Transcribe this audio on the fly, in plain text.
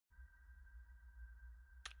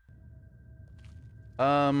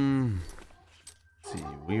Let's see,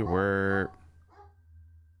 we were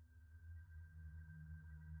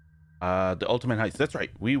the Ultimate Heist. That's right.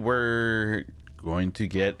 We were going to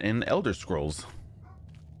get an Elder Scrolls.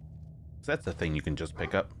 That's a thing you can just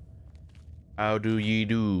pick up. How do ye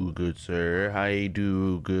do, good sir? I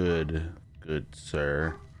do good, good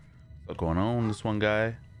sir. What's going on? This one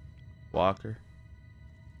guy, Walker.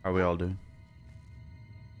 How are we all doing?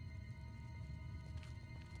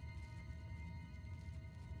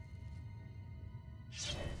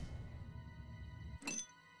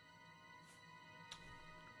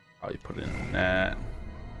 Probably put it in that.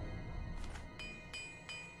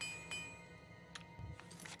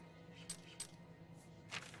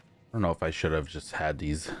 I don't know if I should have just had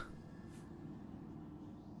these.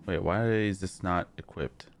 Wait, why is this not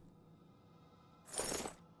equipped?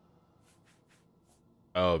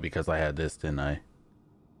 Oh, because I had this, didn't I?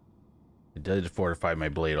 It did fortify my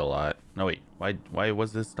blade a lot. No, wait, why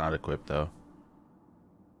was this not equipped though?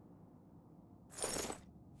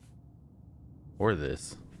 Or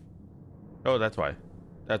this? Oh, that's why.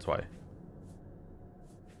 That's why.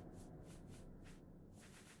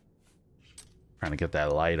 Trying to get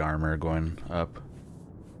that light armor going up,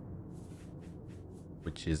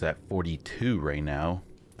 which is at 42 right now.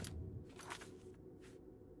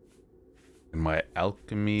 And my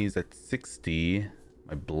alchemy's at 60.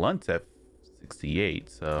 My blunt's at 68,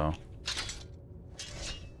 so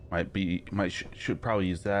should probably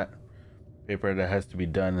use that. Paper that has to be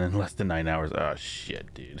done in less than 9 hours. Oh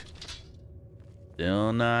shit, dude.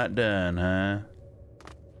 Still not done, huh?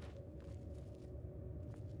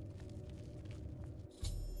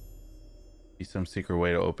 Be some secret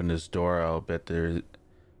way to open this door. I'll bet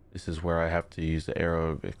this is where I have to use the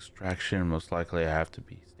arrow of extraction. Most likely I have to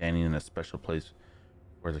be standing in a special place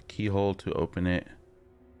for the keyhole to open it.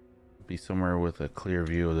 Be somewhere with a clear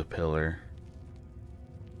view of the pillar.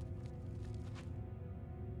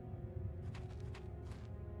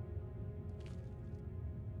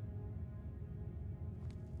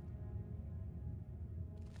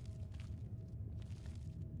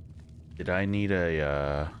 Did I need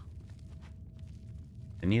a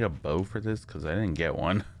I need a bow for this because I didn't get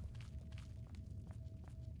one.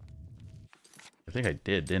 I think I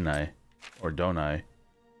did, didn't I? Or don't I?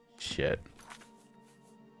 Shit.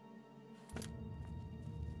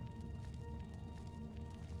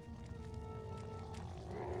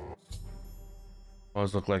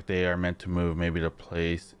 Always look like they are meant to move. Maybe the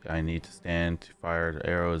place I need to stand to fire the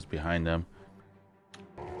arrows behind them.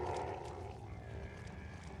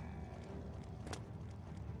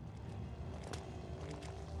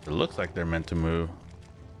 It looks like they're meant to move.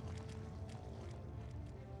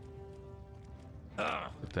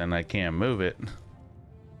 But then I can't move it.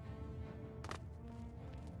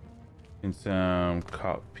 And some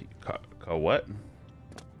what?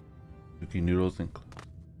 Cookie noodles and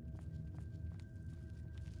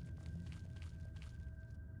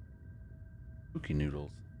cookie noodles.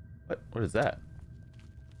 What is that?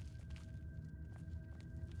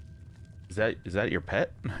 Is that your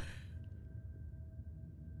pet?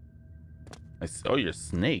 Oh, your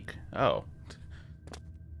snake. Oh.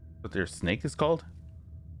 What their snake is called?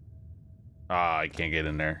 Ah, I can't get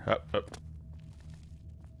in there. Up, up.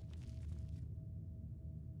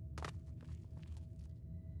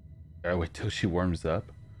 Gotta wait till she warms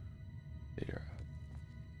up. There.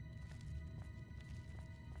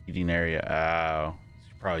 Eating area. Oh.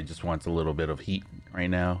 She probably just wants a little bit of heat right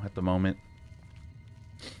now at the moment.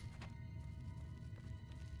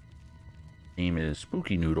 Name is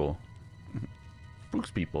Spooky Noodle. Spooks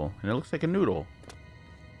people, and it looks like a noodle.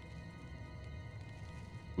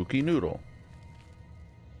 Spooky Noodle.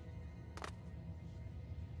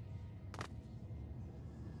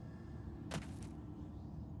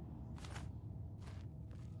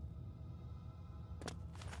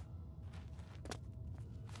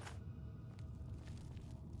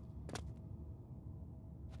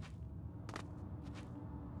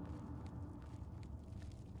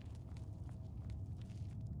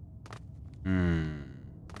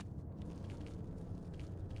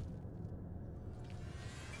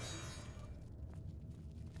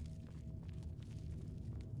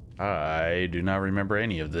 I do not remember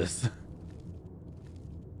any of this.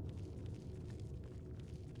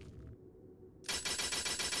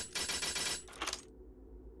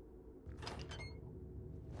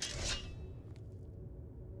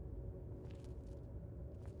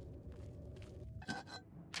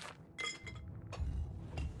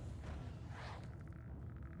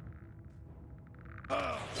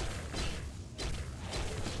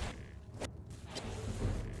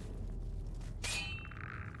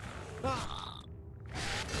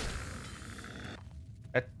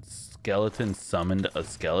 skeleton summoned a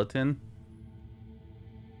skeleton?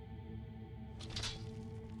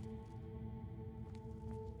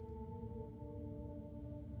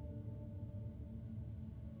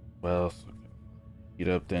 Well, eat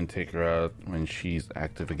up, then take her out when she's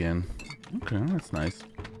active again. Okay, that's nice.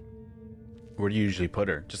 Where do you usually put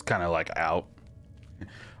her? Just kind of like out.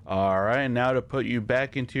 All right, now to put you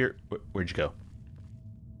back into your... Where'd you go?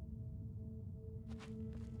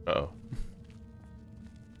 Uh-oh.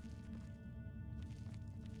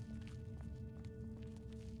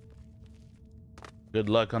 Good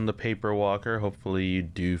luck on the paper walker. Hopefully you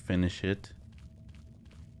do finish it.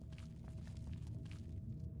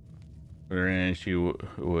 And she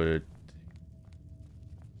would...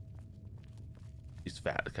 She's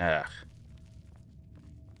fat. Ugh.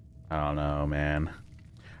 I don't know, man.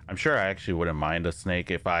 I'm sure I actually wouldn't mind a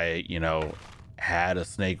snake if I, you know, had a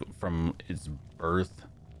snake from its birth.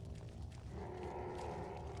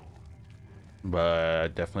 But I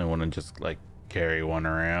definitely wouldn't just, like, carry one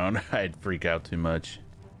around. I'd freak out too much.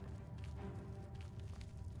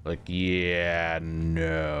 Like, yeah,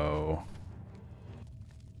 no.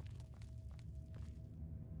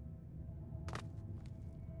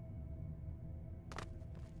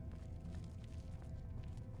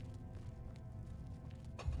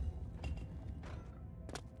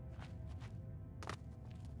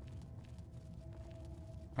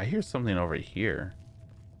 I hear something over here.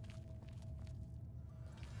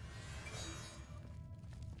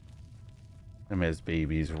 Them as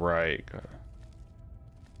babies, right?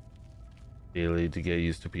 Daily to get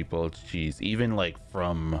used to people. Jeez, even like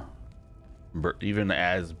from, even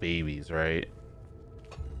as babies, right?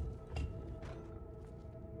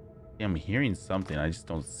 Yeah, I'm hearing something. I just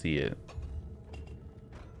don't see it.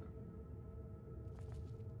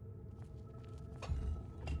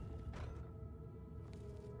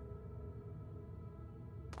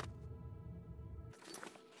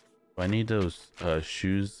 Do I need those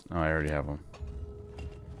shoes? No, I already have them.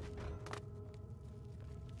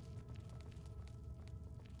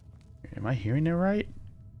 Am I hearing it right?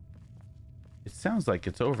 It sounds like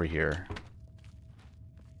it's over here.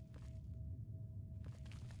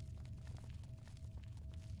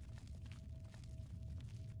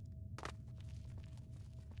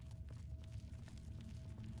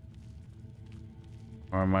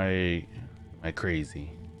 Or am I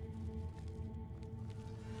crazy?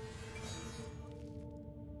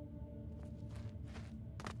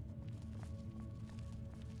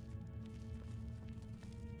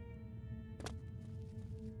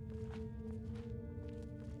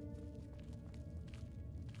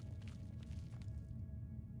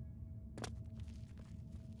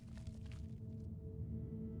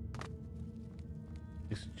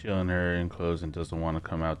 He's chilling her in clothes and doesn't want to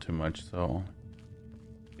come out too much, so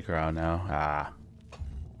take her out now.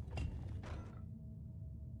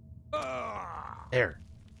 Ah. There.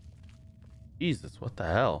 Jesus, what the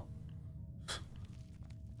hell?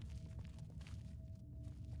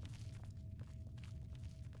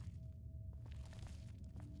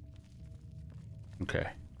 Okay.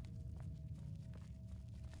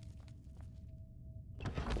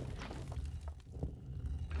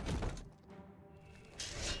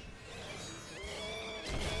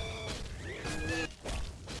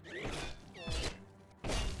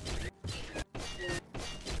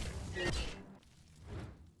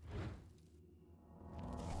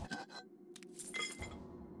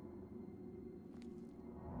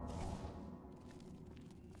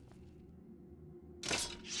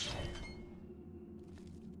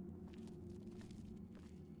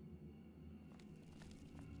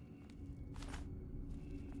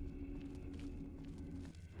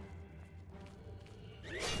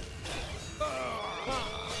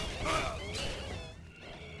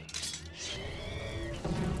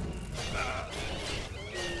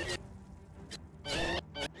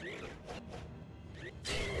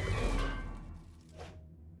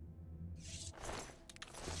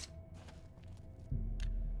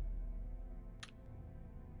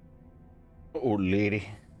 Old lady.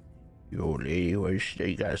 You old lady,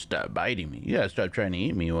 you gotta stop biting me. You gotta stop trying to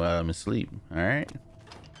eat me while I'm asleep. Alright?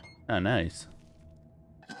 Oh, nice.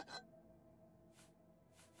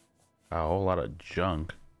 A whole lot of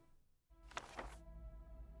junk.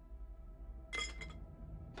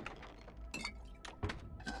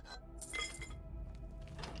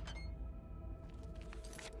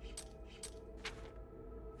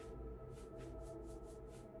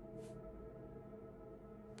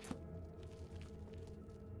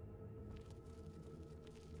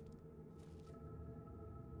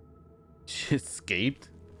 She escaped?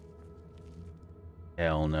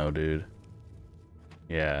 Hell no, dude.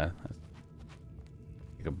 Yeah.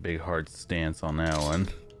 Take a big hard stance on that one.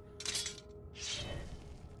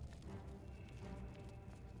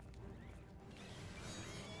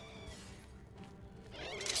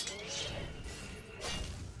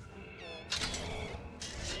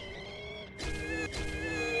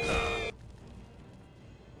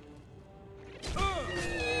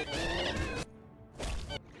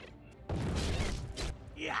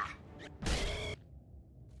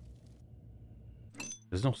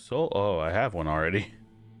 There's no soul. Oh, I have one already.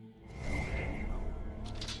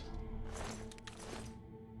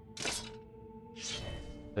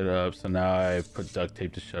 It up, so now I put duct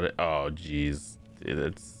tape to shut it. Oh, jeez.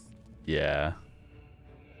 It's, yeah.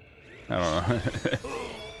 I don't know.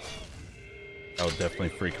 That would definitely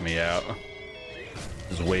freak me out.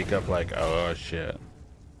 Just wake up like, oh, shit.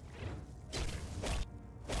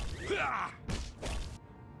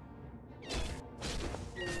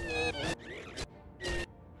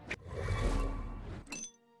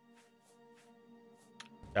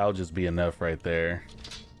 That'll just be enough right there.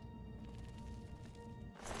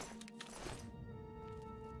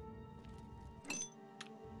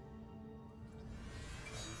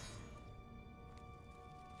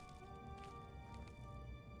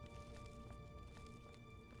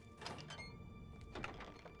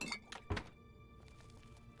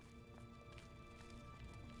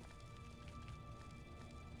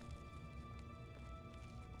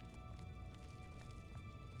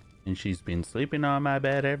 And she's been sleeping on my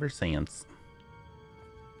bed ever since.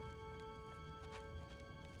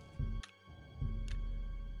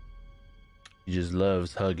 She just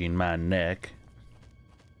loves hugging my neck.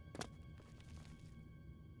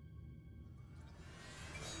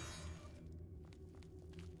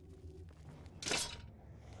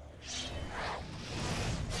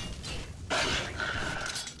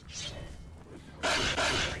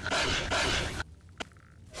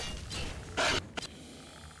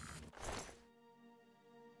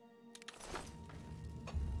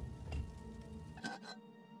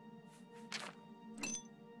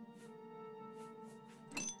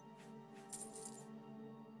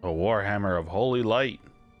 A Warhammer of Holy Light.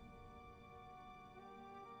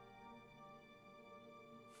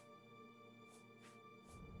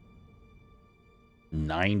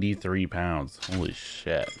 £93. Holy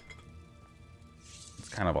shit. It's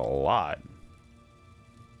kind of a lot.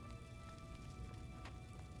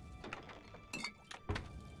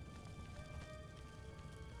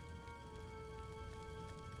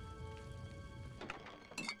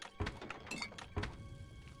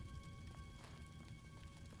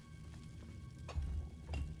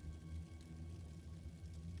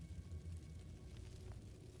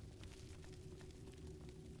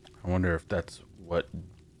 I wonder if that's what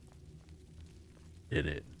did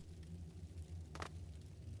it.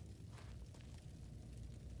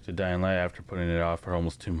 To Dying Light after putting it off for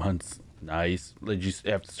almost 2 months. Nice. Did you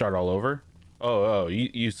have to start all over? Oh,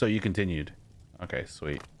 so you continued. Okay,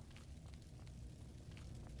 sweet.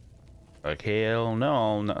 Like, hell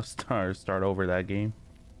no, not start over that game.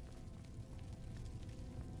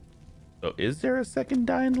 So is there a second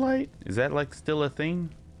Dying Light? Is that like still a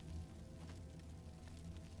thing?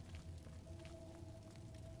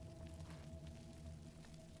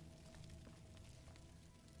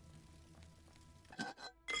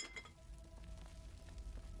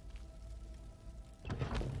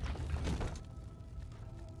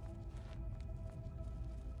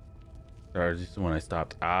 Sorry, this is when I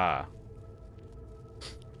stopped. Ah.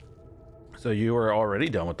 So you were already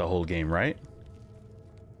done with the whole game, right?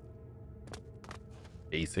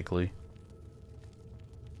 Basically.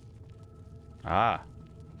 Ah.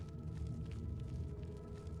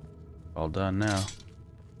 All done now.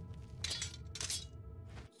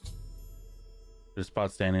 The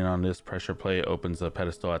spot standing on this pressure plate opens a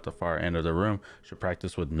pedestal at the far end of the room. Should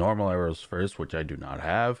practice with normal arrows first, which I do not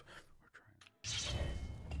have.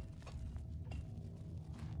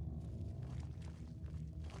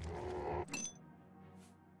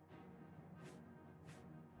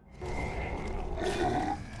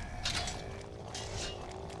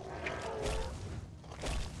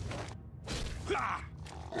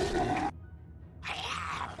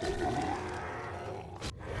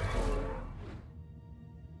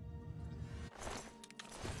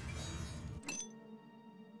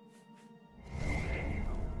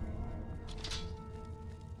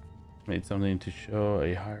 Made something to show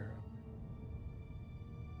a higher up.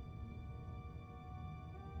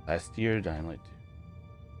 Last year, Dying Light 2.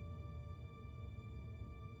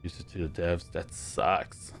 Used it to the devs. That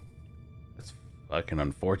sucks. That's fucking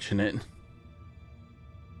unfortunate.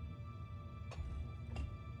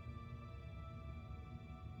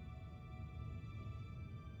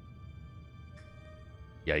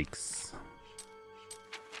 Yikes.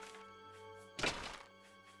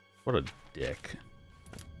 What a dick.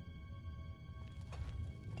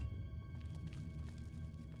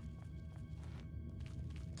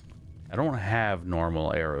 I don't have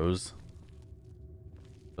normal arrows.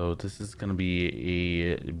 So this is gonna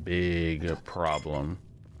be a big problem.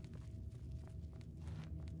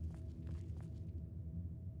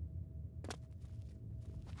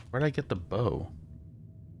 Where'd I get the bow?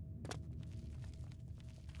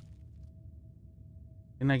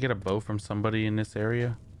 Didn't I get a bow from somebody in this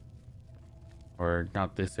area? Or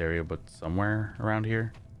not this area, but somewhere around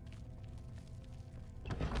here?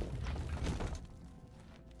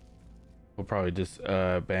 We'll probably just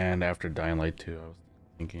band after Dying Light 2, I was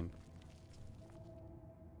thinking.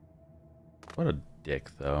 What a dick,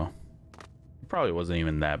 though. It probably wasn't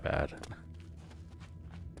even that bad.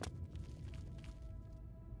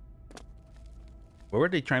 What were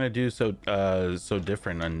they trying to do so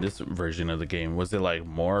different on this version of the game? Was it like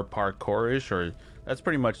more parkour-ish, or that's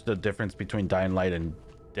pretty much the difference between Dying Light and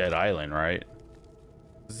Dead Island, right?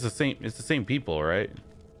 It's the same people, right?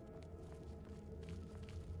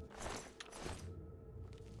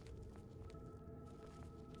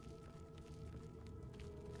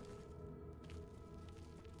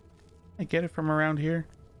 I get it from around here.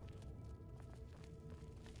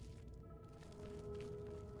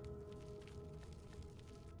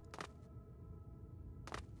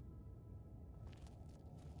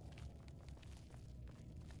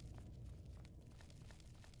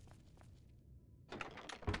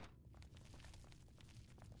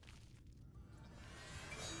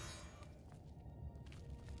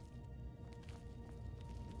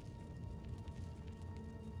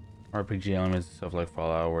 RPG elements and stuff like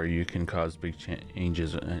Fallout where you can cause big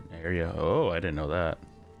changes in an area. Oh, I didn't know that.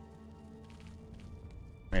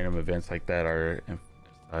 Random events like that are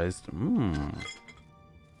emphasized. I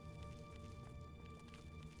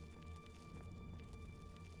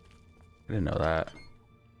didn't know that.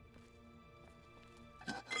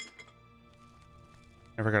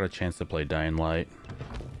 Never got a chance to play Dying Light.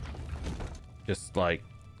 Just like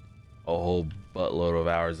a whole buttload of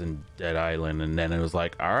hours in Dead Island, and then it was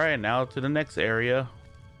like, all right, now to the next area.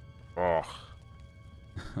 Oh.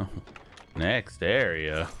 Next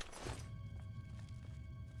area.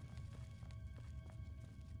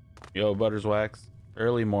 Yo, Butterswax.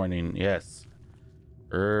 Early morning. Yes,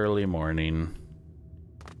 early morning.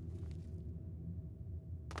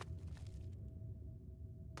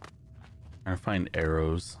 Trying to find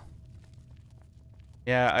arrows.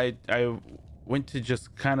 Yeah, I went to just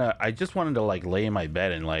I just wanted to like lay in my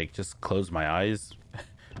bed and like just close my eyes. I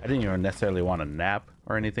didn't even necessarily want to nap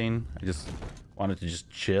or anything. I just wanted to just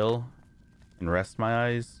chill and rest my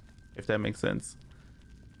eyes, if that makes sense.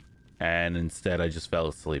 And instead I just fell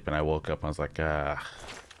asleep, and I woke up and I was like,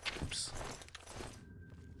 oops.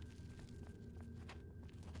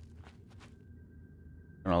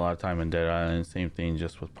 Spent a lot of time in Dead Island, same thing,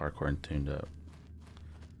 just with parkour and tuned up.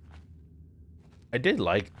 I did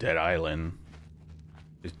like Dead Island.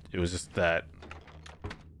 It was just that,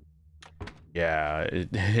 yeah,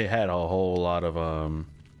 it had a whole lot of I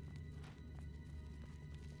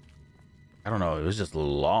don't know, it was just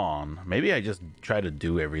long. Maybe I just tried to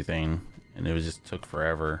do everything and it was just took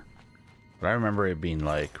forever. But I remember it being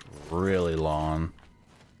like really long.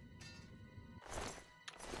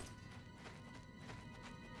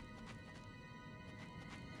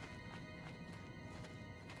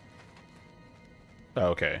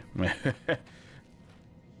 Okay.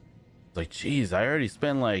 Like, geez, I already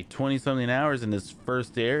spent like 20 something hours in this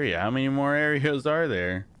first area. How many more areas are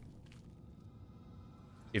there?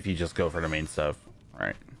 If you just go for the main stuff.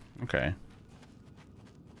 Right. Okay.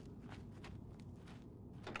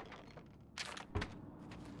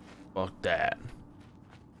 Fuck that.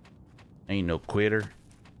 Ain't no quitter.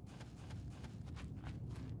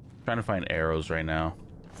 Trying to find arrows right now.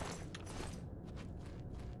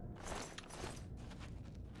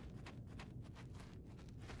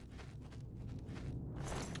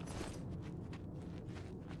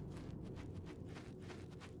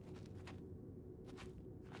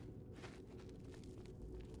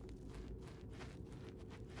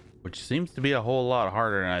 Which seems to be a whole lot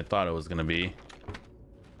harder than I thought it was going to be.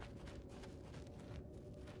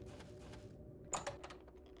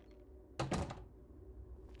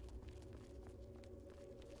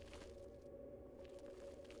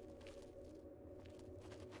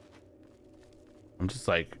 I'm just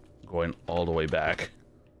like going all the way back.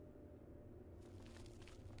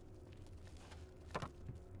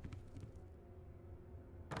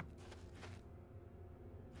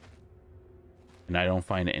 And I don't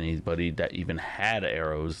find anybody that even had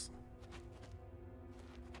arrows.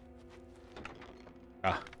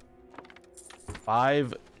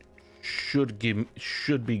 5 should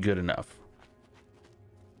be good enough.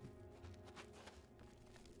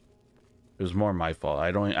 It was more my fault.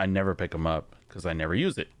 I never pick them up because I never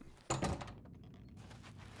use it.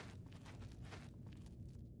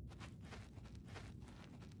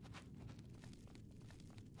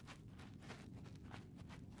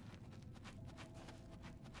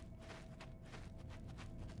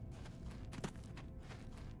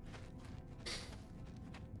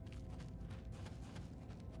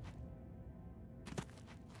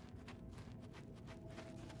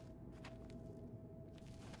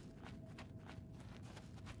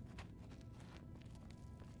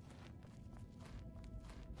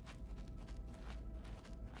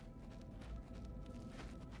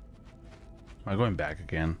 Am I going back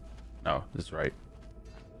again? No, this is right.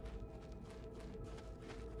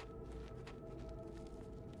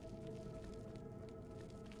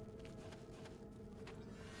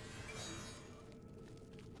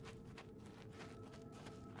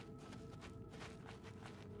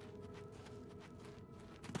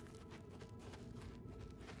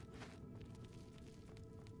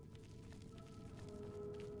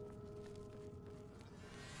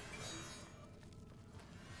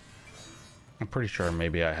 I'm pretty sure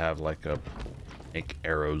maybe I have like a make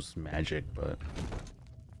arrows magic, but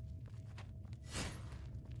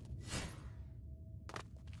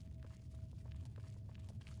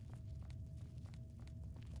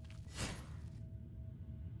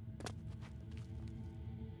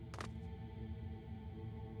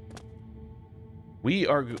we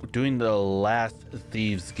are doing the last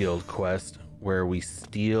Thieves Guild quest where we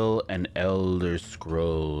steal an Elder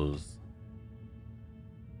Scrolls.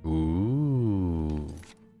 Ooh.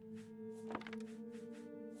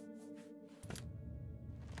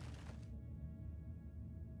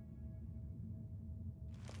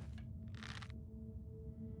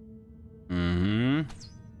 Mm-hmm.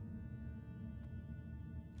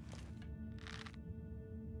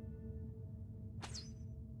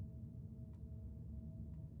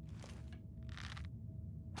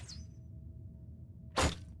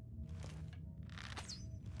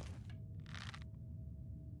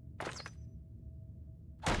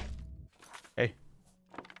 Hey.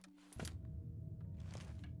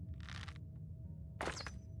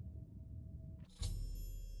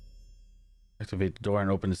 Activate the door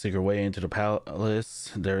and open the secret way into the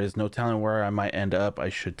palace. There is no telling where I might end up. I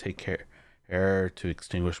should take care to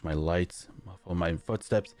extinguish my lights, muffle my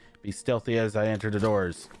footsteps, be stealthy as I enter the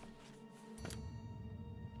doors.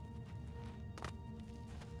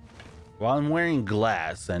 Well, I'm wearing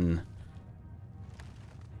glass, and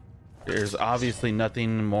there's obviously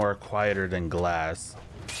nothing more quieter than glass.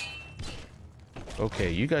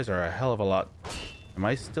 Okay, you guys are a hell of a lot. Am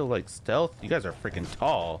I still like stealth? You guys are freaking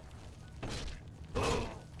tall.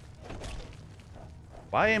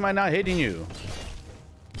 Why am I not hitting you?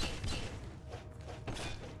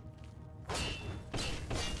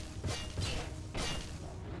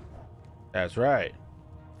 That's right.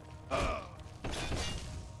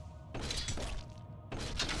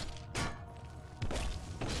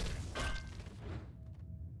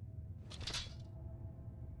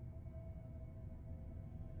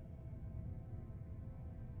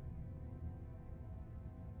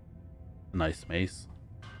 Nice mace.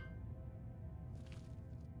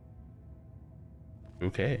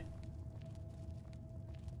 Okay.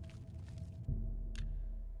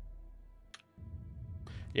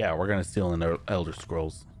 Yeah, we're gonna steal an Elder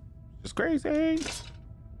Scrolls. It's crazy. It's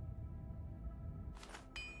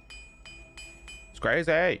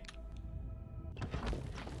crazy.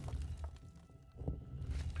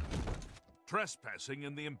 Trespassing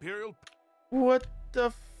in the Imperial. What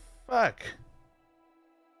the fuck?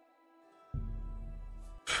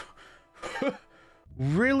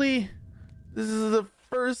 Really? This is the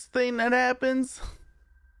first thing that happens?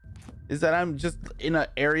 Is that I'm just in an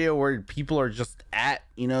area where people are just at,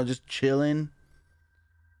 you know, just chilling?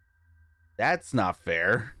 That's not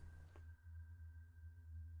fair.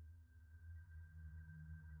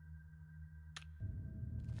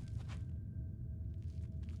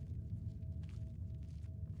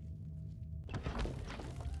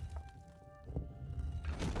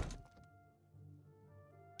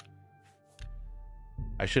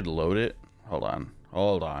 I should load it. Hold on.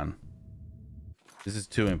 Hold on. This is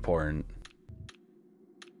too important.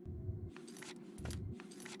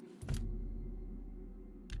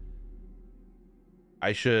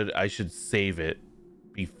 I should save it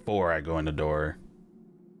before I go in the door.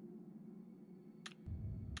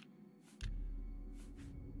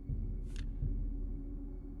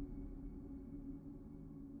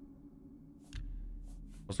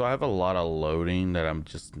 So I have a lot of loading that I'm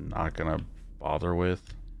just not gonna bother with.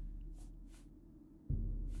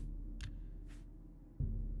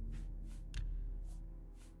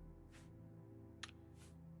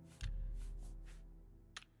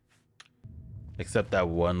 Except that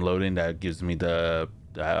one loading that gives me the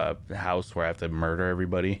house where I have to murder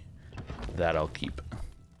everybody. That I'll keep.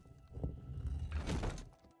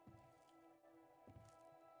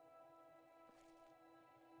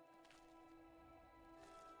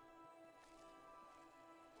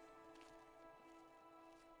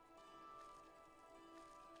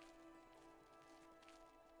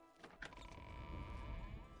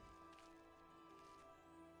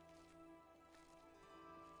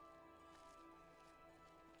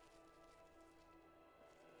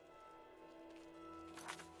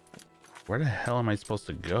 Where the hell am I supposed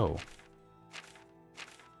to go?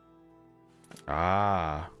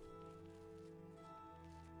 Ah.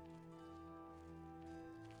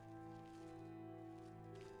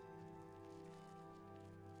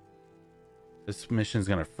 This mission's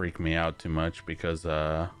gonna freak me out too much because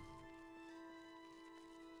someone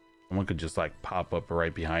could just like pop up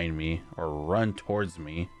right behind me or run towards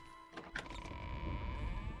me.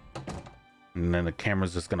 And then the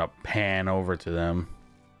camera's just gonna pan over to them.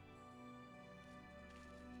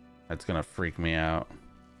 That's gonna freak me out.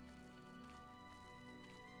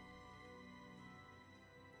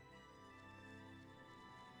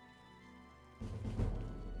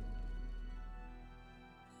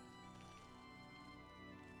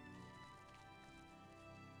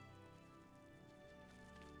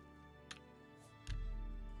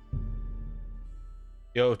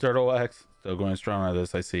 Yo, Turtle X. Still going strong on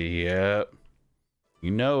this, I see. Yep.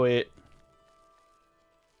 You know it.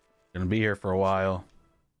 Gonna be here for a while.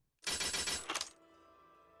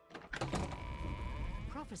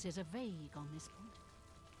 Prophecies are vague on this point.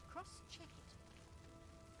 Cross-check it.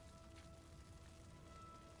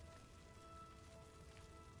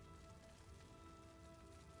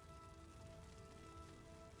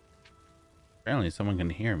 Apparently someone can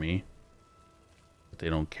hear me, but they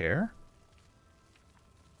don't care.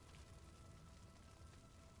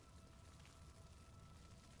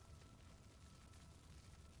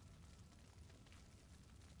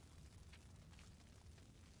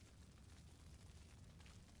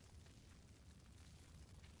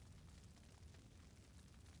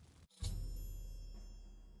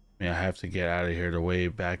 I have to get out of here. The way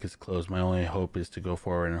back is closed. My only hope is to go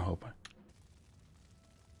forward and hope.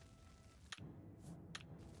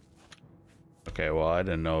 Okay, well, I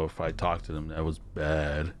didn't know if I talked to them. That was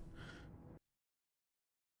bad.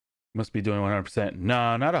 Must be doing 100%.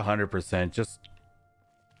 No, not 100%. Just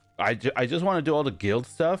I just want to do all the guild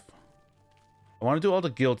stuff. I want to do all the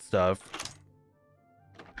guild stuff.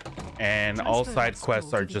 And all side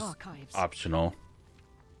quests are just optional.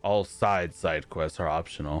 All side quests are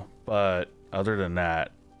optional, but other than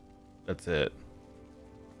that, that's it.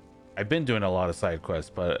 I've been doing a lot of side quests,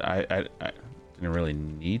 but I didn't really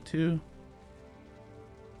need to.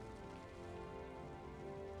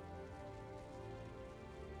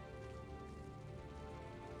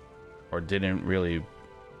 Or didn't really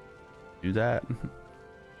do that.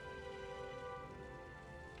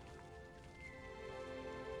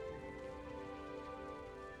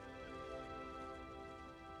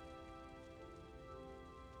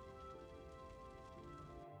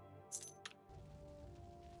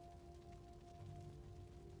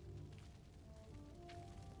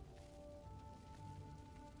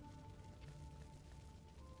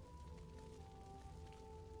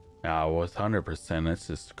 Nah, with 100%, it's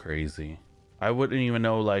just crazy. I wouldn't even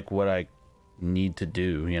know like what I need to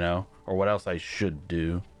do, you know, or what else I should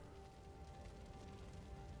do.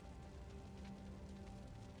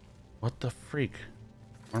 What the freak?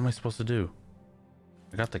 What am I supposed to do?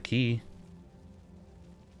 I got the key.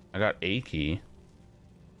 I got a key.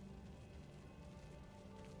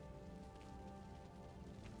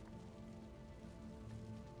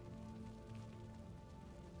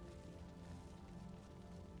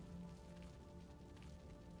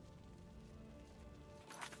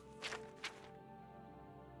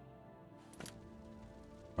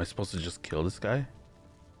 Am I supposed to just kill this guy?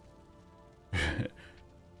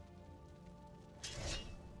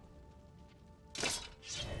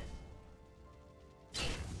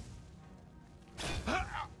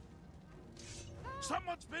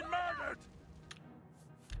 Someone's been murdered!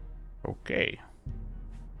 Okay.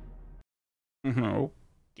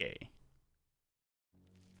 Okay.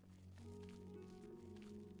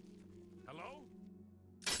 Hello?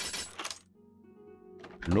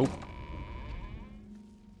 Nope.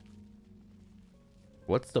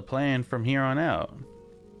 What's the plan from here on out?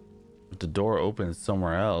 If the door opens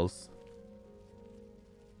somewhere else.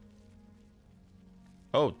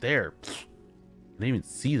 Oh, there. I didn't even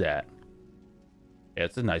see that. Yeah,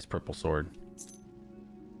 it's a nice purple sword.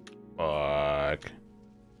 Fuck.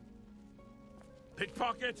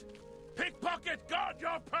 Pickpocket! Pickpocket! Guard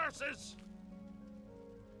your purses!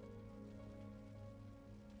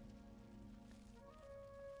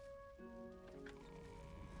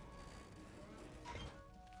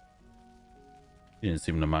 He didn't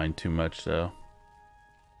seem to mind too much, though.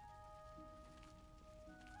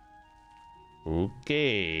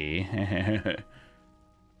 Okay.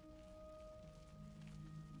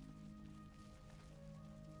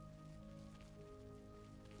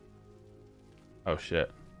 Oh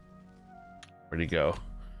shit. Where'd he go?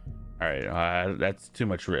 Alright, that's too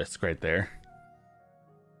much risk right there.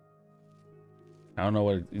 I don't know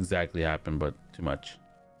what exactly happened, but too much.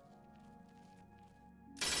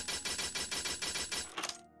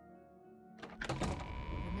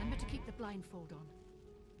 Remember to keep the blindfold on.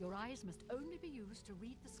 Your eyes must only be used to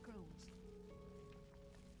read the scrolls.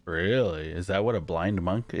 Really? Is that what a blind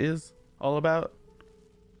monk is all about?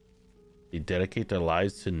 They dedicate their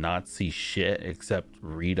lives to not see shit except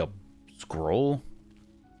read a scroll?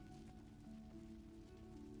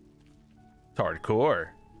 It's hardcore.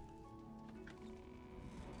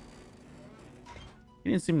 He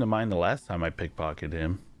didn't seem to mind the last time I pickpocketed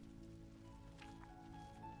him.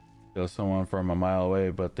 Kill someone from a mile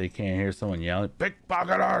away, but they can't hear someone yelling,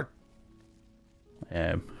 "Pickpocketer!"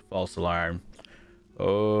 And false alarm.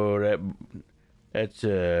 Oh,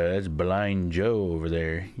 that's Blind Joe over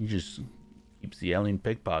there. He just keeps yelling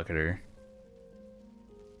pickpocketer.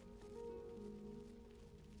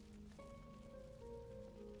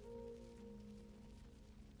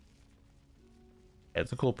 Yeah,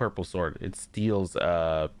 it's a cool purple sword. It steals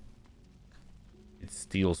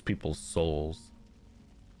people's souls.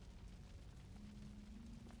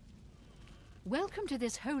 Welcome to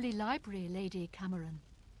this holy library, Lady Cameron.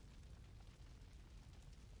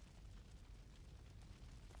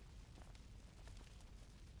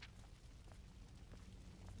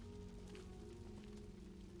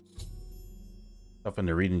 Up in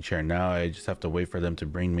the reading chair now. I just have to wait for them to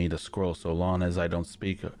bring me the scroll. So long as I don't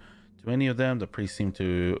speak to any of them, the priests seem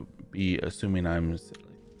to be assuming I'm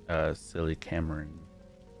silly Cameron.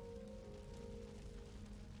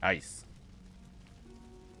 Nice.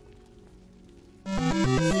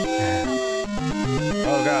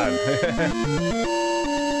 Oh god.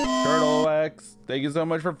 Turtle X, thank you so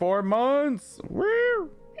much for 4 months. Woo!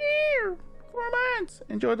 4 months.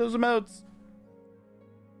 Enjoy those emotes.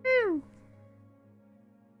 Woo!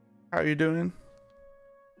 How are you doing?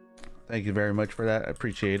 Thank you very much for that. I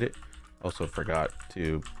appreciate it. Also forgot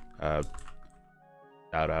to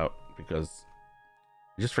shout out because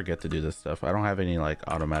I just forget to do this stuff. I don't have any like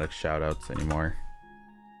automatic shout outs anymore.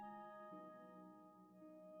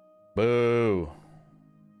 Boo.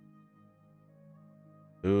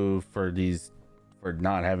 Boo for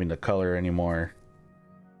not having the color anymore.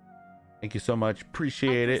 Thank you so much.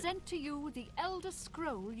 Appreciate it. I present to you the Elder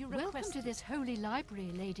Scroll you requested. Welcome to this holy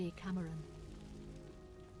library, Lady Cameron.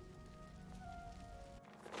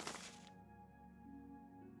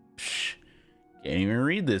 Shh. Can't even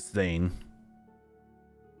read this thing.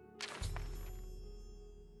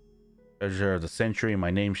 Treasure of the century,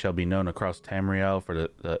 my name shall be known across Tamriel for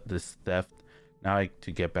this theft. Now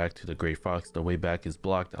to get back to the Great Fox, the way back is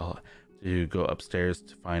blocked. I'll have to go upstairs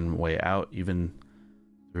to find a way out. Even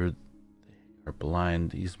through they are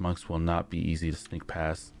blind, these monks will not be easy to sneak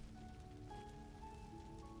past.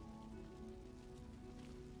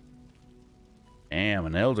 Damn,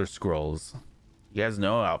 an Elder Scrolls. You guys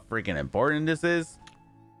know how freaking important this is?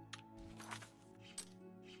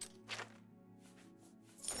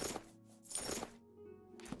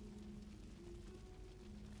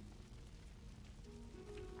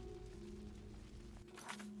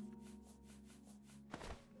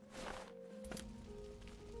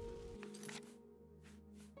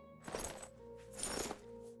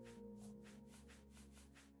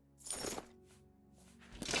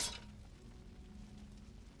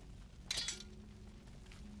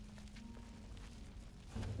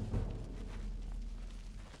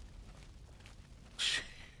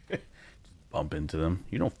 Bump into them.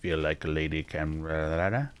 You don't feel like a lady can.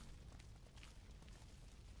 Nothing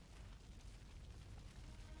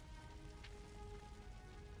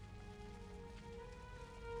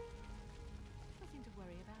to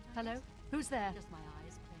worry about. Hello? Who's there? Just my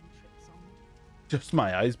eyes playing tricks on me. Just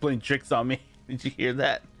my eyes playing tricks on me. Did you hear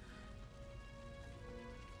that?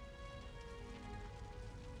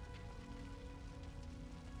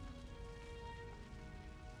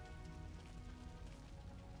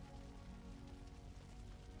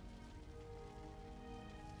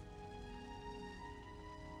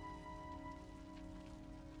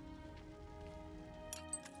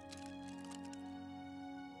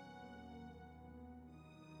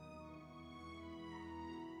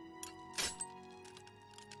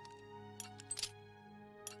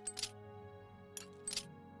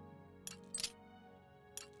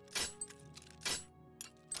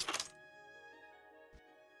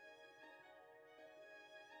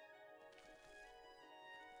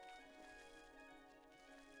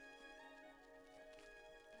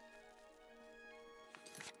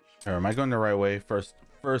 Or am I going the right way?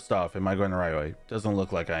 First off, am I going the right way? Doesn't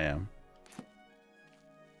look like I am.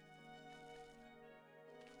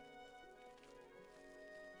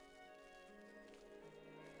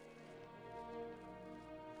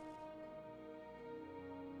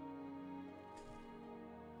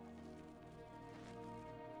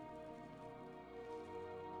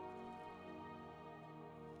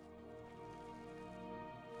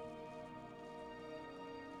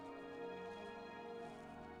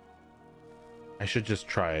 I should just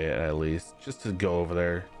try it at least, just to go over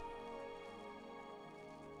there.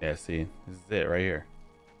 Yeah, see, this is it right here.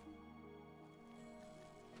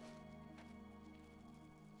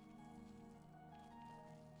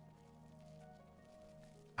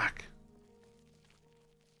 Fuck.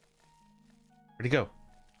 Where'd he go?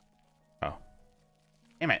 Oh.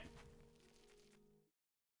 Damn it.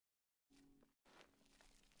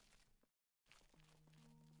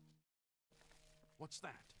 What's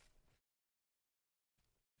that?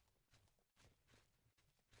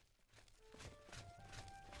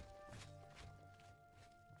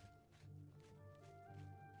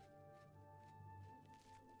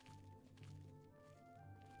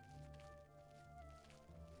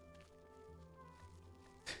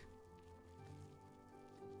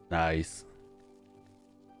 Nice.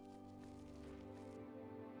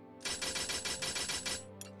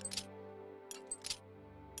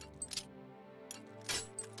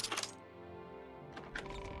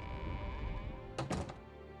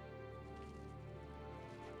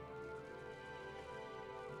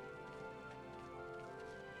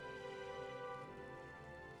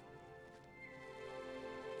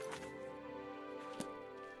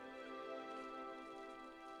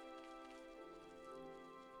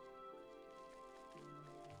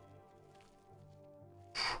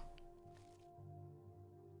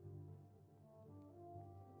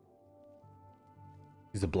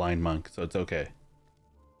 He's a blind monk, so it's okay.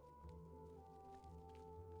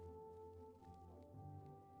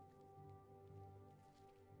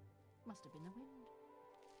 Must have been the wind.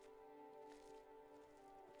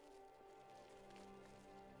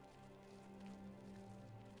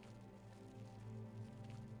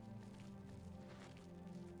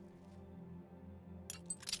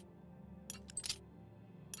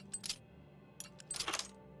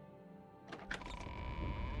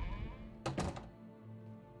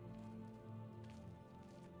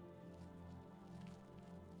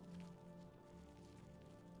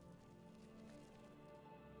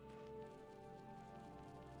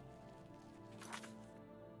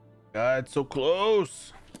 God, so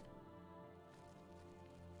close.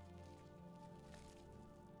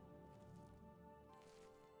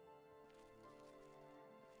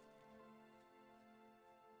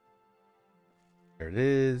 There it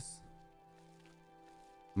is.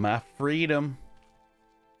 My freedom.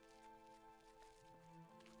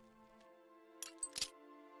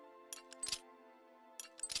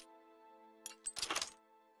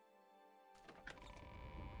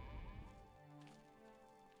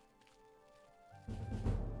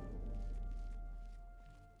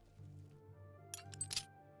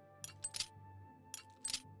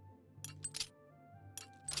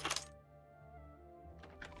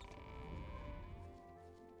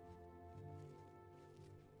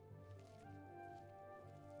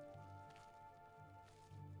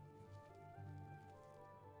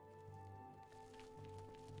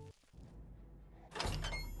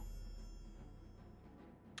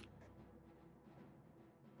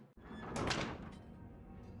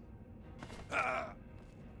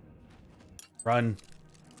 Run.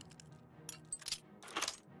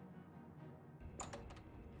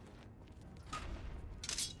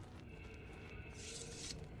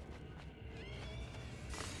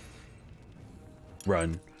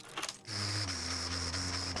 Run.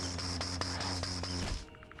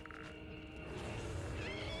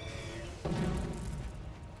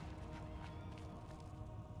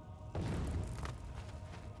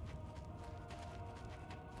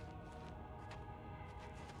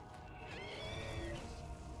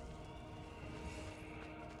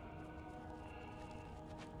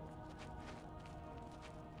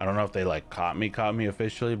 I don't know if they like caught me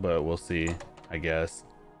officially, but we'll see, I guess.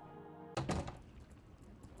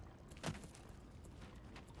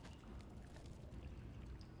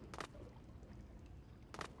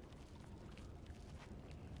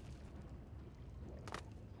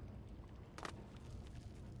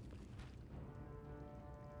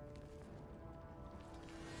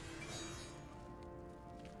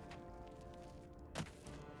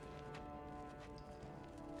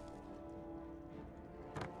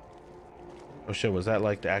 Oh shit, was that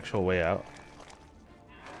like the actual way out?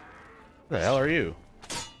 What the hell are you?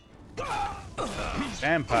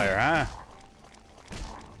 Vampire, huh?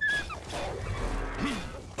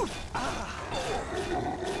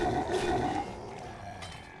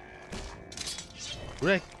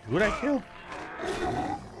 Who'd I kill?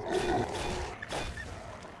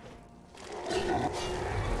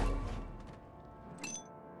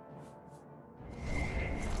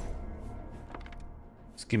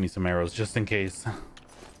 Just give me some arrows just in case.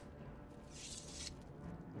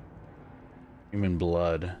 Human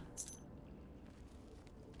blood.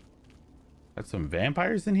 Got some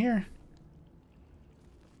vampires in here?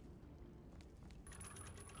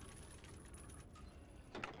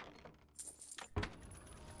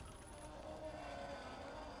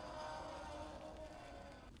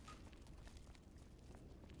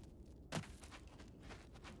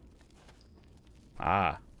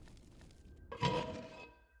 Ah.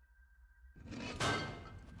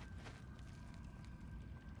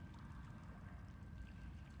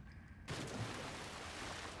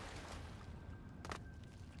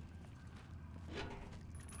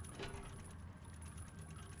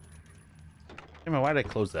 Damn it, why did I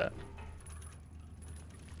close that?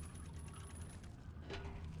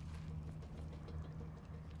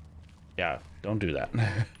 Yeah, don't do that.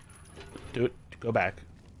 Do it. Go back.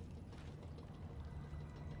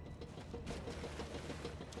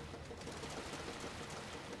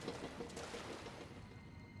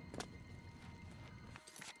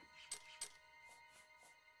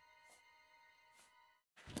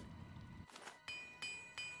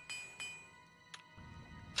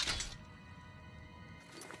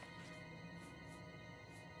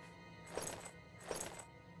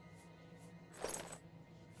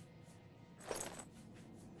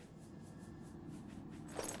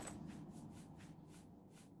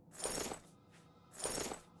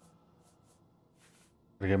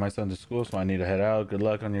 I get my son to school, so I need to head out. Good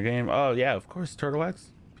luck on your game. Oh yeah, of course,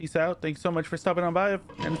 Turtlewax. Peace out. Thanks so much for stopping on by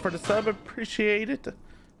and for the sub. Appreciate it,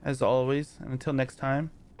 as always. And until next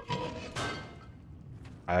time,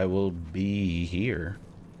 I will be here.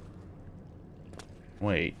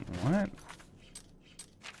 Wait, what?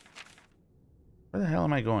 Where the hell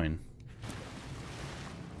am I going?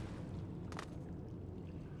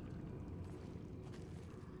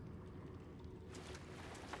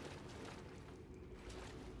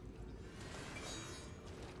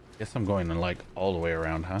 Guess I'm going like all the way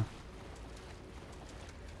around, huh?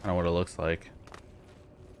 I don't know what it looks like.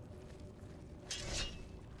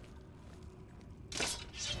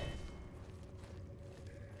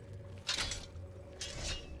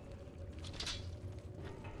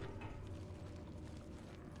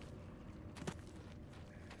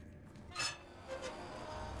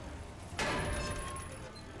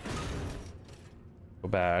 Go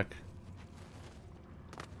back.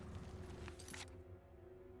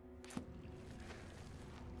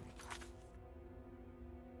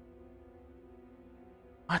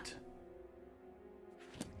 What?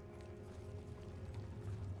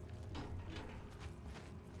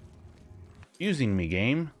 Using me,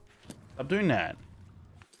 game. Stop doing that.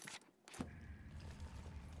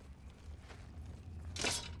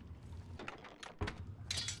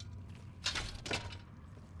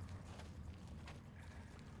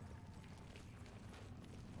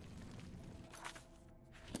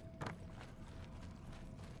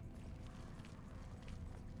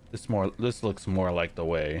 This looks more like the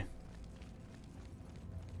way.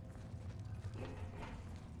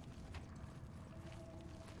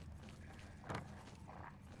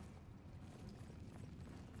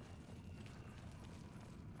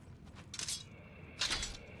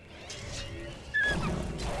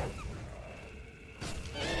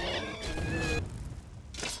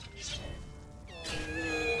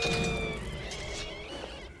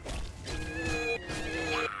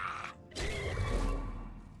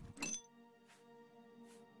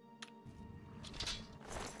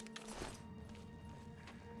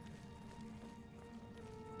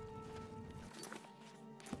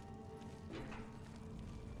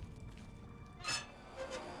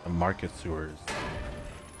 The market sewers.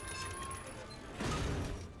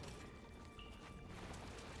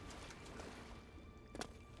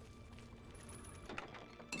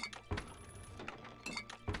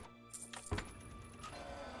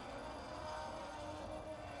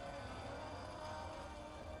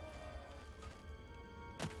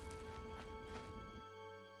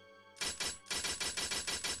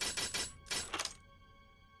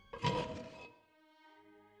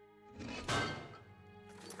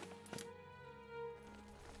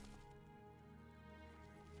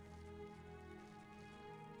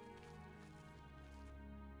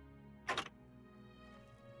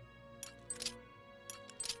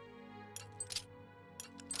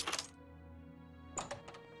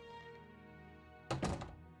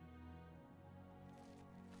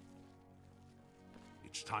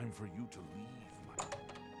 it's time for you to leave, my...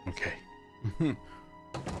 Okay.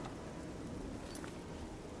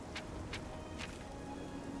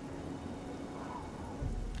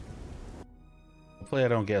 Hopefully I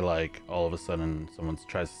don't get like all of a sudden someone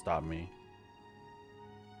tries to stop me.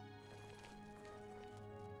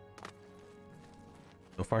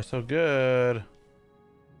 So far so good.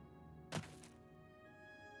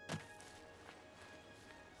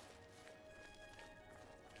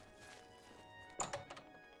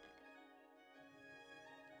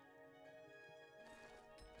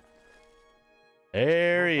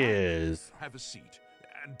 There he is. Have a seat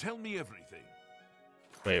and tell me everything.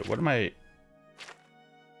 Wait, what am I? You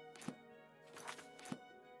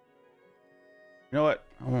know what?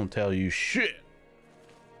 I won't tell you shit.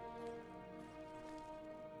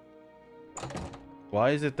 Why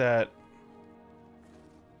is it that?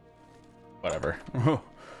 Whatever. I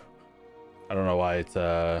don't know why it's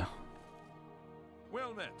Well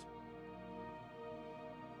met.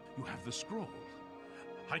 You have the scroll.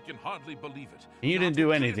 I can hardly believe it. You didn't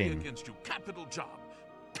do anything. Against you. Capital job.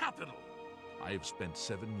 Capital. I have spent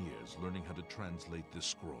 7 years learning how to translate this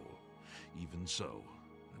scroll. Even so,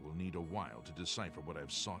 I will need a while to decipher what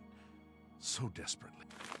I've sought so desperately.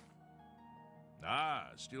 Ah,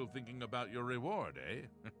 still thinking about your reward,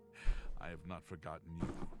 eh? I have not forgotten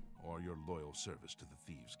you or your loyal service to the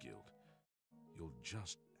Thieves Guild. You'll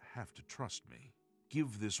just have to trust me.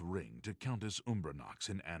 Give this ring to Countess Umbranox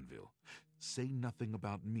in Anvil. Say nothing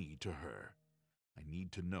about me to her. I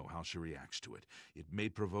need to know how she reacts to it. It may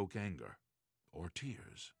provoke anger or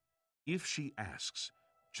tears. If she asks,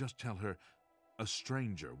 just tell her a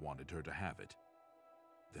stranger wanted her to have it.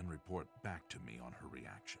 Then report back to me on her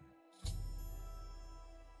reaction.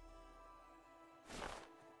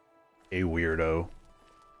 a weirdo?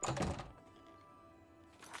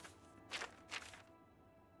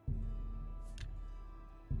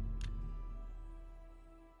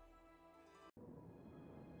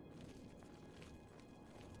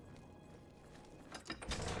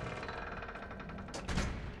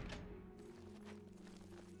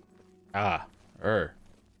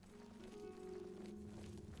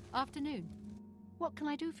 Afternoon. What can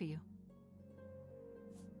I do for you?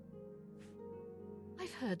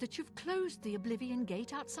 I've heard that you've closed the Oblivion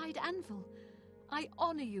gate outside Anvil. I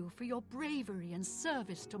honor you for your bravery and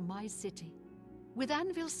service to my city. With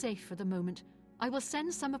Anvil safe for the moment, I will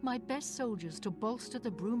send some of my best soldiers to bolster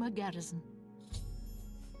the Bruma garrison.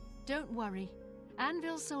 Don't worry.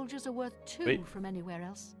 Anvil's soldiers are worth 2 from anywhere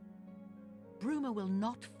else. Bruma will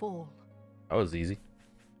not fall. That was easy.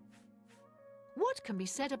 What can be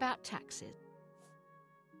said about taxes?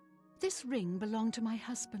 This ring belonged to my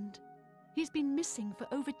husband. He's been missing for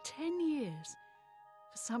over 10 years.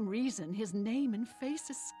 For some reason, his name and face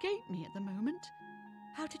escape me at the moment.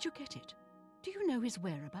 How did you get it? Do you know his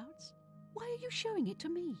whereabouts? Why are you showing it to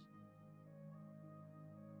me?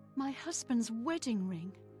 My husband's wedding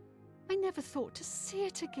ring. I never thought to see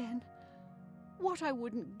it again. What I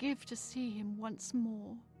wouldn't give to see him once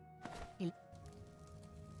more.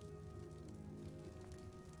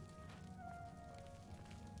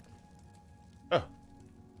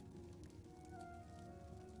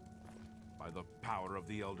 By the power of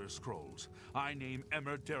the Elder Scrolls, I name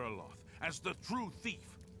Emmer Deraloth as the true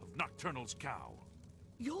thief of Nocturnal's cow.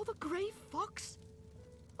 You're the Grey Fox?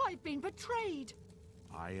 I've been betrayed.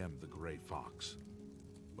 I am the Grey Fox,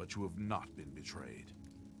 but you have not been betrayed.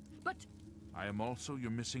 But... I am also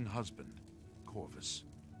your missing husband, Corvus.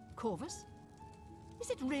 Corvus? Is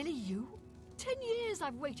it really you? 10 years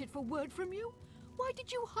I've waited for word from you. Why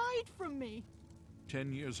did you hide from me?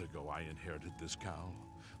 10 years ago I inherited this cowl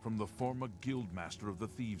from the former guildmaster of the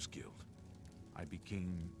Thieves Guild. I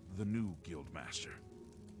became the new guildmaster,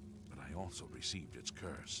 but I also received its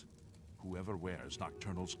curse. Whoever wears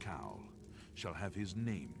Nocturnal's cowl shall have his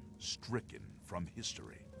name stricken from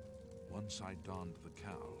history. Once I donned the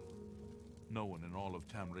cowl, no one in all of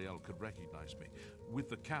Tamriel could recognize me. With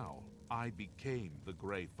the cowl, I became the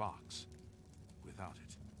Grey Fox. Without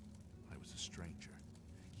it, I was a stranger,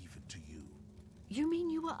 even to you. You mean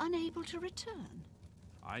you were unable to return?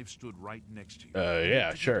 I've stood right next to you.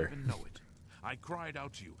 Yeah, sure. You didn't even know it. I cried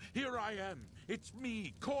out to you, "Here I am! It's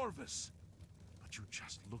me, Corvus!" But you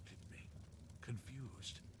just looked at me,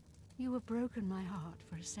 confused. You have broken my heart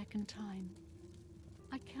for a second time.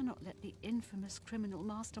 I cannot let the infamous criminal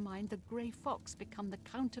mastermind, the Grey Fox, become the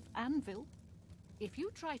Count of Anvil. If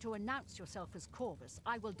you try to announce yourself as Corvus,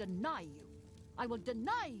 I will deny you. I will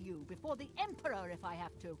deny you before the Emperor if I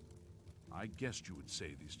have to. I guessed you would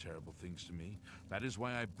say these terrible things to me. That is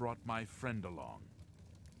why I brought my friend along.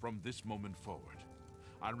 From this moment forward,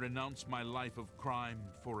 I renounce my life of crime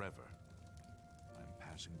forever. I'm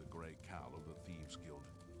passing the Grey Cowl of the Thieves Guild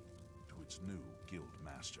to its new guild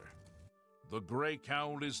master. The Grey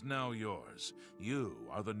Cowl is now yours. You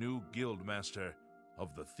are the new guild master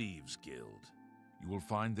of the Thieves Guild. You will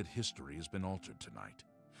find that history has been altered tonight.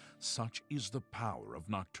 Such is the power of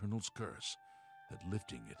Nocturnal's curse that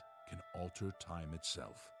lifting it can alter time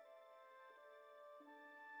itself.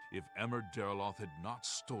 If Emmer Derloth had not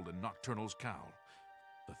stolen Nocturnal's cowl,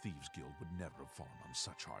 the Thieves Guild would never have fallen on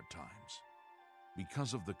such hard times.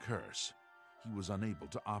 Because of the curse, he was unable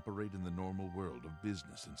to operate in the normal world of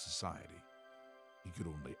business and society. He could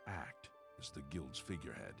only act as the guild's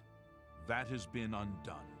figurehead. That has been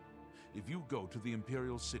undone. If you go to the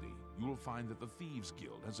Imperial City, you will find that the Thieves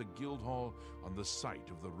Guild has a guild hall on the site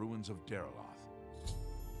of the ruins of Derloth.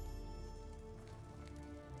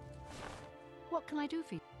 What can I do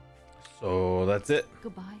for you? So that's it.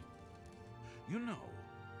 Goodbye. You know,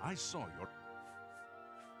 I saw your...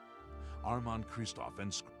 Armand Christoph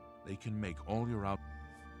and they can make all your out...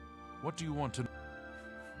 What do you want to...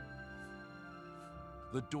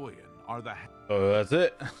 The Doyen are the... Oh, that's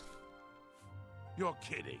it. You're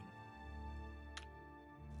kidding.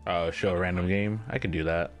 Oh, show a random game. I can do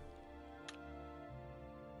that.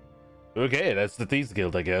 Okay, that's the Thieves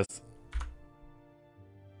Guild, I guess.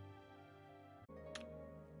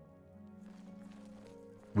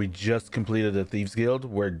 We just completed the Thieves Guild.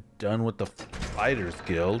 We're done with the Fighters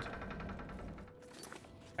Guild.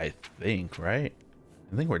 I think, right?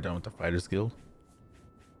 I think we're done with the Fighters Guild.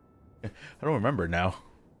 I don't remember now.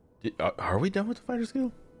 Are we done with the Fighters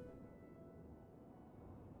Guild?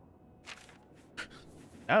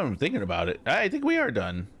 Now I'm thinking about it. I think we are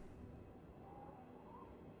done.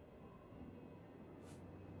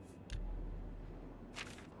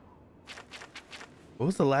 What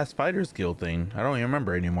was the last Fighters Guild thing? I don't even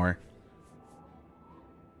remember anymore.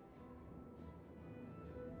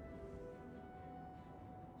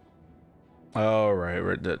 Oh right,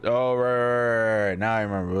 right. Now I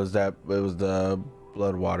remember. It was the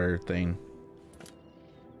Bloodwater thing.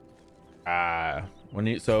 When are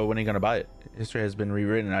you gonna buy it? History has been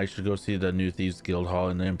rewritten. I should go see the new Thieves Guild Hall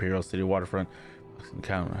in the Imperial City waterfront.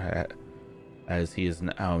 Count, as he is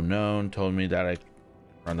now known, told me that I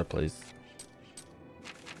run the place.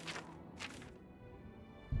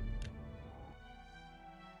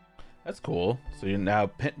 That's cool. So you now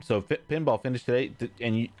pinball finished today,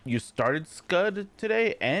 and you started Scud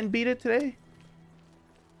today and beat it today.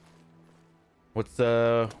 What's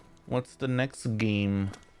the next game?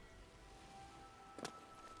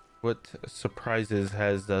 What surprises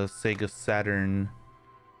has the Sega Saturn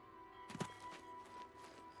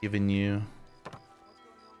given you?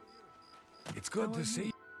 It's good to see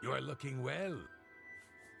you. You are looking well.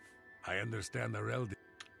 I understand the Reld.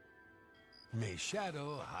 May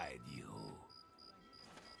shadow hide you.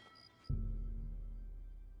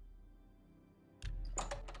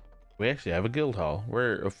 We actually have a guild hall.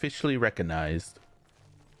 We're officially recognized.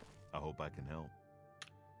 I hope I can help.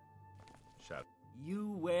 Shadow.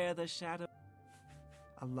 You wear the shadow.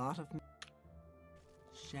 A lot of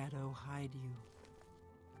shadow hide you.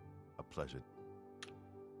 A pleasure.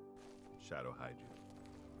 Shadow hide you.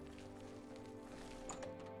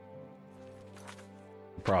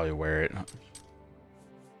 Probably wear it.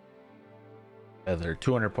 Heather,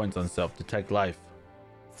 200 points on self. Detect life.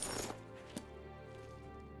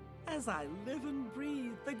 As I live and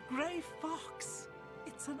breathe, the Grey Fox.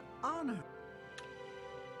 It's an honor.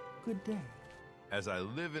 Good day. As I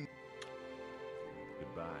live in...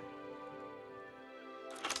 Goodbye.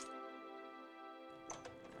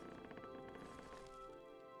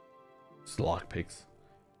 It's lockpicks.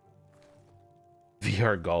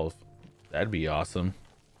 VR golf. That'd be awesome.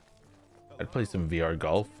 I'd play some VR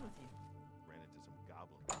golf. Ran into some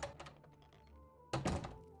goblins.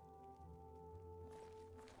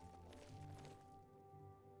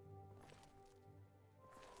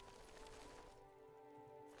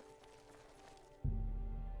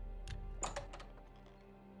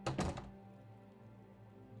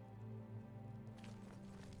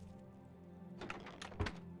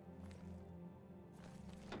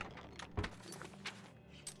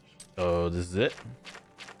 Oh, this is it.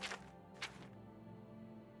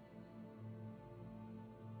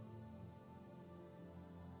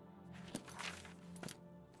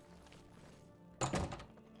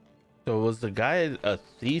 So was the guy a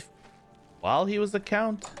thief while he was a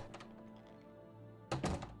count?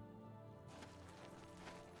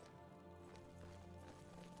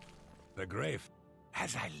 The grave.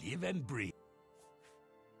 As I live and breathe.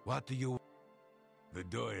 What do you... The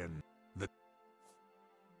Doyen, the...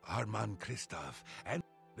 Armand Christoph, and...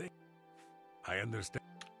 I understand.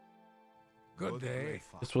 Good day.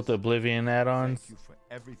 Just with the Oblivion add-ons.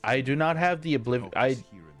 I do not have the Oblivion.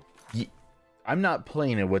 I'm not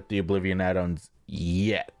playing it with the Oblivion add-ons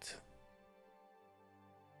yet.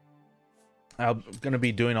 I'm gonna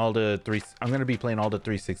be doing all the I'm gonna be playing all the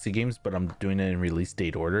 360 games, but I'm doing it in release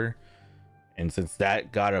date order. And since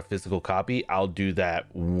that got a physical copy, I'll do that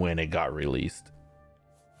when it got released.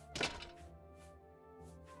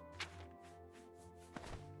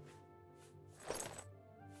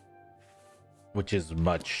 Which is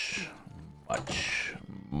much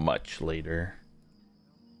later.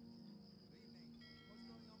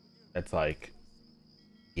 That's like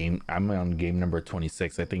I'm on game number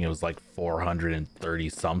 26. I think it was like 430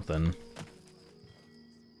 something.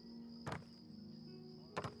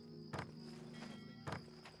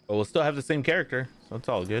 But we'll still have the same character, so it's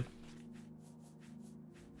all good.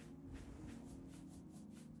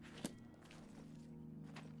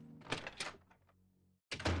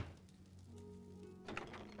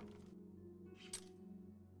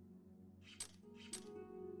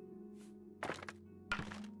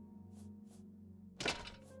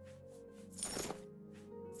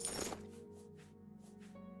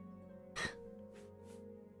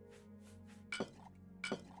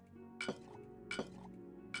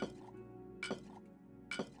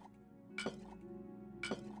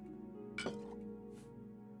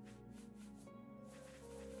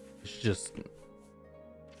 Just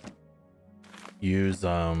use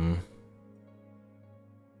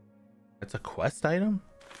it's a quest item,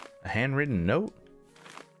 a handwritten note.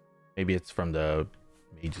 Maybe it's from the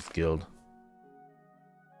Mages Guild.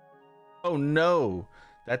 Oh no,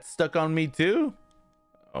 that's stuck on me too.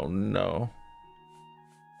 Oh no.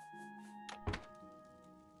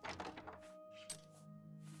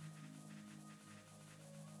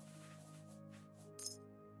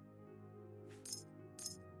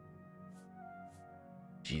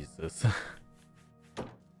 Jesus.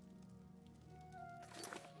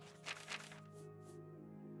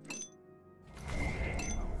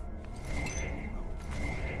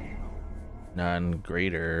 None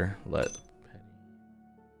greater. Let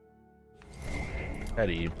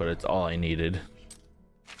petty, but it's all I needed.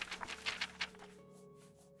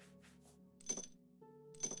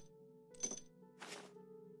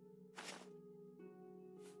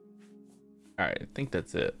 All right, I think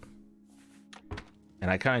that's it. And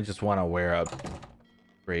I kind of just want to wear a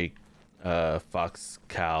gray fox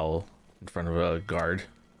cowl in front of a guard.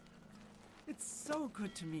 It's so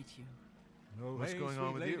good to meet you. What's going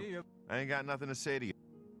on with you? I ain't got nothing to say to you.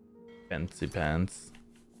 Fancy pants.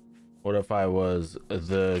 What if I was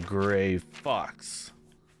the gray fox?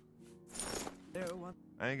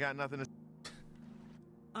 I ain't got nothing to.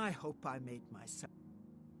 I hope I made myself.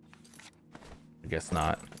 I guess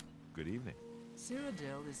not. Good evening.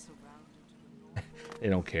 Cyrodiil is surrounded. They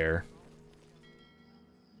don't care.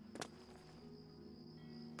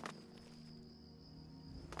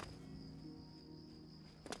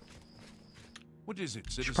 What is it,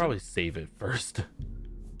 citizen? Should probably save it first.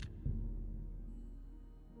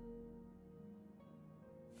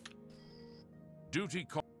 Duty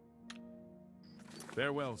call.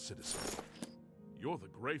 Farewell, citizen. You're the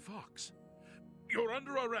Gray Fox. You're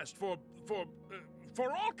under arrest for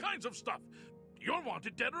all kinds of stuff. You're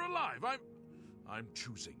wanted dead or alive. I'm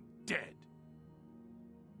choosing dead.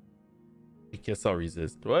 I guess I'll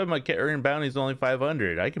resist. Well, my earned bounty's only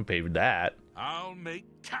 500. I can pay for that. I'll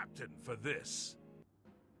make captain for this.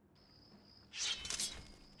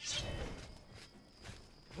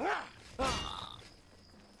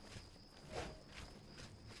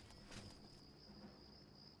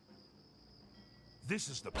 This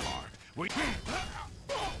is the part where you should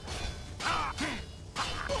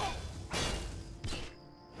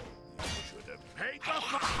have paid the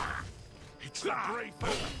fine. It's the Gray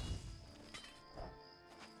Fox.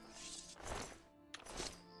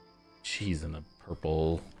 Jeez, and the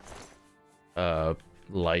purple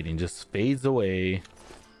lighting just fades away.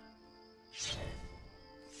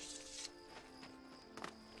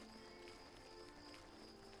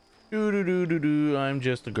 Do. I'm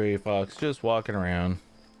just a gray fox, just walking around.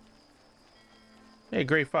 Hey,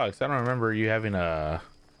 gray fox, I don't remember you having a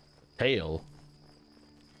tail.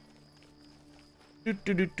 Do.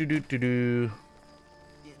 It's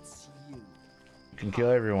you. You can kill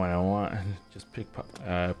everyone I want. Just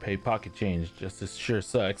pay pocket change. Just as sure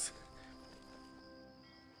sucks.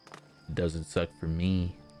 It doesn't suck for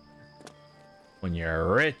me. When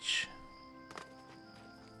you're rich.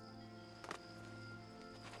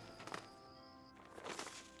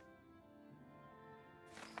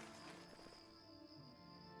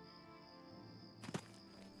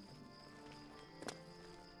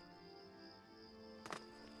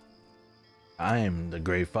 I'm the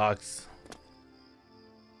gray fox.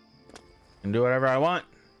 Can do whatever I want.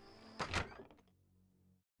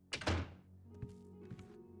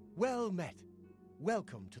 Well met.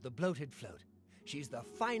 Welcome to the Bloated Float. She's the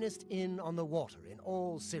finest inn on the water in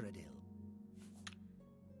all Cyrodiil.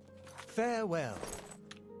 Farewell.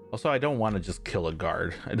 Also, I don't want to just kill a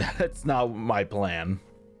guard. That's not my plan.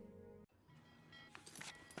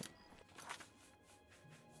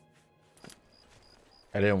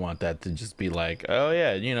 I didn't want that to just be like, oh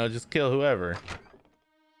yeah, you know, just kill whoever.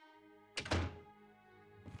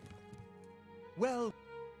 Well,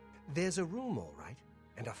 there's a room, all right,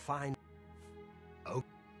 and a fine... Oh.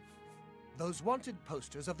 Those wanted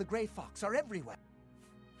posters of the Grey Fox are everywhere.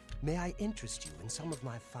 May I interest you in some of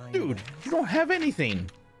my fine... Dude, wares? you don't have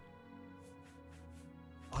anything.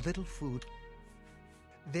 A little food.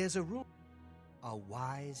 There's a room. A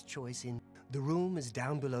wise choice in... The room is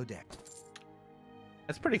down below deck.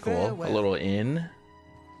 That's pretty cool. Farewell. A little inn.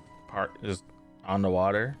 Part just on the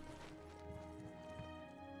water.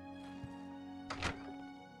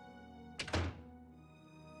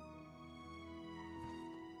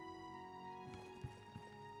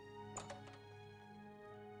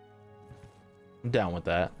 I'm down with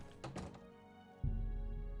that.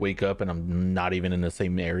 Wake up and I'm not even in the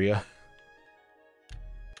same area.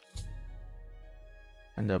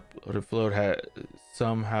 And the float had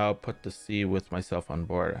somehow put the sea with myself on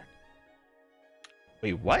board.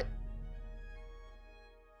 Wait, what?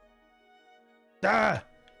 Ah!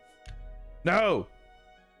 No!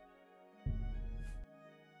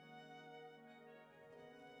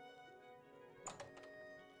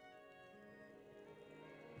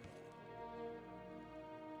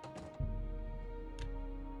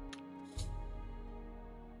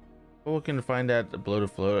 Looking to find out the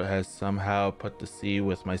bloated float has somehow put the sea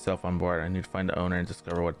with myself on board. I need to find the owner and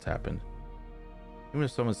discover what's happened. Even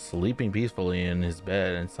if someone's sleeping peacefully in his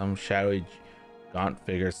bed and some shadowy gaunt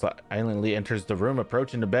figure silently enters the room,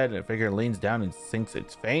 approaching the bed, and the figure leans down and sinks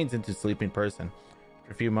its fangs into the sleeping person.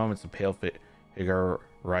 After a few moments, the pale figure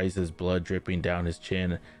rises, blood dripping down his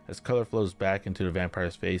chin. As color flows back into the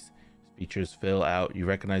vampire's face, his features fill out. You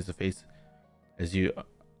recognize the face as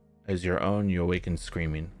your own. You awaken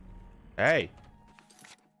screaming. Hey!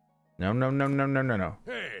 No, no, no, no, no, no, no.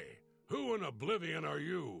 Hey, who in Oblivion are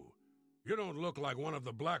you? You don't look like one of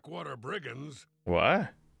the Blackwater brigands. What?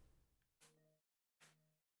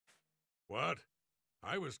 What?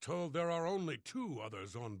 I was told there are only 2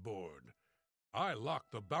 others on board. I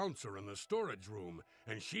locked the bouncer in the storage room,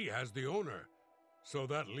 and she has the owner. So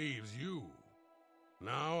that leaves you.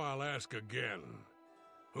 Now I'll ask again.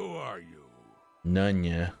 Who are you?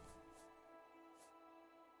 Nunya.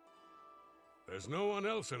 There's no one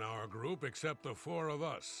else in our group except the 4 of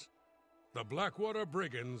us. The Blackwater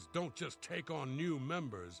Brigands don't just take on new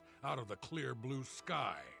members out of the clear blue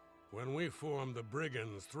sky. When we formed the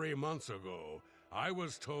Brigands 3 months ago, I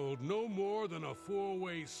was told no more than a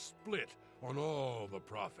 4-way split on all the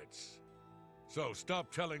profits. So stop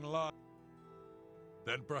telling lies.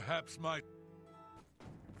 Then perhaps my...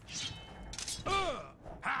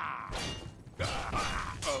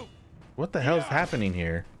 What the hell's happening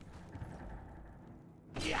here?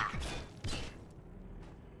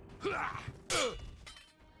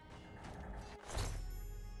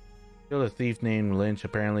 Killed a thief named Lynch.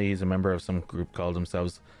 Apparently he's a member of some group called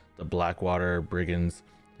themselves the Blackwater Brigands.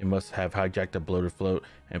 They must have hijacked a bloated float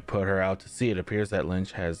and put her out to sea. It appears that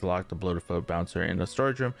Lynch has locked the bloated float bouncer in a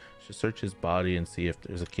storage room. Should search his body and see if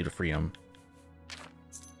there's a key to free him.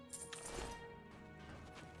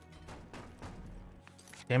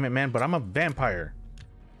 Damn it, man, but I'm a vampire.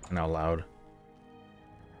 And out loud.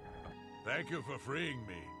 Thank you for freeing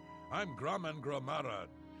me. I'm Grumman Gromara,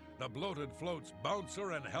 the bloated float's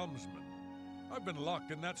bouncer and helmsman. I've been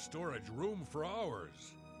locked in that storage room for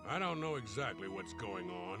hours. I don't know exactly what's going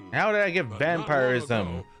on. How did I get but vampirism? not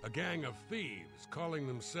long ago, a gang of thieves calling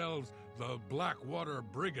themselves the Blackwater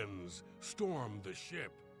Brigands stormed the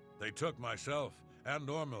ship. They took myself and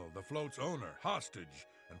Ormil, the float's owner, hostage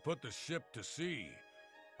and put the ship to sea.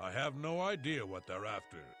 I have no idea what they're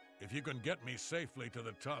after. If you can get me safely to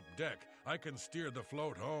the top deck, I can steer the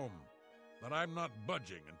float home. But I'm not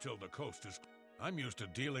budging until the coast is... I'm used to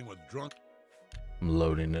dealing with drunk... I'm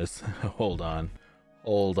loading this. Hold on.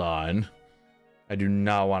 Hold on. I do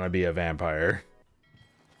not want to be a vampire.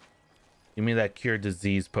 Give me that cure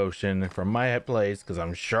disease potion from my place, because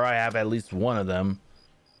I'm sure I have at least one of them.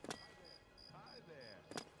 Hi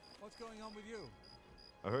there. What's going on with you?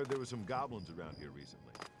 I heard there were some goblins around here recently.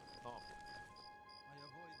 Oh. I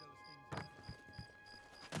avoid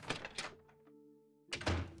those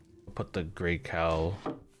things. Put the gray cow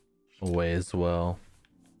away as well.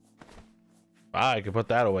 Ah, I could put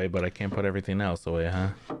that away, but I can't put everything else away, huh?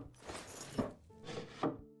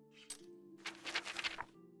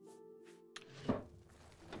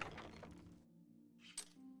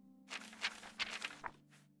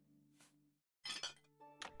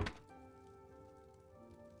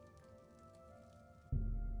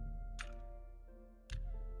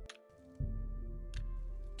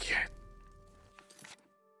 Yeah.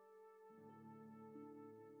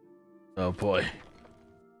 Oh boy.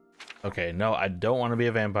 Okay, no, I don't want to be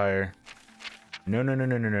a vampire. No, no, no,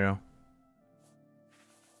 no, no, no, no.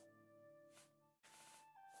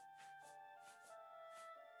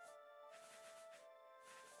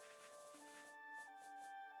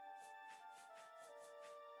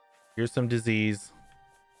 Here's some disease.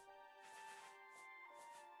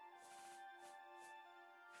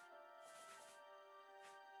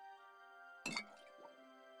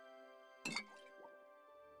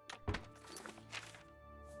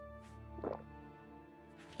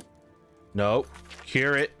 No,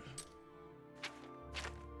 cure it.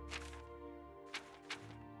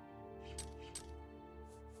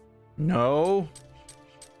 No.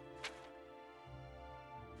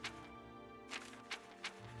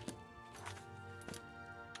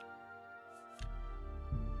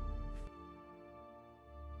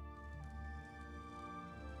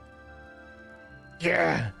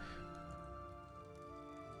 Yeah.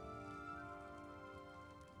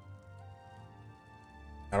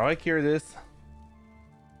 How do I cure this?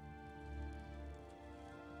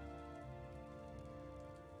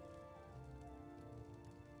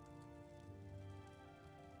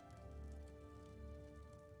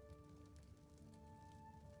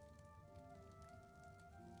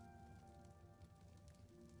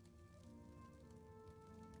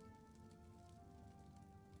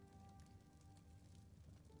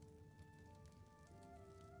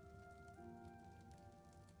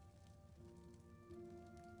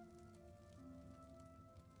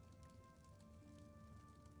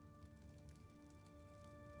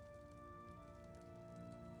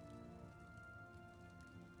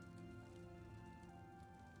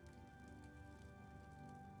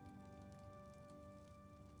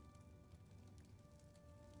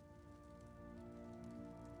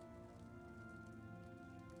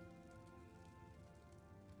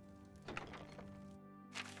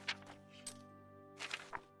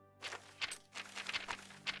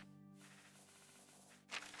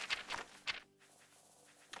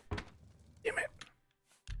 Damn it.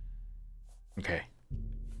 Okay.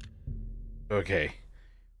 Okay.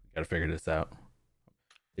 Gotta figure this out.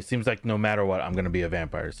 It seems like no matter what, I'm gonna be a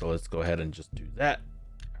vampire. So let's go ahead and just do that.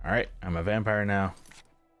 All right, I'm a vampire now.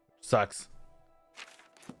 Sucks.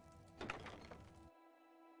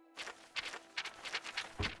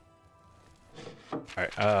 All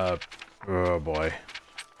right. Oh boy.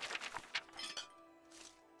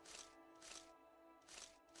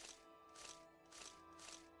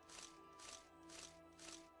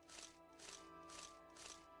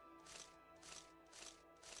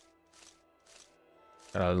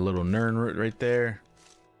 Got a little Nern root right there.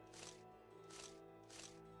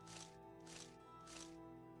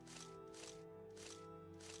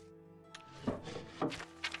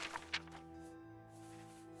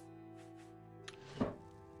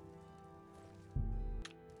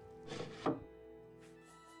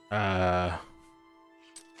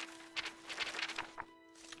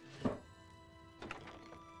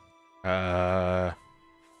 Uh,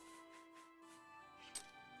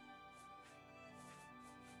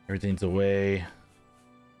 everything's away.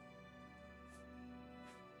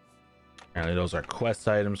 Apparently those are quest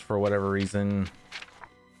items for whatever reason.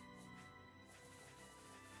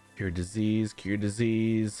 Cure disease, cure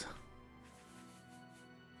disease.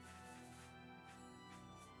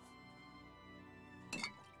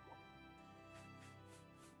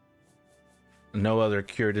 No other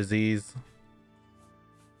cure disease.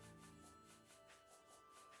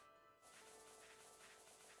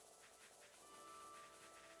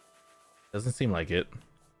 Doesn't seem like it.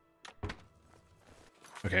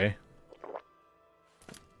 Okay.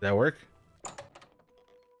 Did that work?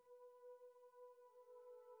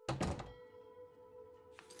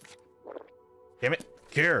 Damn it.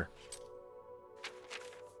 Cure.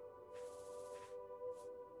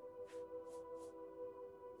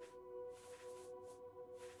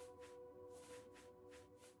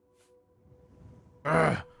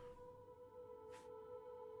 Ugh.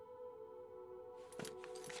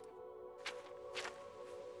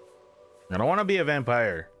 I don't want to be a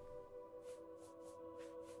vampire.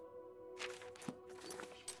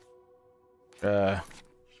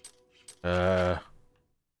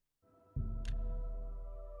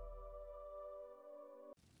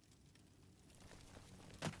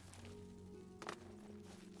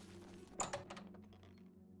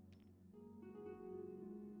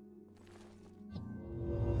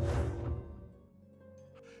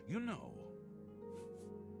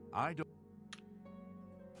 I don't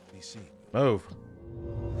be seen. Move.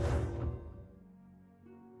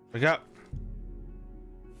 Wake up.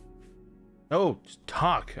 No, just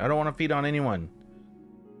talk. I don't want to feed on anyone.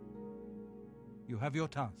 You have your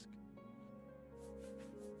task.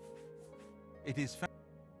 It is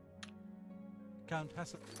Count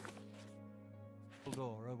Xplore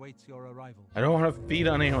awaits your arrival. I don't want to feed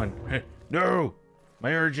on anyone. No,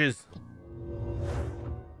 my urges.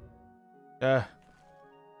 Who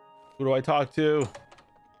do I talk to?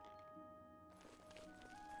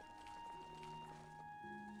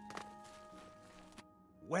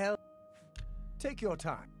 Well, take your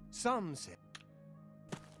time. Some say,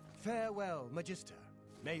 farewell, Magister.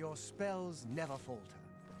 May your spells never falter.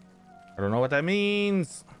 I don't know what that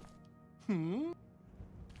means. Hmm?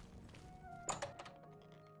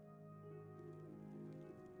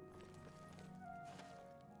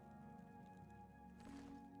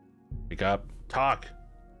 Wake up. Talk.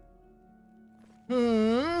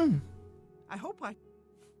 Hmm. I hope I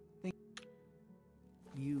think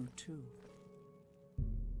you too.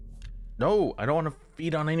 No, I don't want to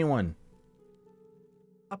feed on anyone.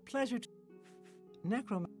 A pleasure to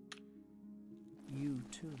Necrom. You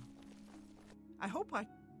too. I hope I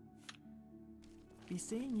be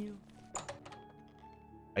seeing you.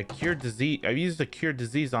 I cured disease. I've used to cure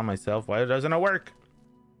disease on myself. Why doesn't it work?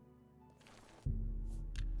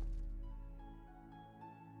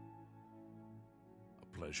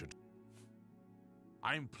 A pleasure.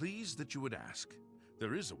 I'm pleased that you would ask.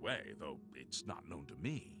 There is a way, though it's not known to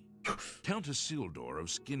me. Count Isildur of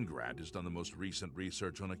Skingrad has done the most recent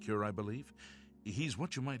research on a cure, I believe. He's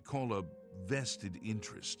what you might call a vested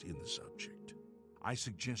interest in the subject. I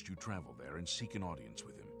suggest you travel there and seek an audience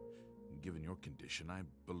with him. Given your condition, I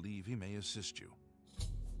believe he may assist you.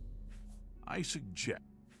 I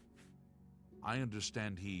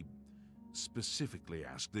understand he specifically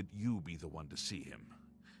asked that you be the one to see him.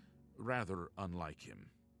 Rather unlike him.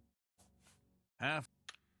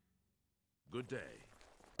 Good day.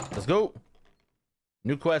 Let's go.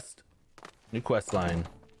 New quest. New quest line.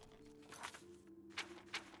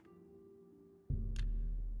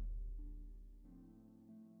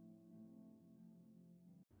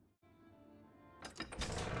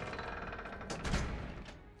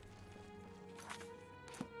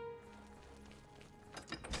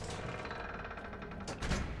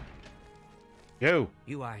 Yo.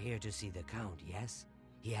 You are here to see the Count, yes?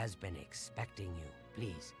 He has been expecting you.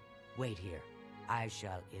 Please, wait here. I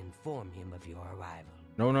shall inform him of your arrival.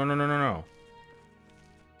 No, no, no, no, no, no.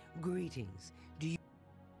 Greetings. Do you...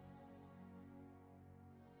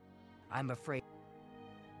 I'm afraid...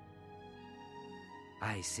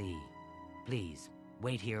 I see. Please,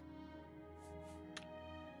 wait here.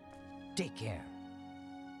 Take care.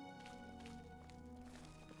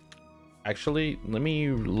 Actually, let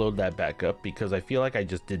me load that back up because I feel like I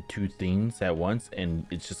just did two things at once and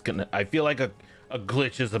it's just gonna... I feel like a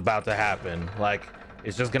glitch is about to happen. Like,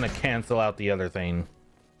 it's just gonna cancel out the other thing.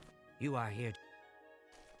 You are here.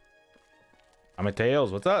 I'm at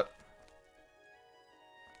Tails. What's up?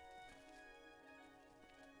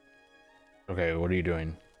 Okay, what are you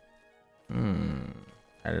doing?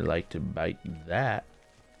 I'd like to bite that.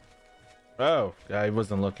 Oh, I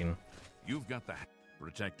wasn't looking. You've got the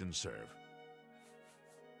protect and serve.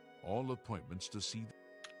 All appointments to see.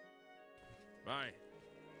 Bye.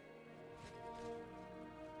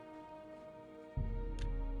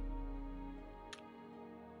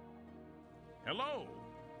 Hello.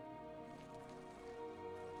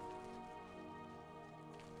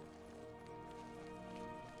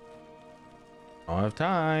 Don't have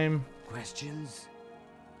time. Questions?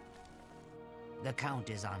 The Count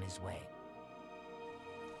is on his way.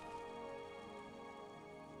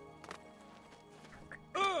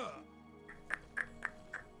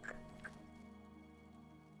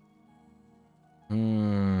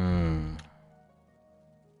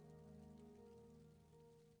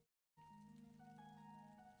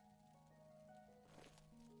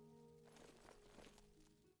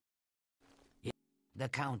 The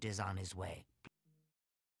Count is on his way.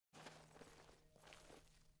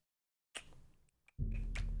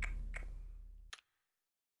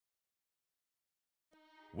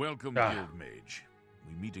 Welcome, Guild Mage.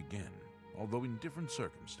 We meet again, although in different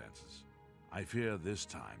circumstances. I fear this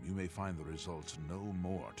time you may find the results no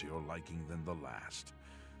more to your liking than the last.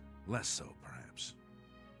 Less so, perhaps.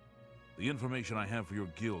 The information I have for your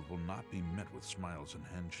guild will not be met with smiles and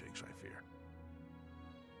handshakes, I fear.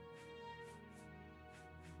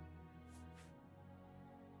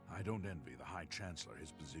 I don't envy the High Chancellor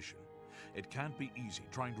his position. It can't be easy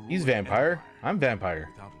trying to rule He's an vampire. empire I'm vampire.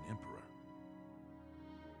 without an emperor.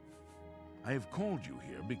 I have called you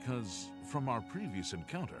here because, from our previous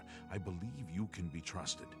encounter, I believe you can be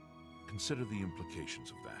trusted. Consider the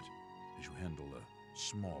implications of that as you handle a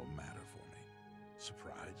small matter for me.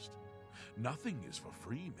 Surprised? Nothing is for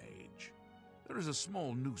free, mage. There is a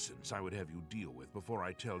small nuisance I would have you deal with before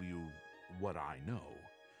I tell you what I know.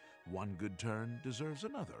 One good turn deserves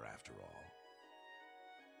another, after all.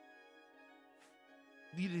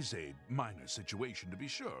 It is a minor situation, to be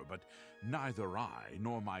sure, but neither I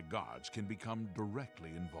nor my guards can become directly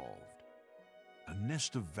involved. A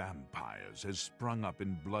nest of vampires has sprung up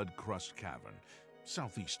in Blood-Crust Cavern,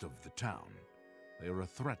 southeast of the town. They are a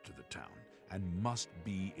threat to the town and must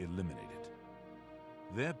be eliminated.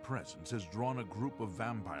 Their presence has drawn a group of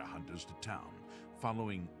vampire hunters to town,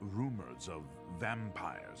 following rumors of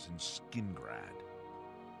vampires in Skingrad.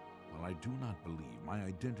 While I do not believe my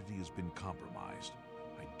identity has been compromised,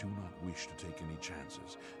 I do not wish to take any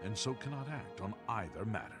chances, and so cannot act on either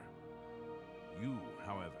matter. You,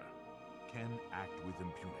 however, can act with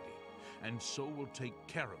impunity, and so will take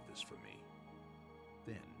care of this for me.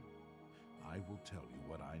 Then, I will tell you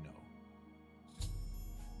what I know.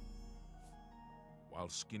 While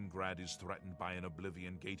Skingrad is threatened by an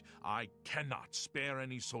Oblivion gate, I cannot spare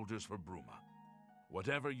any soldiers for Bruma.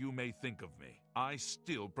 Whatever you may think of me, I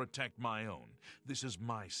still protect my own. This is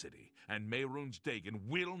my city, and Mehrunes Dagon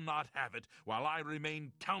will not have it while I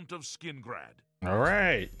remain Count of Skingrad. All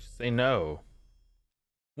right, just say no.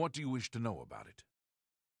 What do you wish to know about it?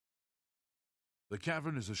 The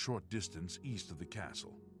cavern is a short distance east of the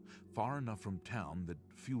castle, far enough from town that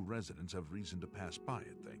few residents have reason to pass by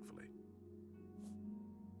it, thankfully.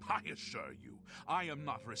 I assure you, I am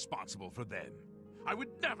not responsible for them. I would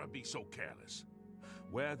never be so careless.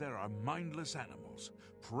 Where there are mindless animals,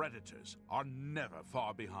 predators are never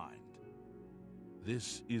far behind.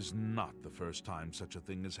 This is not the first time such a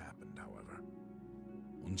thing has happened, however.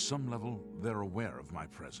 On some level, they're aware of my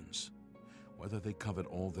presence. Whether they covet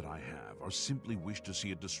all that I have, or simply wish to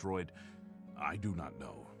see it destroyed, I do not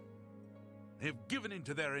know. They have given in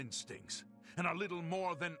to their instincts, and are little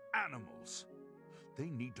more than animals. They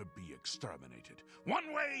need to be exterminated,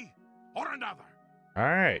 one way or another. All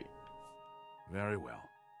right. Very well.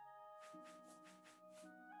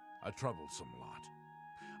 A troublesome lot.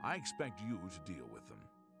 I expect you to deal with them.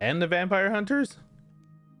 And the vampire hunters?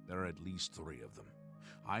 There are at least 3 of them.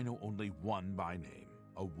 I know only one by name,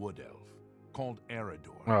 a wood elf, called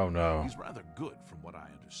Eridor. Oh, no. He's rather good from what I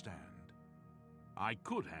understand. I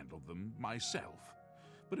could handle them myself,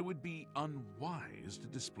 but it would be unwise to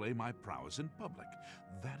display my prowess in public.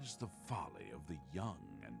 That is the folly of the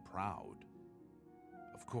young and proud.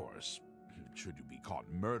 Of course, should you be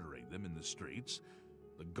caught murdering them in the streets,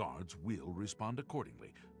 the guards will respond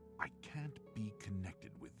accordingly. I can't be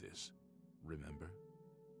connected with this, remember?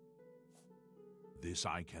 This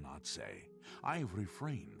I cannot say. I have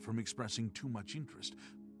refrained from expressing too much interest,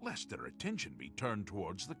 lest their attention be turned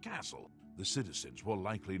towards the castle. The citizens will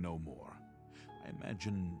likely know more. I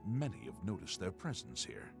imagine many have noticed their presence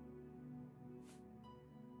here.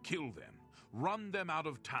 Kill them. Run them out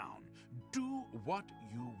of town. Do what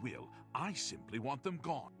you will. I simply want them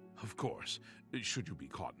gone. Of course, should you be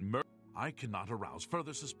caught murder, I cannot arouse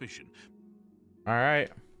further suspicion. All right.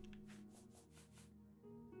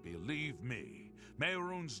 Believe me,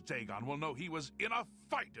 Mehrunes Dagon will know he was in a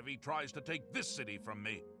fight if he tries to take this city from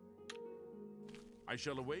me. I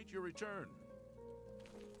shall await your return.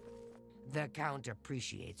 The Count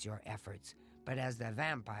appreciates your efforts, but as the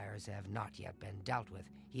vampires have not yet been dealt with,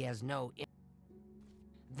 he has no...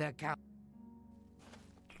 The Count...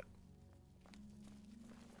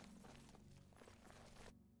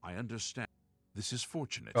 I understand. This is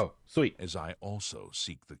fortunate. Oh, sweet. As I also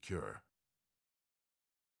seek the cure.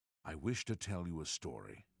 I wish to tell you a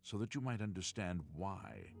story so that you might understand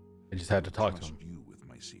why I just had to talk to trust him. you with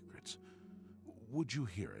my secrets. Would you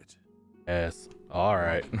hear it? Yes. All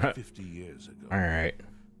right. 50 years ago. All right.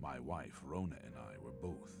 My wife, Rona, and I were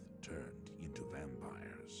both turned into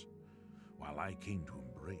vampires. While I came to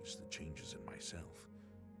embrace the changes in myself,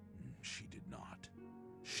 she did not.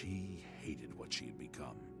 She hated what she had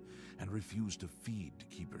become and refused to feed to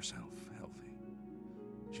keep herself healthy.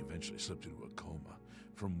 She eventually slipped into a coma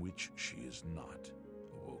from which she is not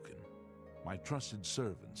awoken. My trusted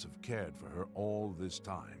servants have cared for her all this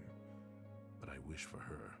time, but I wish for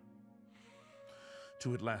her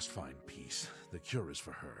to at last find peace. The cure is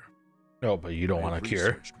for her. No, but you don't want a cure. I've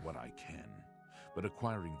researched what I can, but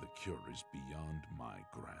acquiring the cure is beyond my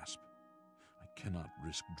grasp. I cannot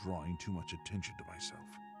risk drawing too much attention to myself.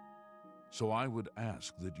 So I would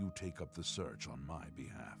ask that you take up the search on my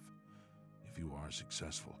behalf. If you are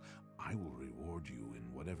successful, I will reward you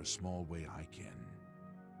in whatever small way I can.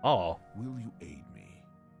 Oh. Will you aid me?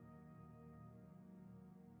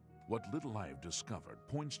 What little I have discovered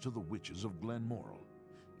points to the witches of Glenmoral.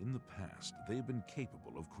 In the past, they have been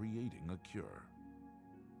capable of creating a cure.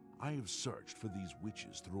 I have searched for these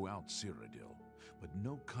witches throughout Cyrodiil, but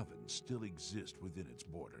no covens still exist within its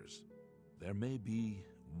borders. There may be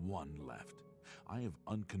one left. I have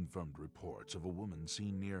unconfirmed reports of a woman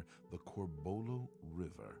seen near the Corbolo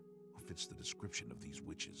River who fits the description of these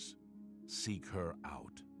witches. Seek her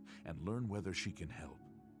out and learn whether she can help.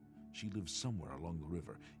 She lives somewhere along the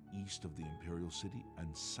river, east of the Imperial City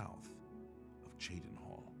and south of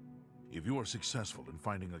Cheydinhall. If you are successful in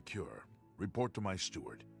finding a cure, report to my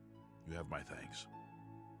steward. You have my thanks.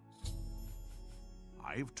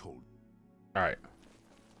 I have told... Alright.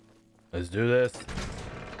 Let's do this.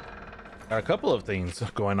 Got a couple of things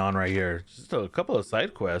going on right here. Just a couple of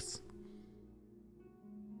side quests.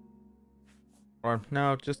 Or,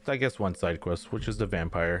 no, just, I guess, one side quest, which is the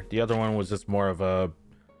vampire. The other one was just more of a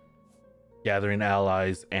gathering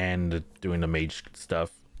allies and doing the mage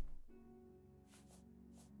stuff.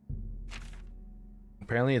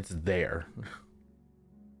 Apparently it's there.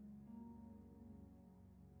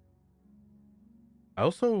 I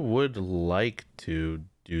also would like to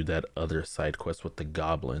do that other side quest with the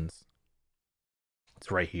goblins. It's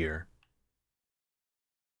right here.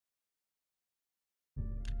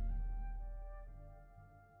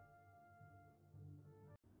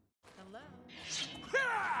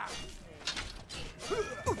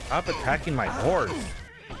 Stop attacking my horse.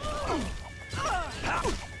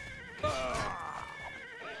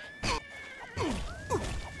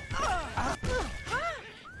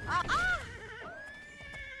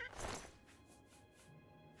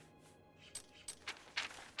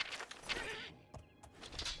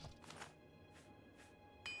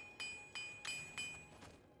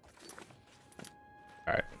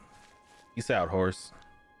 All right. Peace out, horse.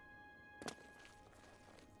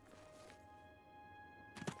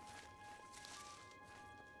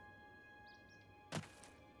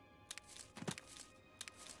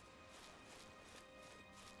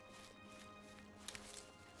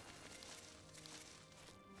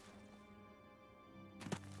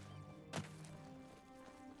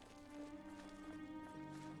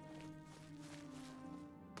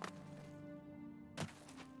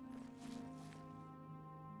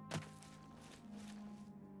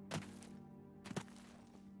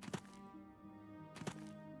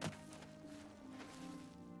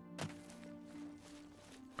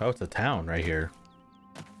 Oh, it's a town right here.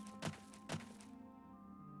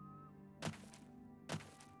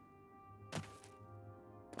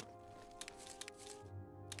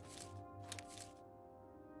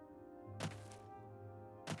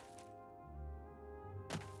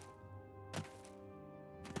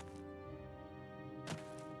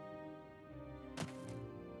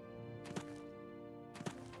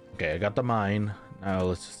 Okay, I got the mine. Now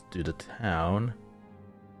let's just do the town,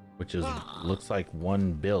 which is looks like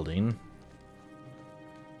one building.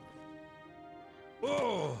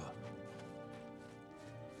 Oh!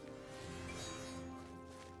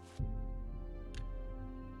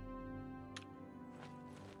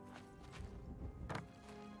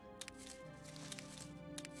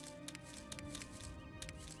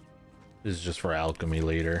 This is just for alchemy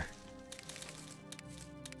later.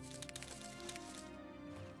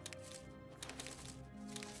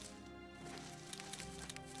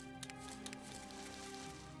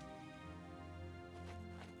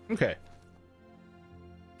 Okay.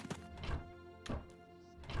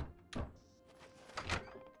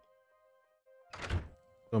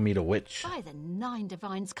 Go meet a witch. By the Nine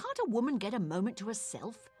Divines, can't a woman get a moment to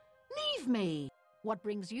herself? Leave me! What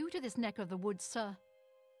brings you to this neck of the woods, sir?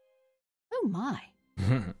 Oh my.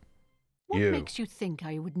 What You. makes you think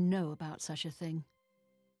I would know about such a thing?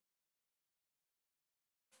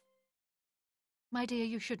 My dear,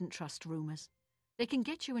 you shouldn't trust rumors. They can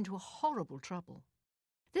get you into a horrible trouble.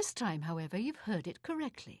 This time, however, you've heard it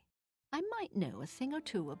correctly. I might know a thing or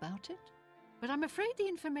two about it, but I'm afraid the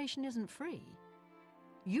information isn't free.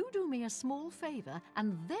 You do me a small favor,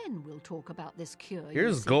 and then we'll talk about this cure.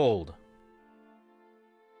 Here's gold.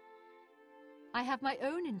 I have my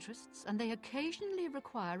own interests, and they occasionally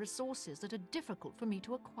require resources that are difficult for me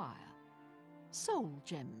to acquire. Soul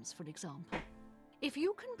gems, for example. If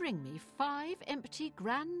you can bring me 5 empty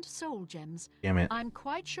grand soul gems, Damn it. I'm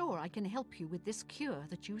quite sure I can help you with this cure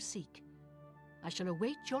that you seek. I shall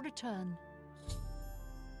await your return.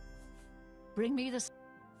 Bring me the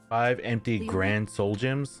 5 empty grand soul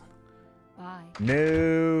gems? Bye.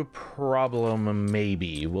 No problem,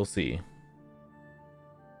 maybe. We'll see.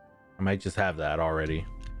 I might just have that already.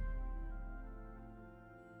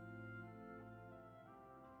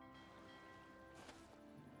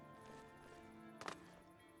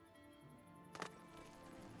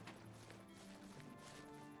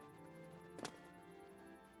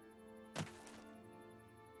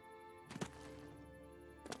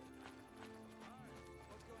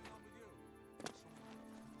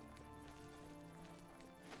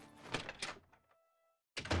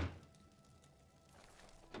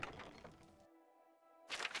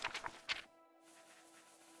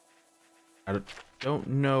 don't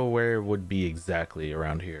know where it would be exactly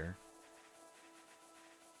around here.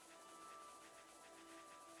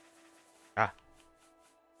 Ah.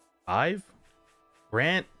 5?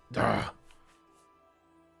 Grant? Ugh.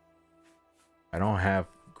 I don't have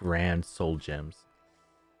grand soul gems.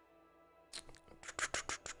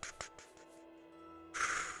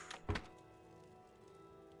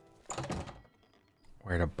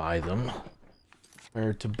 Where to buy them?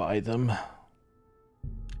 Where to buy them?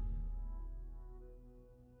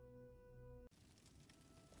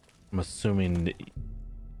 I'm assuming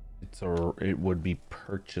it would be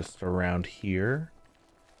purchased around here.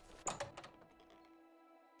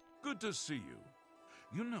 Good to see you.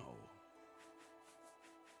 You know,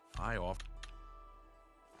 I often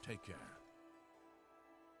take care.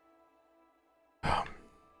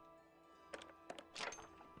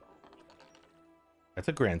 That's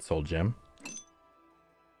a grand soul gem.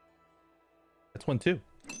 That's one too.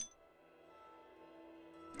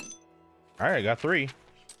 All right, I got 3.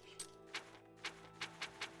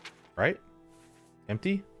 Right?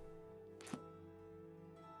 Empty?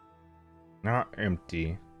 Not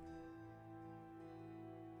empty.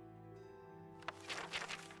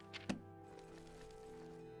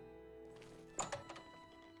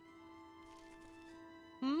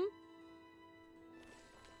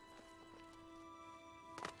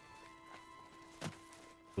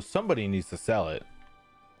 So somebody needs to sell it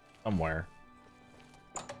somewhere.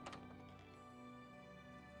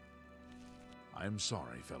 I am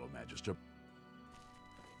sorry, fellow Magister.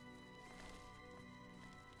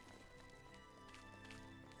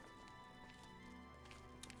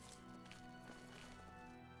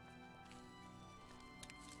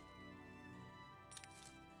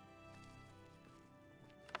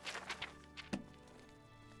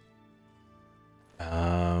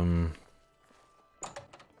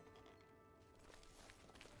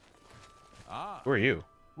 Who are you?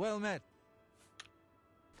 Well met.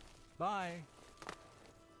 Bye.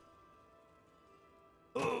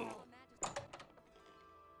 A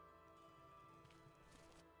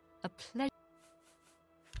pleasure.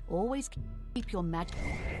 Always keep your magic.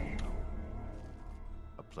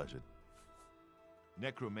 A pleasure.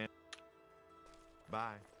 Necroman.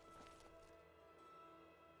 Bye.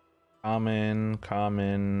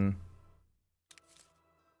 Common.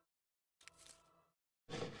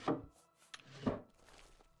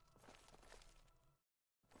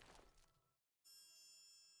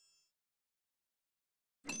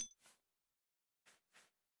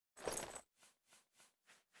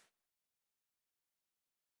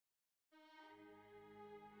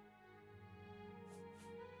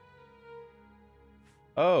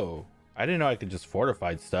 Oh, I didn't know I could just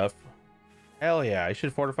fortify stuff. Hell yeah, I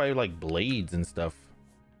should fortify like blades and stuff.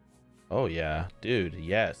 Oh yeah, dude,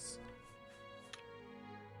 yes.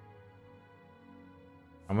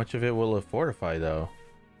 How much of it will it fortify though?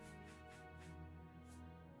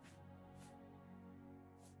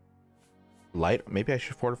 Maybe I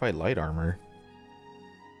should fortify light armor.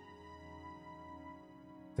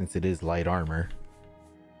 Since it is light armor.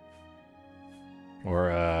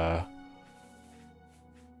 Or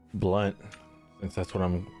blunt, since that's what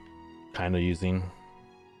I'm kind of using.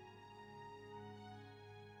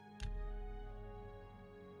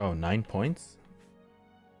 Oh, 9 points?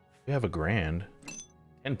 We have a grand.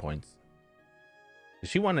 10 points.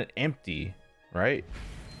 She wanted empty, right?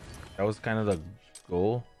 That was kind of the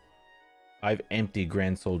goal. 5 empty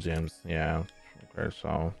grand soul gems. Yeah. Okay,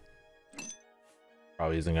 so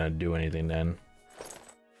probably isn't gonna do anything then.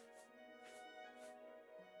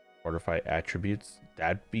 Fortify attributes.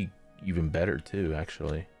 That'd be even better too,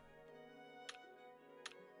 actually.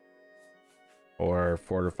 Or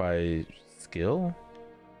fortify skill?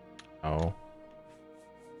 Oh.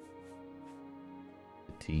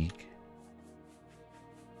 Fatigue.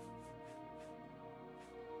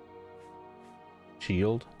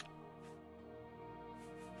 Shield.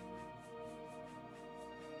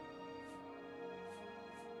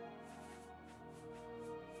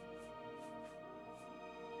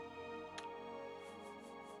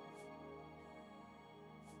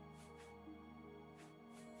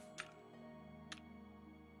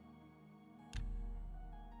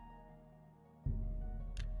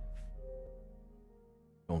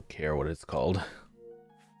 Don't care what it's called.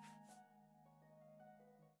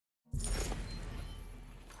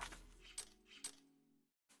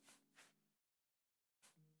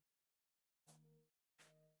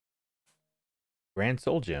 Grand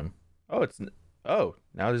Soul Gem. Oh, oh,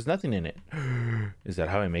 now there's nothing in it. Is that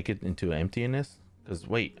how I make it into emptiness? Because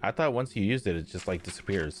wait, I thought once you used it, it just like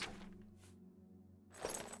disappears.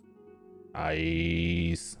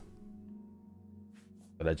 Nice.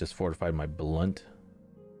 But I just fortified my blunt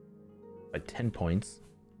by 10 points.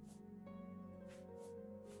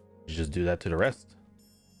 Just do that to the rest.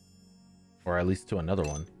 Or at least to another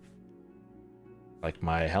one. Like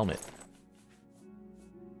my helmet.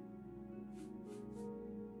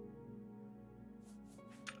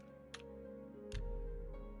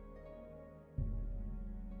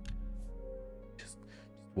 Just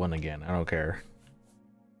one again. I don't care.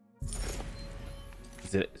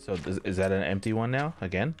 Is that an empty one now?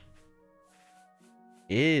 Again?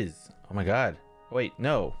 Oh my god. Wait,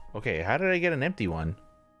 no. Okay, how did I get an empty one?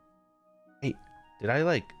 Wait, did it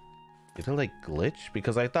like glitch?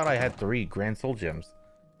 Because I thought I had 3 Grand Soul Gems.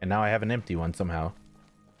 And now I have an empty one somehow.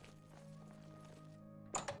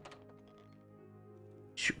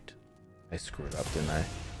 Shoot. I screwed up, didn't I?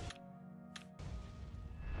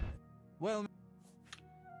 Well,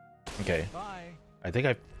 okay. bye. I think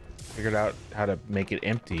I figured out how to make it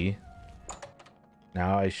empty.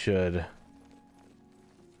 Now I should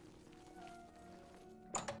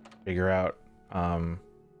figure out how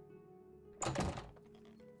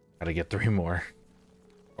to get 3 more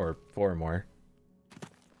or 4 more.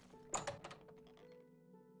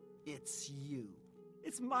 It's you.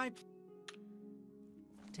 It's my...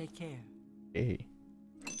 Take care. Hey.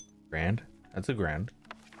 Grand. That's a grand.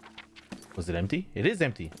 Was it empty? It is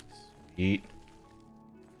empty. Sweet.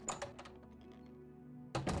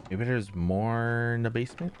 Maybe there's more in the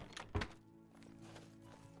basement?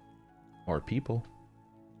 More people.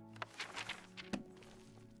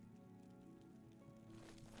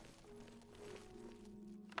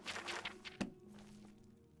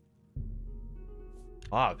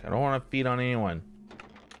 Fuck, I don't want to feed on anyone.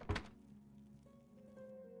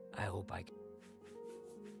 I hope I can.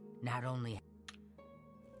 Not only.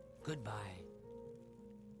 Goodbye.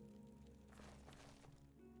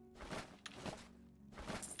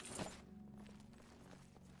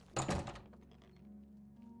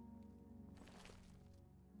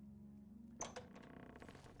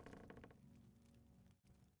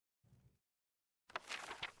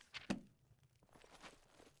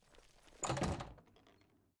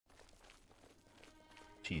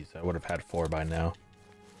 Jeez, I would have had 4 by now.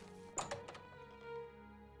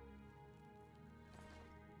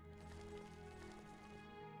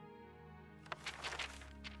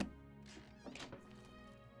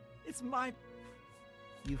 It's my...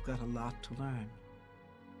 You've got a lot to learn.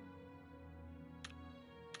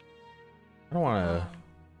 I don't want to...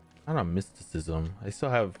 I don't know, mysticism. I still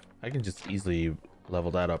have... I can just easily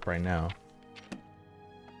level that up right now.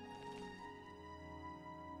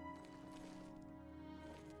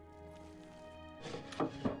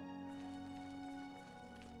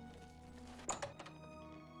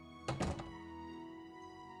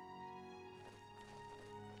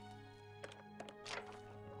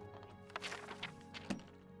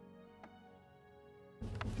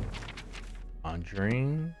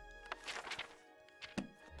 Conjuring.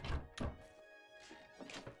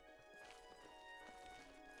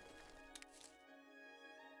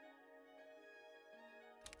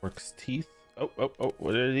 Works teeth. Oh,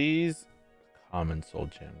 what are these? Common soul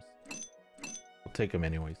gems. We'll take them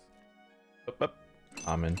anyways. Up.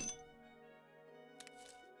 Common.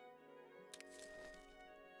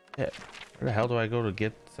 Yeah. Where the hell do I go to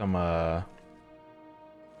get some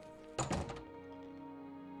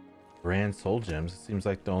Grand Soul Gems? It seems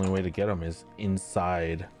like the only way to get them is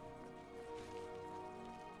inside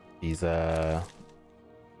these little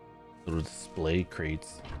display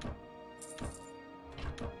crates.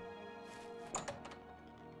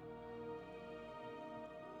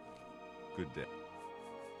 Good day.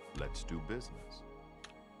 Let's do business.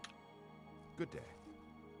 Good day.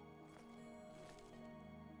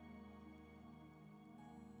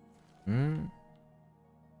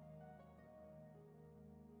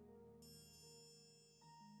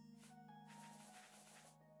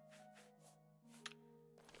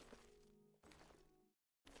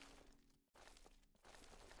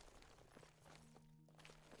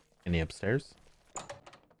 Any upstairs?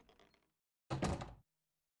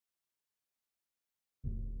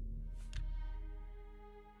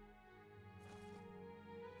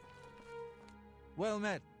 Well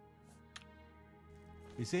met.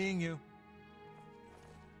 Be seeing you.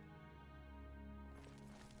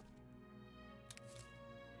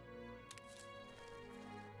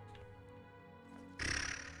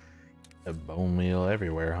 A bone meal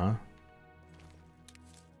everywhere, huh?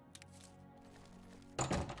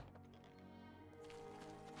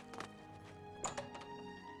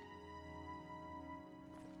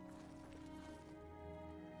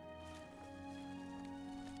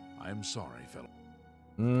 I'm sorry, fellow.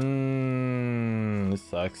 This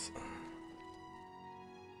sucks.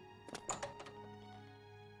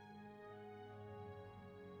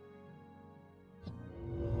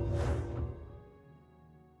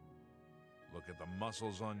 at the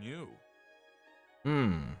muscles on you.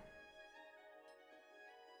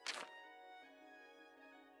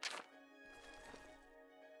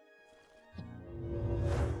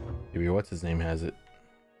 Maybe what's his name has it.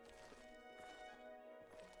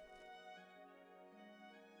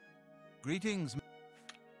 Greetings.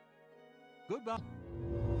 Goodbye.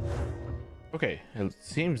 Okay, it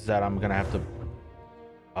seems that I'm gonna have to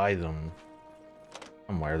buy them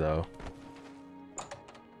somewhere though.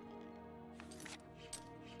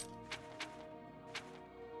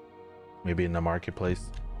 Maybe in the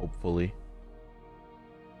marketplace, hopefully.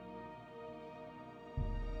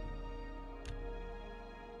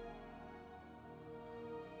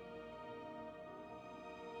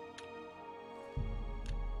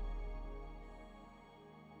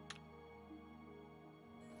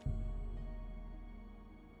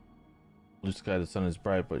 Blue sky, the sun is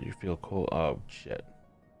bright, but you feel cold. Oh shit.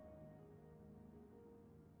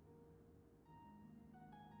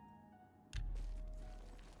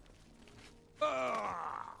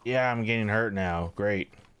 Yeah, I'm getting hurt now.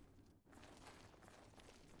 Great.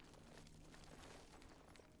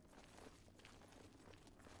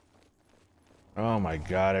 Oh my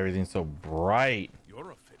god, everything's so bright. You're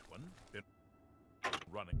a fit one. Been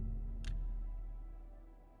running.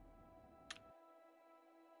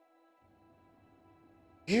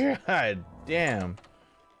 God damn.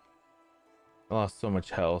 I lost so much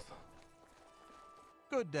health.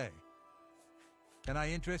 Good day. Can I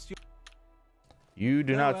interest you? You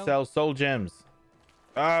do not sell soul gems.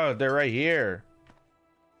 Oh, they're right here.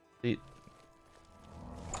 See,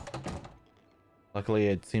 luckily,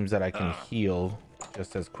 it seems that I can heal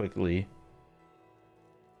just as quickly.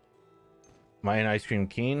 Am I an ice cream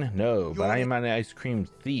king? No, but I am an ice cream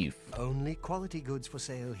thief. Only quality goods for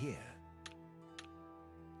sale here.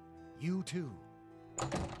 You too.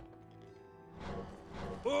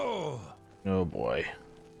 Oh! Oh boy.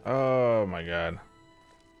 Oh my god.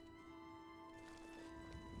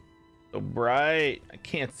 So bright. I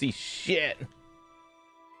can't see shit.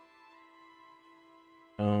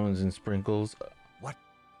 Stones and sprinkles. What?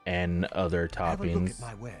 And other Have a look toppings. at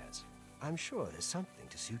my wares. I'm sure there's something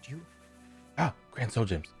to suit you. Ah, grand soul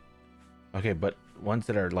gems. Okay, but ones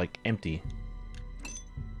that are like empty.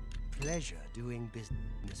 Pleasure doing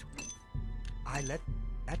business. I let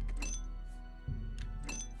that.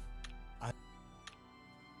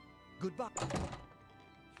 Goodbye.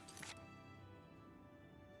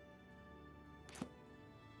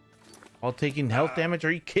 All taking health damage?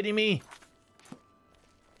 Are you kidding me?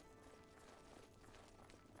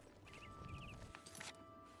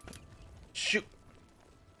 Shoot.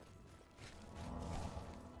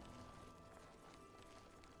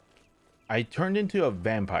 I turned into a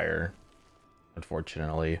vampire,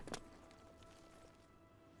 unfortunately.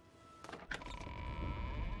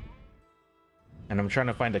 And I'm trying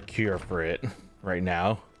to find a cure for it right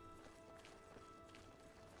now.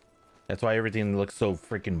 That's why everything looks so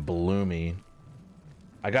freaking bloomy.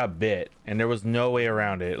 I got bit and there was no way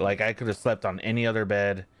around it. Like I could have slept on any other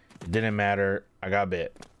bed. It didn't matter. I got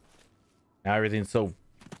bit. Now everything's so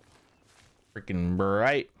freaking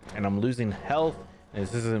bright and I'm losing health. And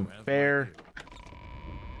this isn't fair.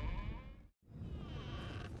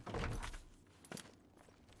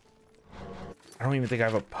 I don't even think I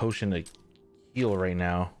have a potion to heal right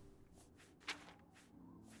now.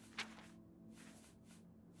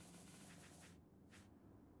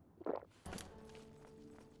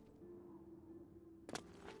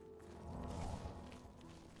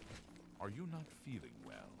 Are you not feeling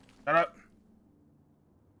well? Shut up.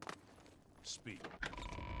 Speak.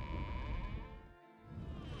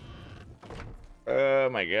 Oh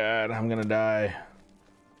my god, I'm gonna die.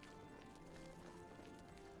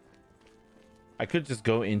 I could just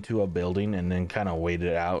go into a building and then kind of wait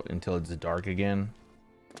it out until it's dark again,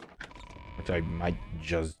 which I might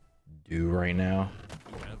just do right now.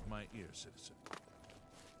 You have my ear, citizen.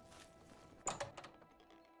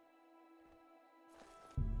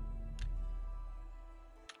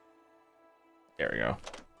 There we go.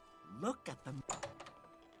 Look at them.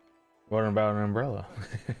 What about an umbrella?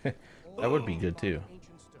 That would be good too.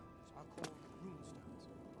 Ancient stones are called rune stones,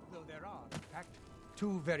 though there are, in fact,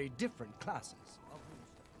 two very different classes of rune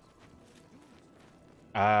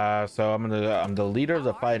stones. So I'm the leader of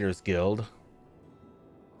the Fighters Guild.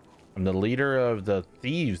 I'm the leader of the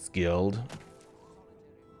Thieves Guild.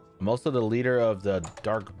 I'm also the leader of the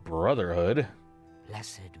Dark Brotherhood,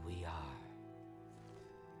 Blessed we are.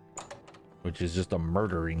 which is just a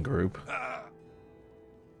murdering group.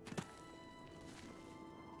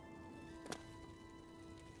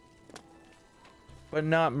 But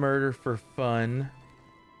not murder for fun.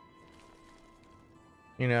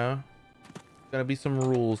 You know? Gonna be some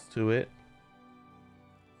rules to it.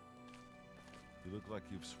 You look like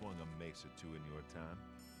you've swung a mace or two in your time.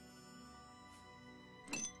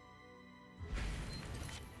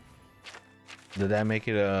 Did that make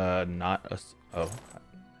it not a oh?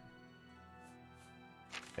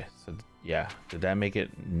 Okay, so yeah, did that make it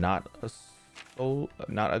not a soul,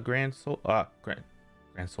 not a grand soul? Grand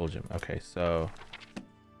soul gem. Okay, so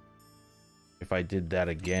if I did that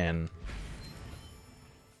again.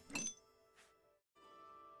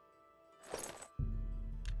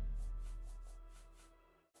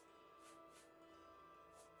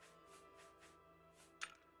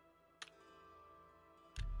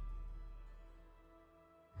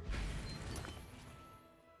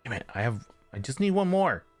 Damn it, I just need one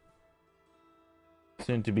more.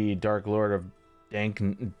 Soon to be Dark Lord of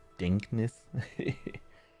Dankness.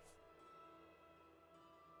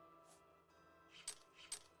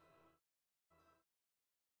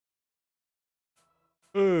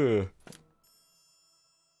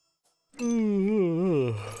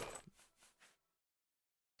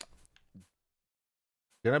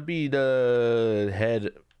 Gonna be the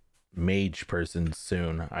head mage person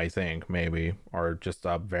soon, I think, maybe, or just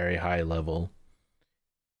a very high level.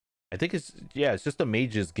 I think it's, yeah, it's just a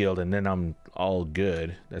mages guild and then I'm all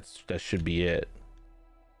good. That should be it.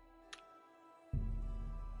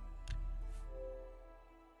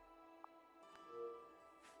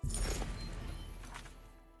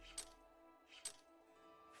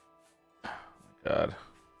 Oh my god.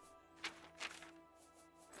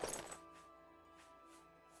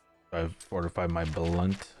 I've fortified my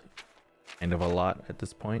blunt kind of a lot at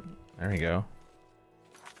this point. There we go.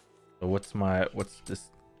 So what's this?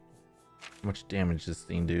 How much damage does this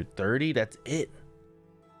thing do? 30? That's it.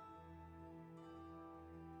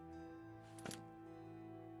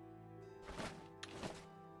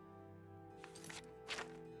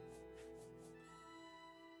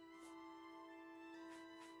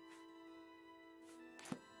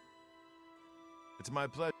 It's my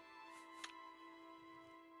pleasure.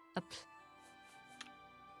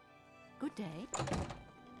 Good day.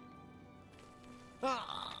 You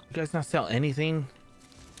guys not sell anything?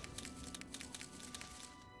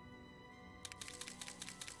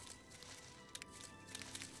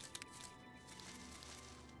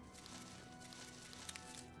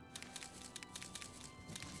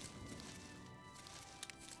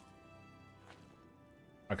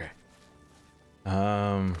 Okay.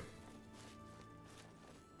 Damn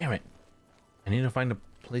it. I need to find a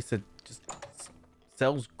place that just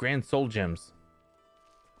sells grand soul gems.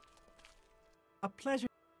 A pleasure.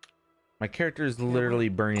 My character is literally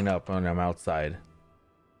burning up when I'm outside.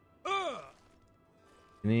 I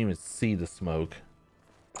didn't even see the smoke.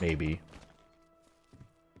 Maybe.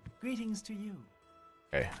 Greetings to you.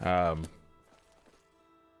 Okay.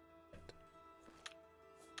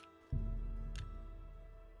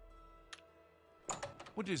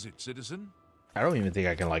 What is it, citizen? I don't even think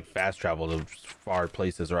I can like fast travel to far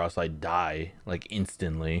places or else I die like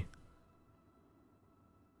instantly.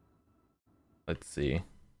 Let's see.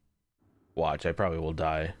 Watch, I probably will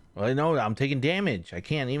die. Well, I know I'm taking damage. I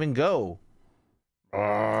can't even go.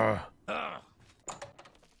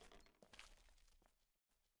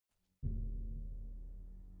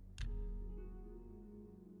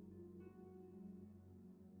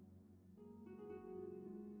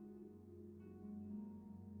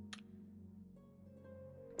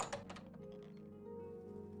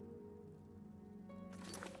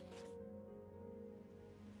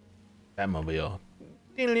 Batmobile.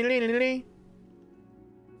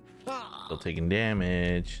 Still taking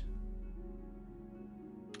damage.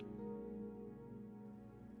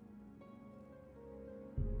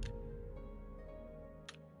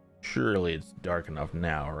 Surely it's dark enough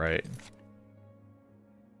now, right?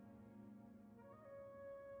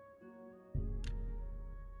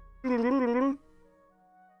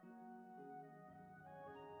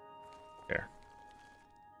 There.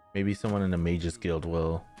 Maybe someone in the Mages Guild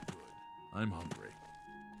will I'm hungry.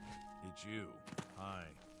 It's you. Hi.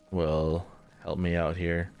 will help me out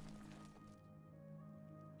here.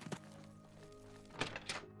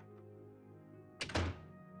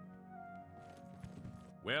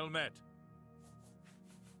 Well met.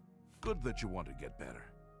 Good that you want to get better.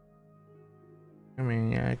 I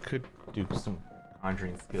mean, yeah, I could do some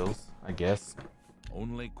conjuring skills, I guess.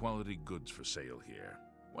 Only quality goods for sale here.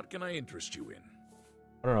 What can I interest you in?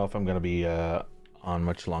 I don't know if I'm gonna be on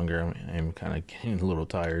much longer. I'm kind of getting a little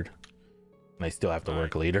tired, and I still have to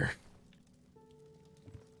work later.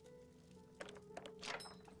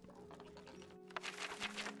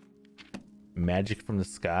 Magic from the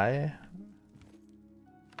Sky,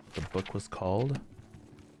 the book was called.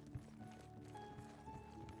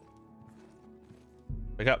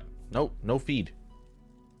 Wake up. Nope, no feed.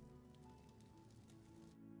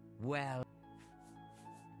 Well,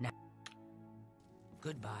 now,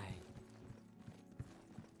 goodbye.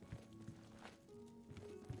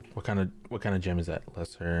 What kind of gem is that?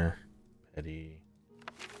 Lesser, petty.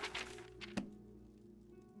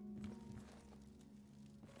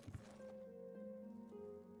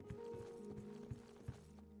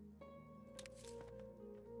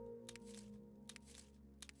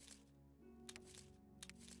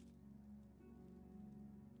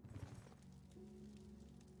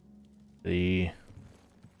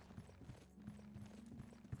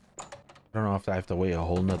 I don't know if I have to wait a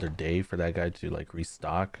whole nother day for that guy to like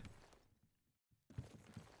restock.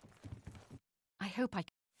 I hope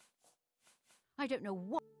I don't know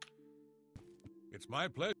what. It's my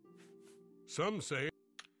pleasure. Some say,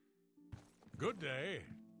 good day.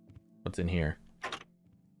 What's in here?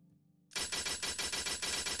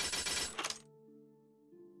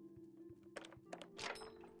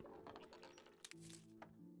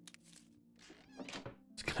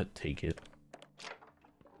 Just gonna take it.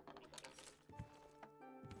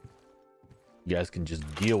 You guys can just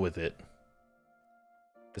deal with it.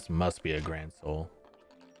 This must be a grand soul.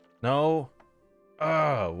 No.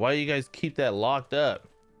 Why you guys keep that locked up?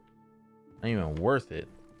 Not even worth it.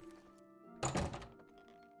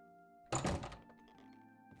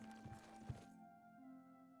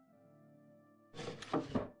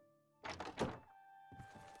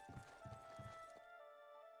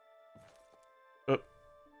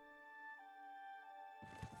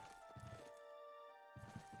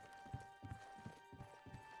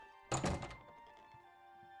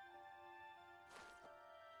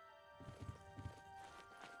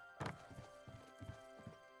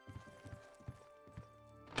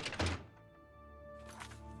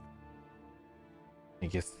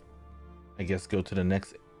 I guess go to the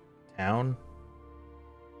next town.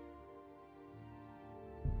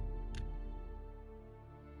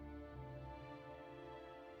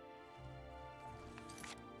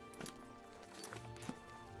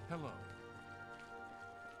 Hello.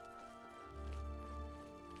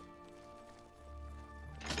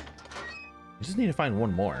 I just need to find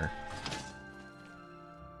one more.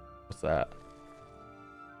 What's that?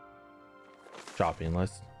 Shopping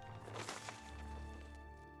list.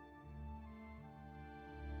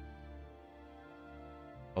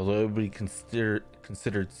 Although it would be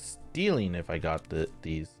considered stealing if I got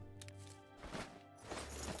these.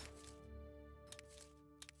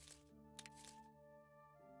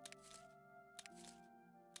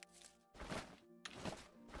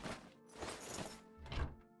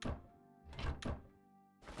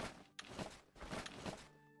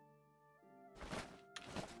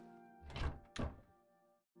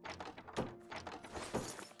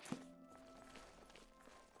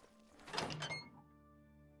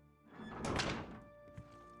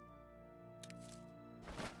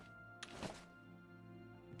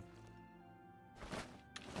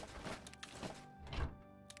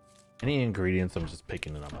 Any ingredients, I'm just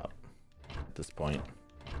picking them up at this point.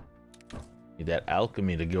 Need that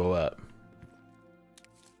alchemy to go up.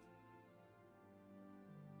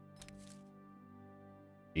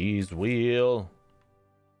 Cheese wheel.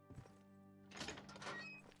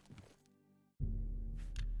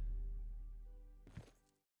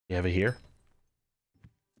 You have it here?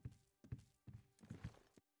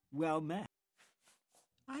 Well met.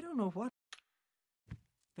 I don't know what.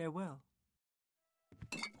 Farewell.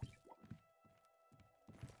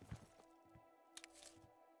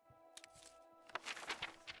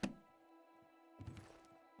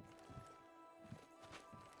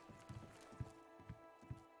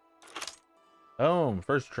 Boom,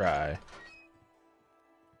 first try.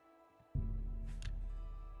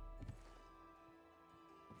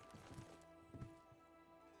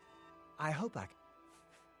 I hope I can.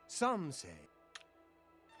 Some say,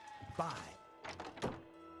 bye.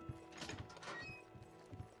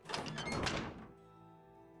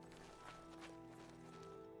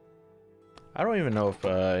 I don't even know if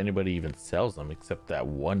anybody even sells them except that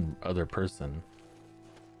one other person.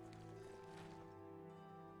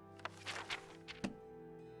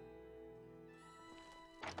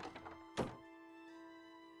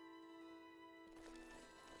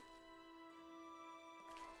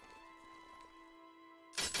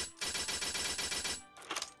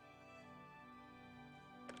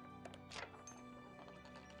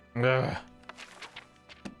 Ugh.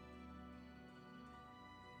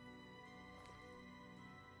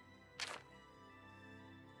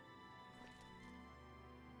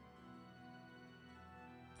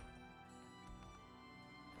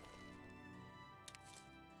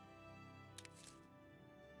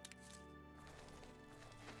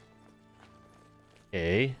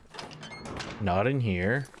 Okay. Not in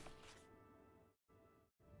here.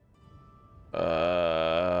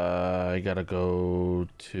 I gotta go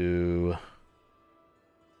to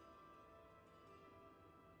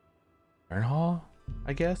Iron Hall,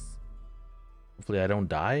 I guess. Hopefully I don't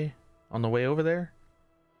die on the way over there.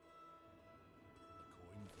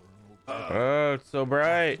 Oh, it's so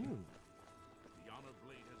bright. The honor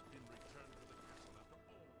blade has been returned to the castle after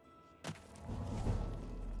all these years.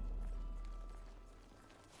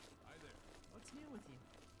 Hi there. What's new with you?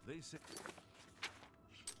 They say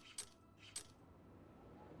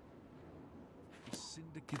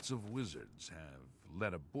syndicates of wizards have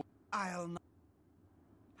led a boy. I'll not.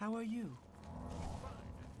 How are you?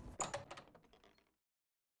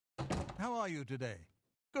 How are you today?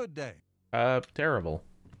 Good day. Terrible.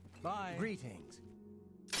 Bye. Greetings.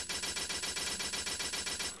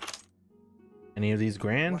 Any of these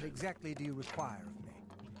grand? What exactly do you require of me?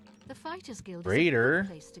 The Fighters Guild Raider. is a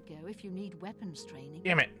good place to go if you need weapons training.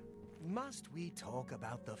 Damn it. Must we talk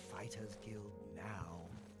about the Fighters Guild now?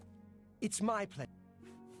 It's my pleasure.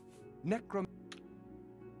 Necrom.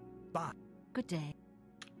 Bye. Good day.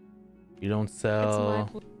 You don't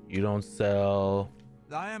sell. You don't sell.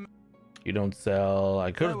 I am. You don't sell.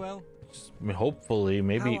 I could. Oh well. Hopefully,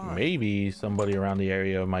 maybe somebody around the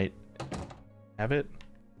area might have it.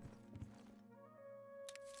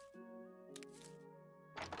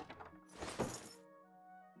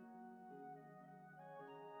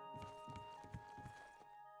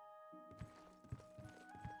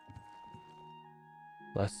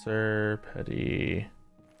 Lesser petty.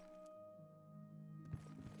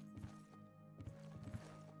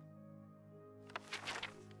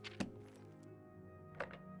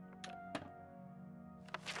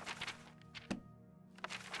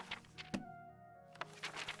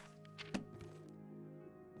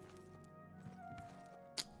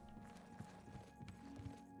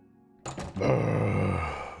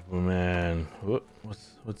 Oh man,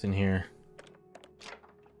 what's in here?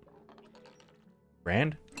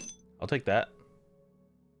 Brand? I'll take that.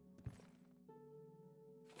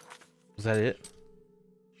 Was that it?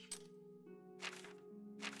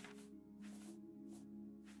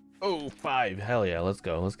 Oh, 5. Hell yeah, let's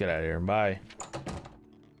go. Let's get out of here. Bye.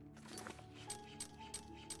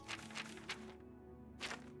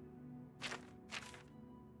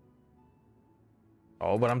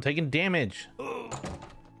 Oh, but I'm taking damage.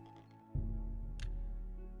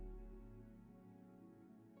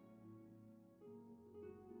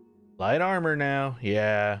 Light armor now.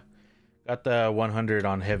 Yeah. Got the 100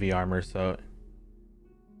 on heavy armor, so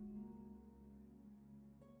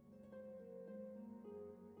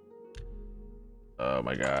oh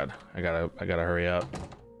my god. I gotta hurry up.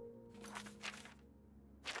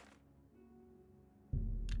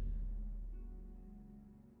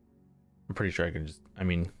 I'm pretty sure I can just,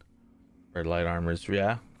 red light armors.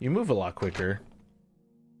 Yeah, you move a lot quicker.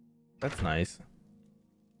 That's nice.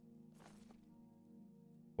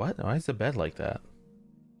 What? Why is the bed like that?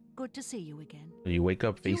 Good to see you again. Do you wake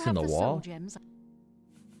up facing the soul wall? gems?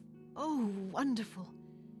 Oh, wonderful.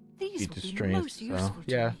 These will be Strange, most useful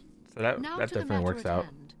to yeah. me. So that Now to the definitely matter works at out.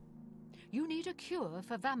 hand. You need a cure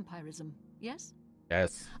for vampirism, yes?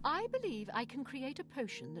 Yes. I believe I can create a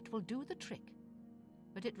potion that will do the trick.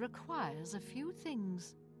 But it requires a few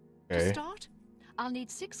things. Okay. To start, I'll need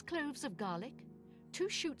 6 cloves of garlic, 2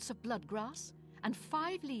 shoots of bloodgrass, and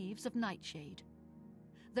 5 leaves of nightshade.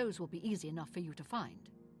 Those will be easy enough for you to find.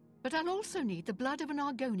 But I'll also need the blood of an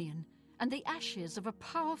Argonian and the ashes of a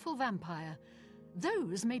powerful vampire.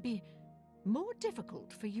 Those may be more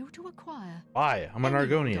difficult for you to acquire. Why? I'm an Any old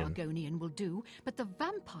Argonian. Argonian will do, but the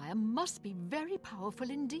vampire must be very powerful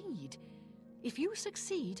indeed. If you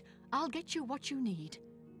succeed, I'll get you what you need.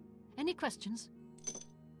 Any questions?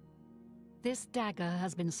 This dagger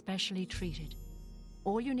has been specially treated.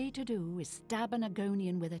 All you need to do is stab an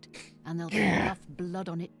Argonian with it, and there'll be enough blood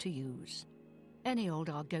on it to use. Any old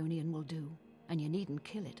Argonian will do, and you needn't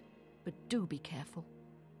kill it, but do be careful.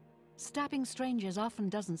 Stabbing strangers often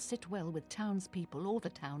doesn't sit well with townspeople or the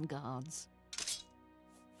town guards.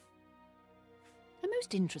 A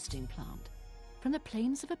most interesting plant, from the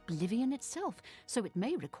plains of Oblivion itself, so it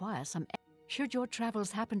may require some... Should your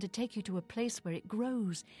travels happen to take you to a place where it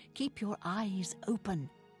grows, keep your eyes open.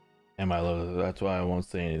 And I love it. That's why I won't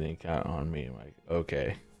say anything. Count on me. I'm like,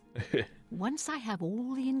 okay. Once I have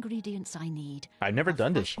all the ingredients I need, I've never I'll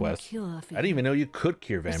done this fashion a quest. cure for I didn't even know you could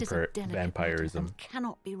cure This is a delicate matter vampirism. and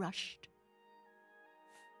cannot be rushed.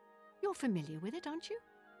 You're familiar with it, aren't you?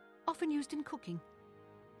 Often used in cooking.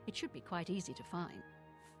 It should be quite easy to find.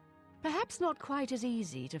 Perhaps not quite as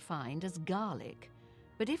easy to find as garlic,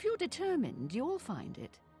 but if you're determined, you'll find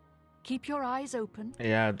it. Keep your eyes open.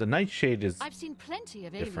 Yeah, the Nightshade is I've seen plenty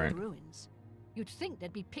of different. alien ruins. You'd think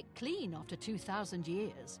they'd be picked clean after 2,000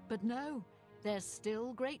 years, but no, there's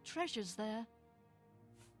still great treasures there.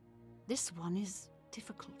 This one is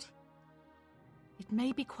difficult. It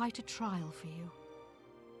may be quite a trial for you,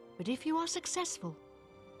 but if you are successful,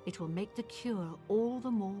 it will make the cure all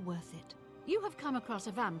the more worth it. You have come across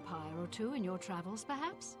a vampire or two in your travels,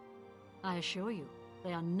 perhaps? I assure you,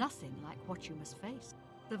 they are nothing like what you must face.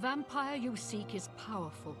 The vampire you seek is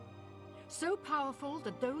powerful. So powerful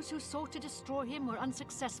that those who sought to destroy him were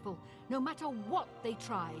unsuccessful, no matter what they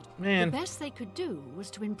tried. Man. The best they could do was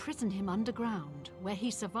to imprison him underground, where he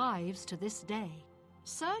survives to this day.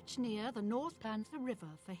 Search near the North Panther River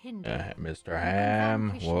for Hinder. Mr.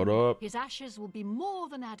 Ham, what up? His ashes will be more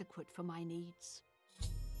than adequate for my needs.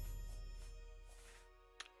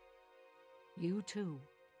 You too.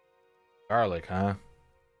 Garlic, huh?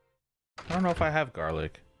 I don't know if I have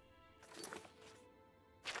garlic.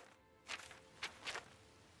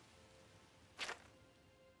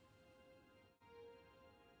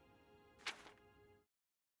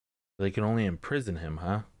 They can only imprison him,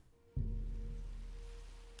 huh?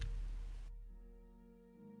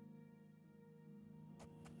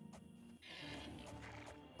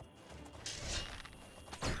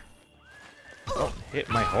 Oh, hit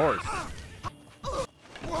my horse.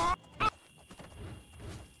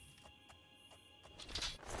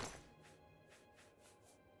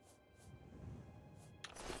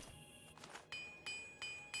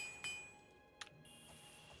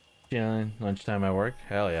 Yeah, lunchtime at work?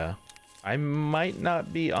 Hell yeah. I might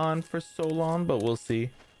not be on for so long, but we'll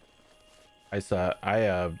see. I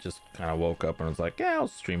just kind of woke up and was like, yeah, I'll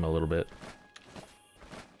stream a little bit.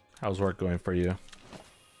 How's work going for you?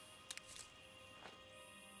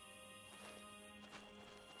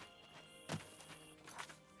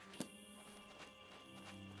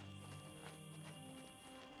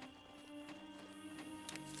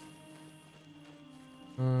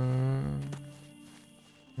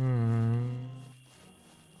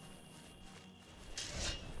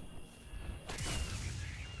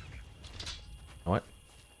 What?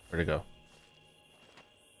 Where'd it go?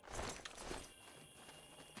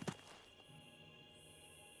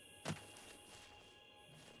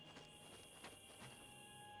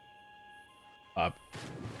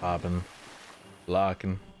 Popping,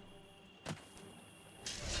 locking.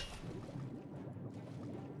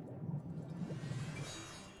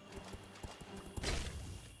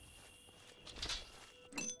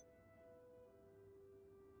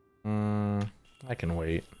 I can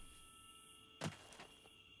wait.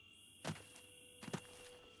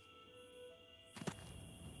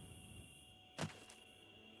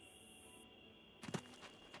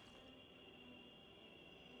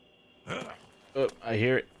 Oh, I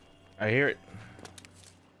hear it. I hear it.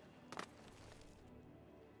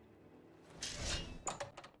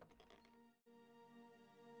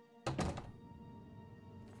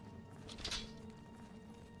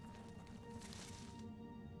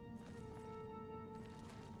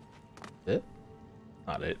 It?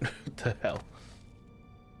 Not it. What the hell?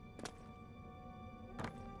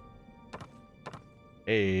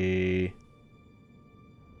 Hey.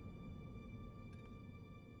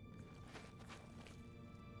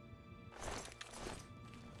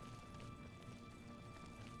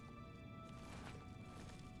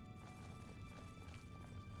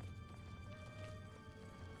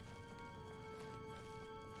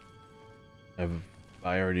 Have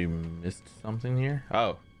I already missed something here?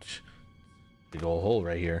 Oh, big old hole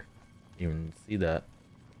right here. Didn't even see that.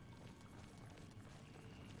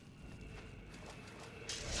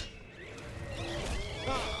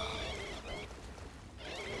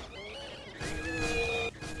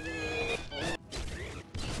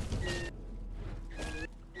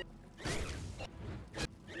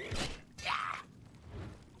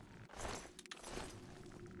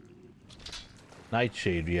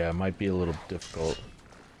 Nightshade, yeah, might be a little difficult.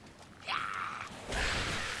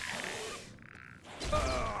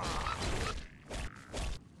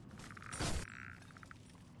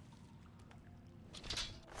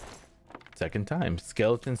 Second time,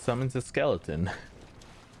 skeleton summons a skeleton.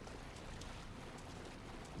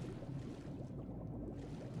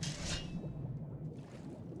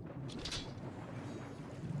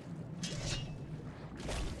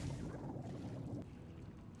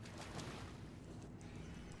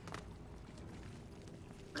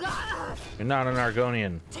 You're not an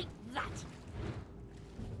Argonian. Take that!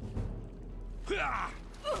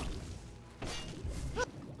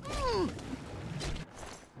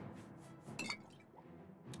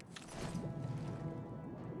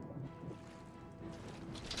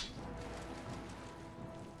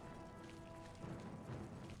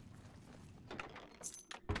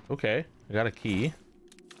 Okay, I got a key.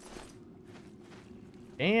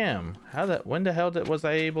 Damn, when the hell was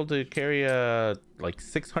I able to carry like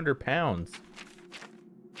 600 pounds?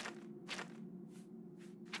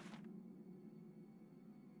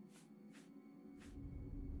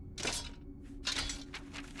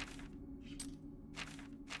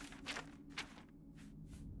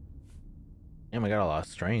 Damn, I got a lot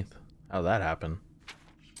of strength. How'd that happen?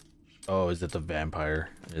 Oh, is it the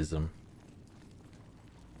vampirism?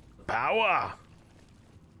 Power!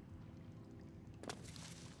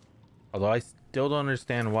 Although I still don't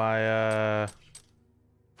understand why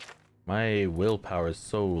my willpower is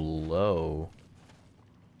so low.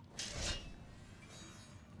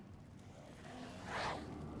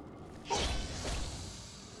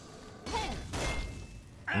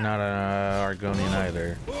 Not an Argonian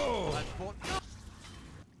either.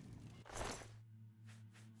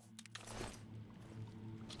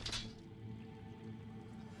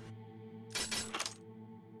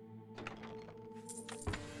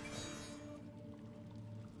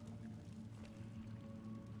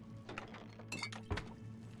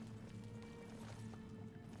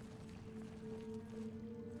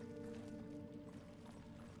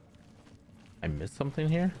 I missed something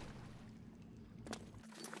here?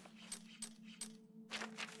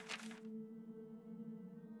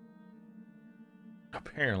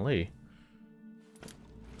 Apparently.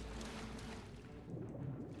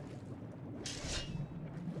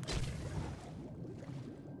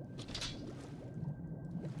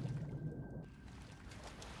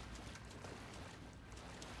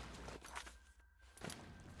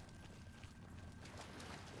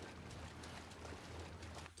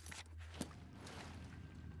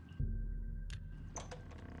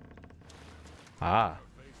 Ah.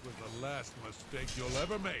 Face was the last mistake you'll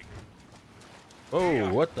ever make. Oh,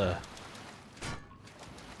 what the?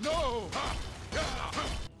 No! Ha! Ya!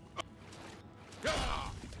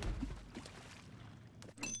 Ya!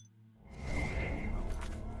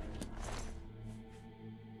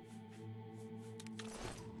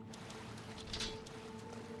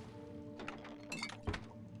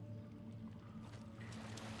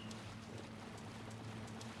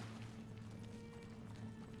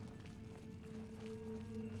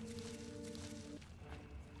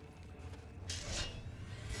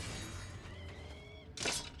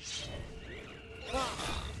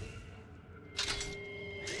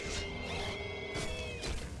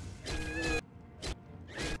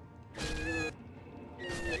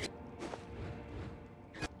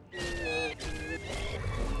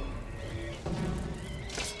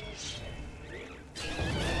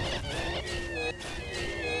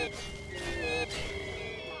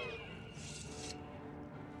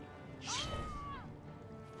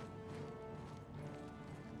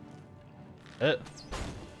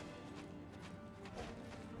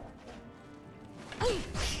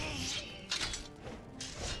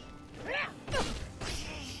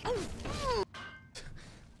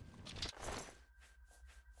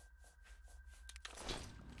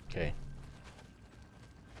 Okay.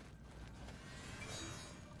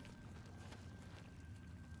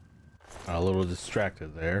 Got a little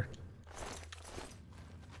distracted there.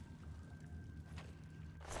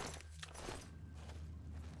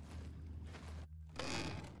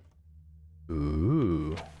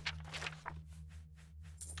 Ooh.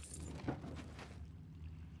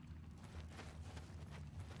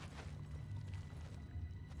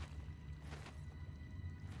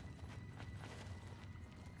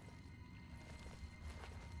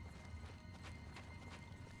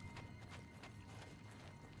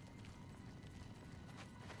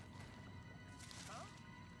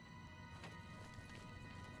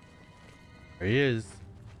 There he is.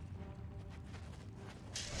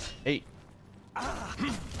 Hey.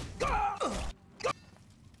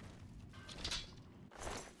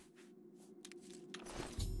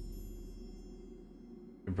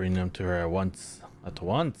 Bring them to her at once. At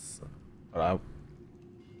once. But I...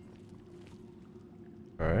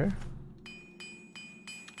 Alright.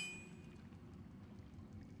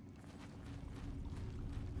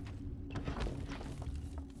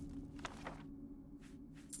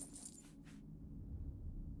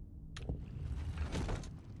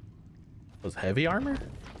 Was heavy armor?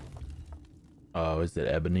 Oh, is it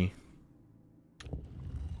ebony? I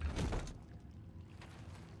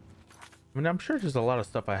mean, I'm sure there's a lot of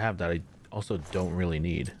stuff I have that I also don't really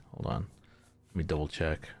need. Hold on. Let me double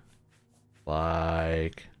check.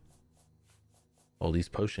 Like all these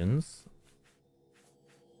potions.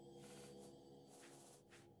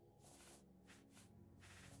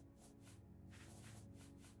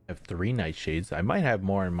 I have 3 nightshades. I might have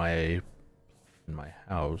more in my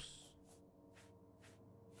house.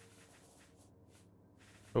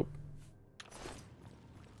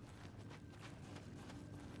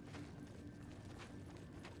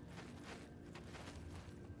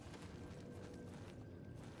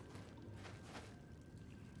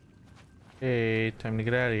 Hey, time to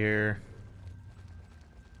get out of here.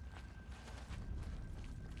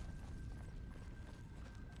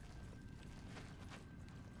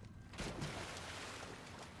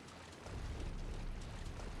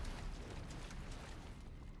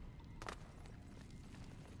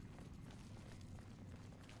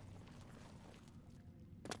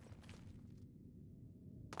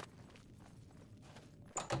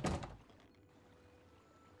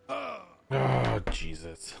 Oh,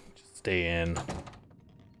 Jesus. Just stay in.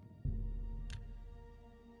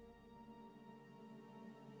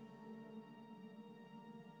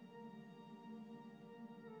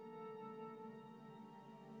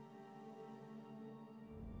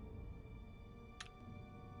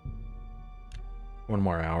 One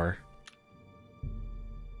more hour.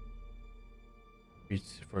 Reach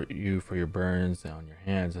for your burns on your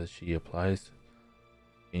hands as she applies.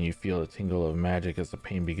 And you feel a tingle of magic as the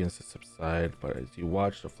pain begins to subside, but as you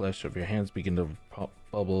watch the flesh of your hands begin to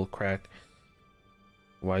bubble, crack,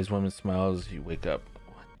 wise woman smiles as you wake up.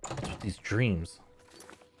 What's with these dreams?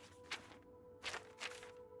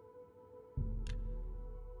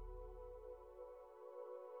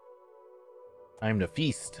 Time to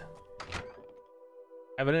feast.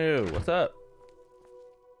 Avenue, what's up?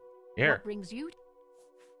 Here. What brings you?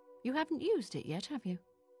 You haven't used it yet, have you?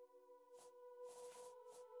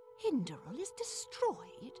 Hinderel is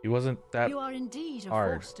destroyed. He wasn't that You are indeed a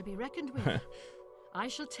hard. force to be reckoned with. I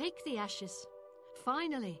shall take the ashes.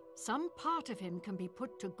 Finally, some part of him can be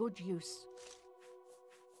put to good use.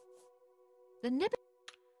 The nib.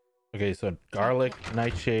 Okay, so garlic,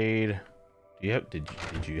 nightshade. Do you have? Did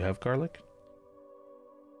you have garlic?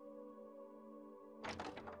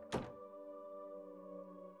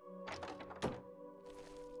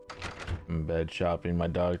 Bed shopping. My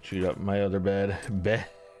dog chewed up my other bed. Bed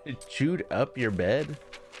chewed up your bed?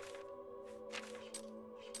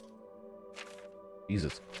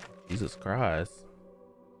 Jesus Christ.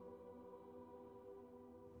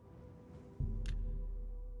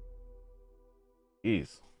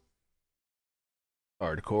 Jeez.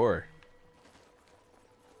 Hardcore.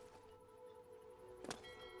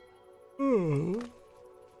 You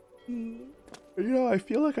know, I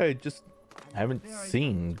feel like I just haven't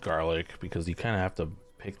seen garlic because you kind of have to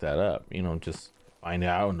pick that up. You know, just find it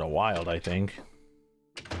out in the wild, I think.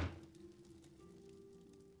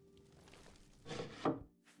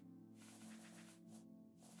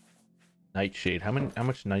 Nightshade. How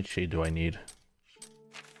much nightshade do I need?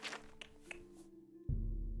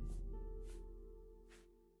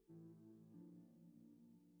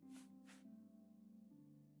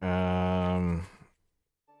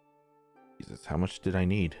 Jesus, how much did I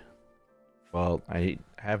need? Well, I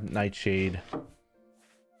have nightshade.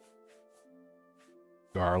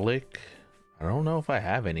 Garlic? I don't know if I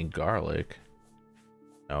have any garlic.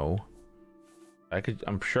 No.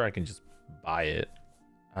 I'm sure I can just buy it.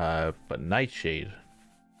 But nightshade.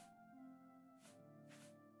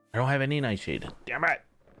 I don't have any nightshade. Damn it!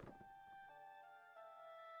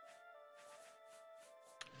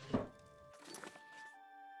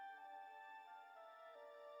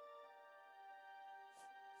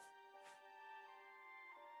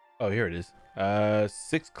 Oh, here it is.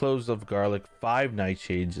 6 cloves of garlic, 5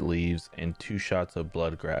 nightshade leaves, and 2 shots of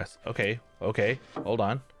bloodgrass. Okay, hold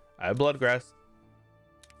on. I have bloodgrass.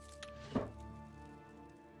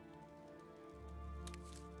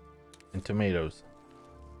 And tomatoes.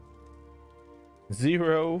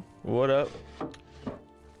 0. What up?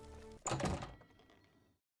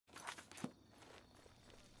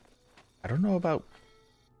 I don't know about...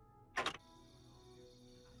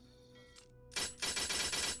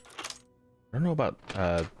 I don't know about,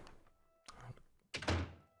 yeah,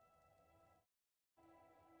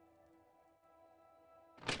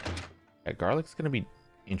 garlic's gonna be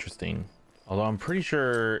interesting. Although I'm pretty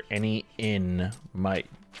sure any inn might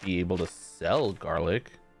be able to sell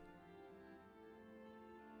garlic.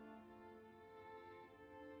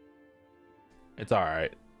 It's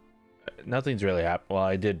alright. Nothing's really happened. Well,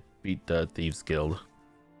 I did beat the Thieves Guild.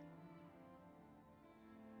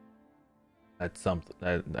 That's something.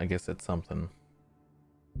 I guess that's something.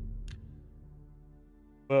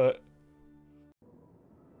 But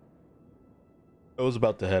I was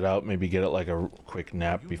about to head out, maybe get it like a quick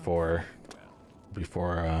nap before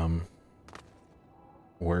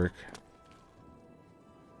work.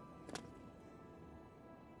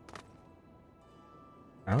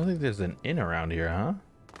 I don't think there's an inn around here, huh?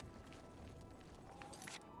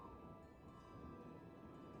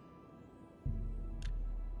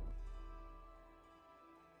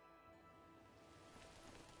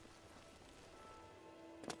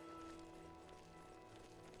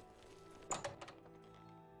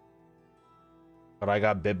 But I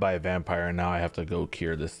got bit by a vampire and now I have to go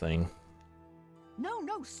cure this thing. No,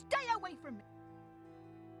 no, stay away from me.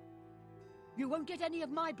 You won't get any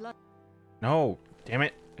of my blood. No, damn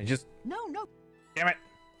it. I just... No, no. Damn it.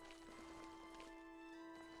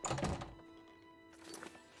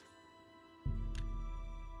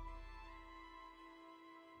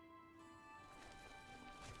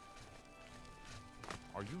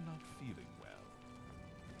 Are you not feeling well?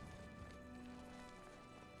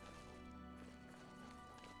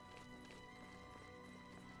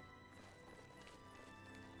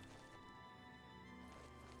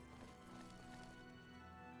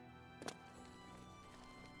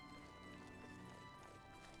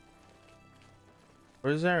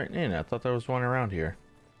 Where's that in? I thought there was one around here.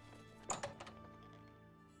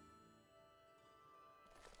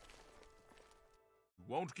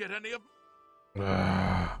 Won't get any of...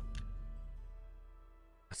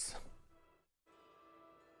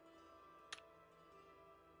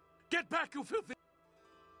 Get back, you filthy...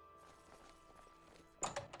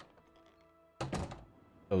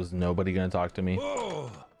 So was nobody gonna talk to me?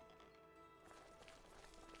 Oh.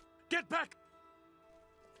 Get back!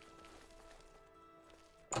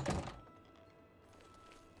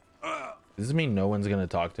 Does this mean no one's gonna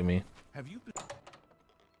talk to me? Have you been...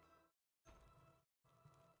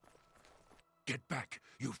 Get back,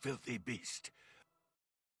 you filthy beast!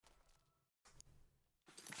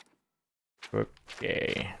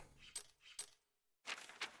 Okay.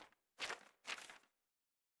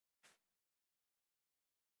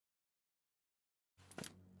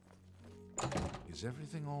 Is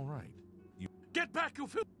everything all right? You... Get back, you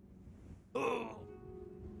filthy... Oh.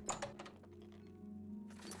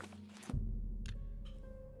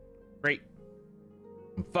 Great.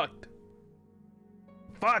 I'm fucked.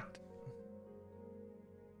 Fucked.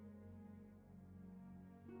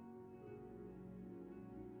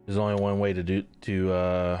 There's only one way to do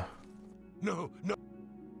No, no.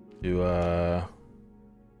 to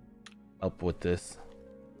help with this.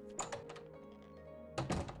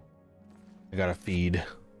 I gotta feed.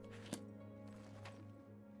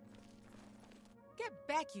 Get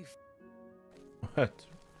back, you... What?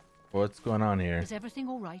 What's going on here? Is everything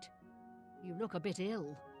all right? You look a bit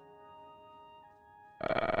ill.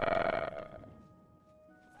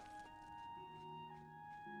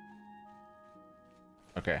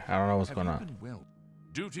 Okay, I don't know what's Have going you on. been well?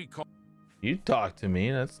 Duty call... You talk to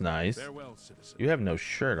me, that's nice. Farewell, citizen. You have no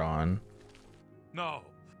shirt on. No.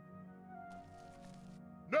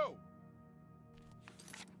 No! You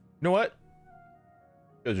know what?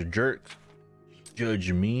 You guys are jerks.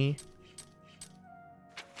 Judge me.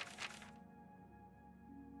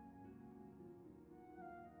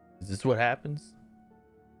 Is this what happens?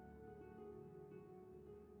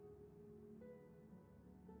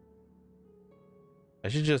 I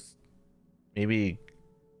should just maybe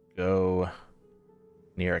go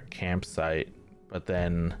near a campsite, but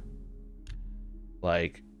then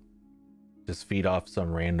like just feed off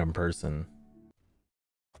some random person.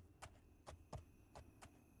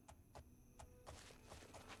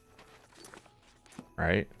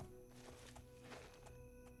 Right?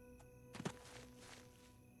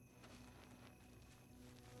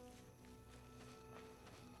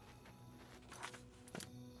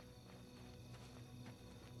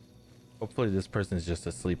 Hopefully this person is just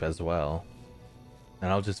asleep as well.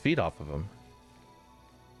 And I'll just feed off of him.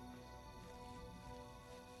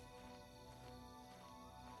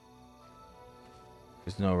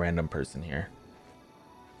 There's no random person here.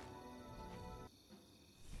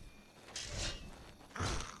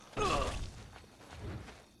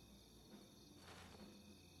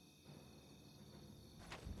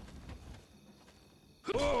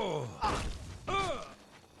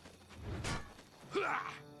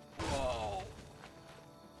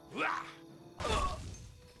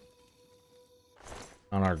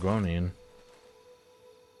 On Argonian.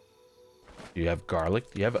 Do you have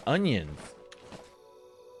garlic? Do you have onions?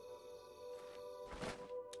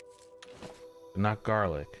 Not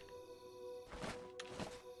garlic.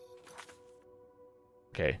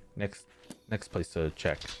 Okay, next place to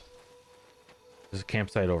check. There's a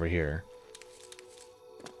campsite over here.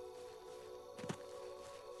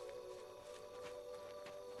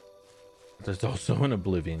 There's also an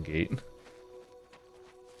Oblivion gate.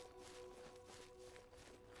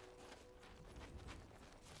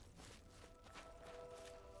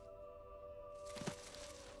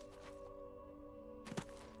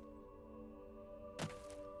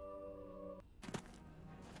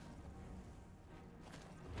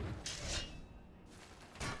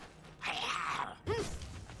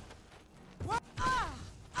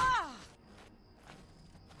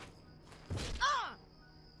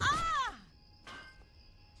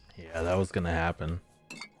 Yeah, that was gonna happen.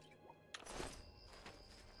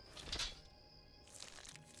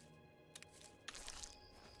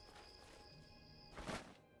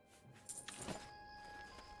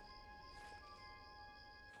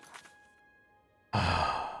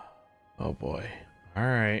 Oh boy. All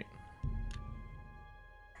right.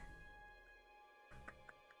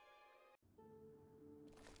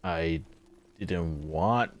 I didn't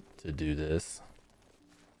want to do this.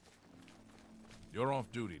 You're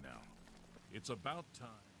off duty now. It's about time.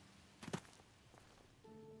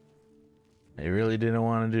 I really didn't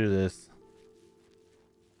want to do this.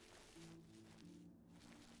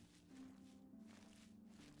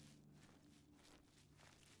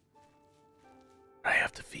 I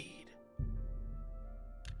have to feed.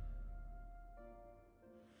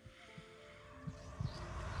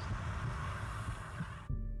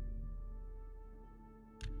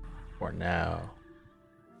 For now.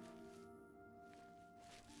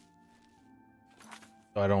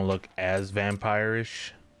 So I don't look as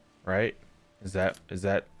vampire-ish, right? Is that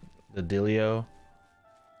the dealio?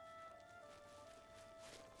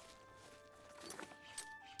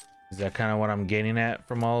 Is that kind of what I'm getting at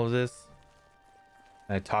from all of this?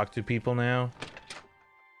 Can I talk to people now?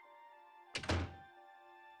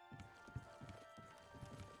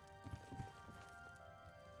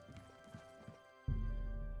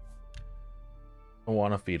 I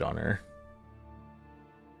want to feed on her.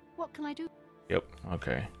 What can I do? Yep,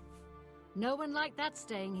 okay. No one like that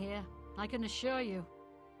staying here, I can assure you.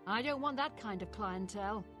 I don't want that kind of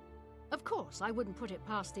clientele. Of course, I wouldn't put it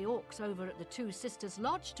past the orcs over at the Two Sisters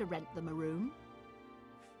Lodge to rent them a room.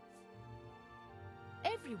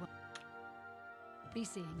 Everyone be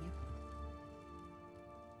seeing you.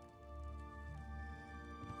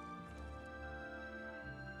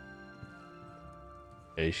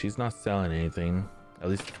 Okay, she's not selling anything. At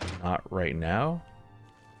least not right now.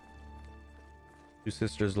 Two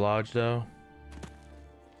Sisters Lodge, though.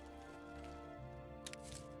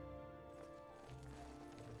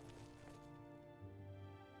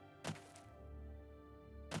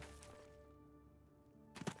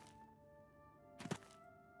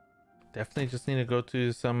 Definitely just need to go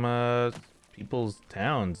to some people's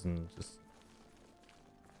towns and just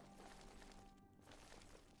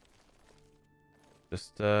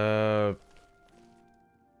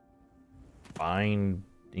find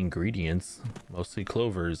ingredients, mostly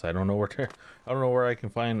clovers. I don't know where I can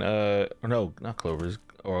find or no, not clovers,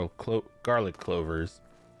 or garlic clovers.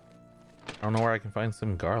 I don't know where I can find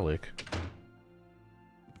some garlic.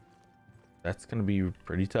 That's gonna be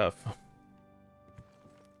pretty tough.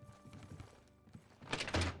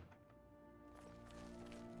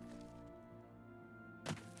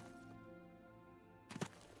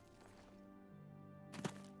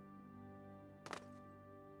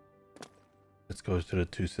 Let's go to the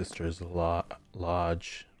Two Sisters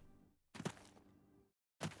Lodge.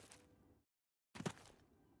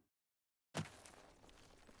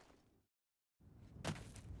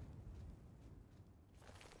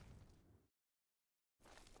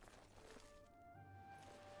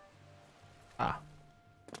 Ah.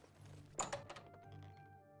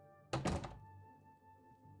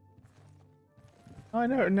 Oh, I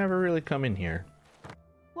never really come in here.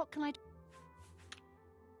 What can I do?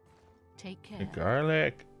 Take care. The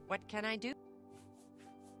garlic. What can I do?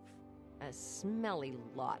 A smelly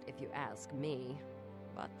lot, if you ask me.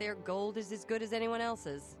 But their gold is as good as anyone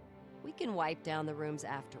else's. We can wipe down the rooms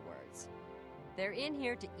afterwards. They're in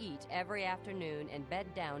here to eat every afternoon and bed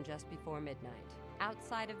down just before midnight.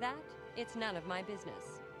 Outside of that, it's none of my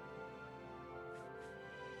business.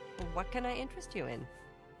 What can I interest you in?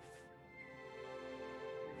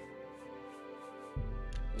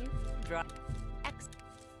 You drop X.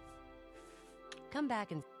 Come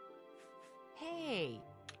back and... Hey!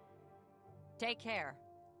 Take care.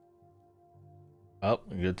 Oh,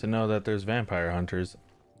 good to know that there's vampire hunters,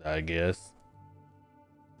 I guess.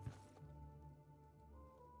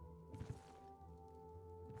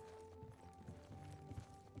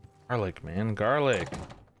 Garlic, man, garlic. Where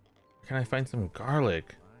can I find some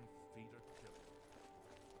garlic?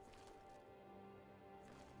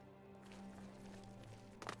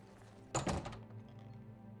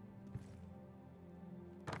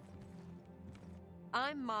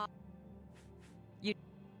 I'm Mom. You...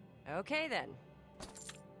 Okay, then.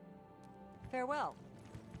 Farewell.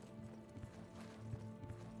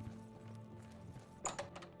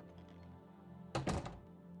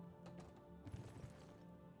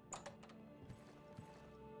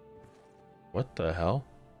 What the hell?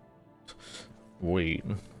 Wait,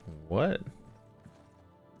 what?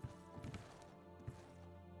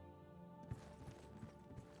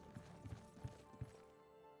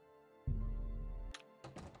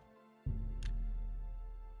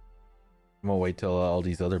 I'm gonna wait till all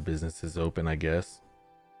these other businesses open, I guess.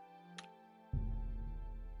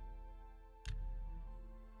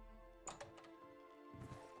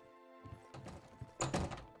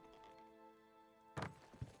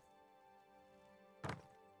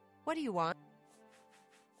 What do you want?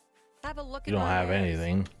 Have a look You at don't my have wares.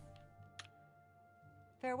 anything.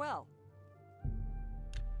 Farewell.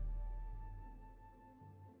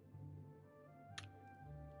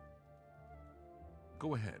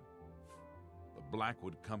 Go ahead. The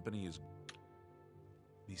Blackwood Company is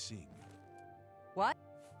be seeing you. What?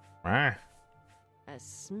 Ah, A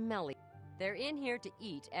smelly. They're in here to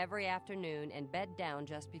eat every afternoon and bed down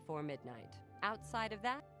just before midnight. Outside of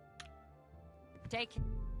that, take.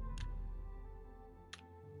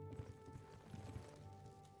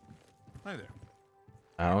 Hi there.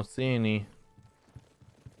 I don't see any.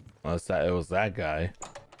 Unless that it was that guy.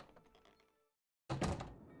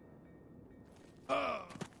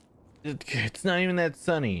 It's not even that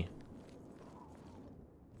sunny.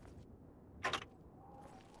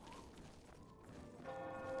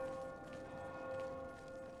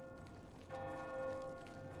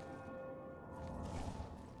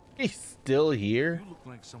 He's still here? You look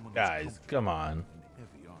like someone Guys, that's come on. in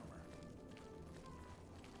heavy armor.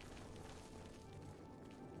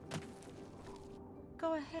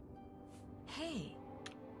 Go ahead. Hey.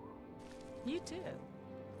 You too.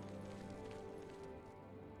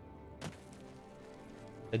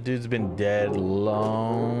 That dude's been dead a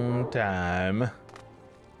long time.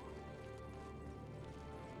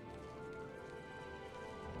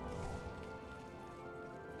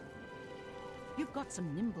 You've got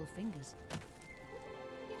some nimble fingers.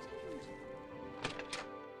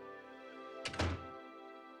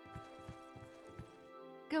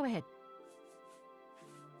 Go ahead.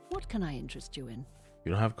 What can I interest you in?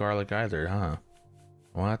 You don't have garlic either, huh?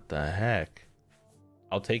 What the heck?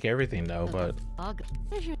 I'll take everything though, but I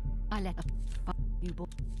let you boy.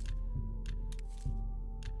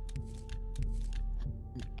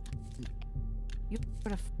 You're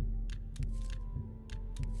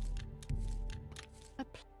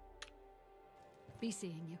be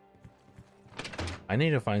seeing you. I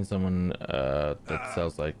need to find someone that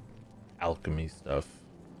sells like alchemy stuff.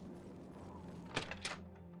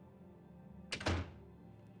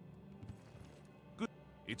 Good.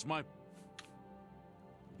 It's my.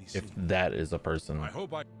 If that is a person. I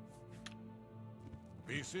hope I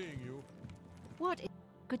be seeing you. What?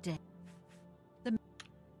 Good day.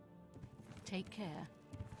 Take care.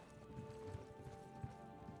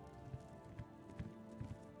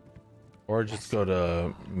 Or just go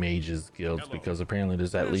to Mages Guilds Hello. because apparently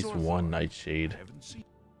there's at Where's least your one father? nightshade. I haven't seen.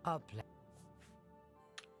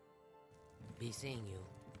 Be seeing you.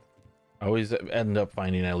 I always end up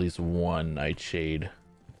finding at least one nightshade.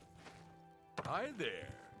 Hi there.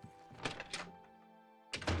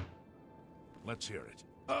 Let's hear it.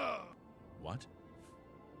 What?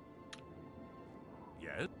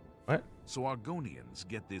 Yes. What? So Argonians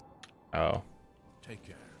get this. Oh, Take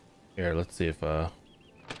care. here, let's see if A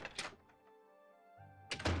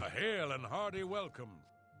hail and hearty welcome.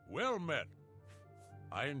 Well met.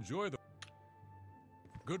 I enjoy the.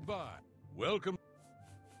 Goodbye. Welcome.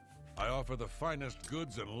 I offer the finest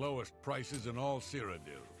goods and lowest prices in all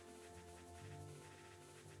Cyrodiil.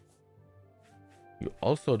 you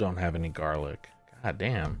also don't have any garlic. God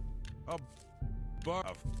damn. A bar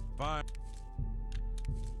of fine.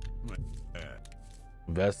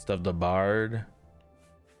 Vest of the Bard.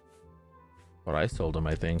 What I sold him,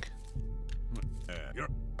 I think. You're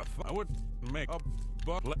a I would make a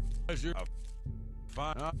pleasure of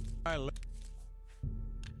fine.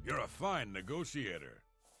 You're a fine negotiator.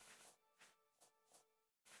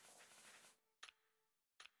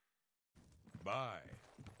 Bye.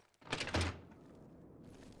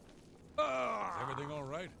 Is everything all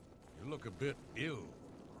right? You look a bit ill.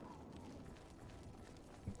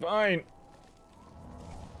 Fine.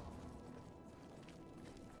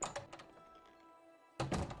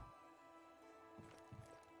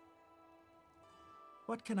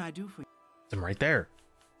 What can I do for you? It's him right there.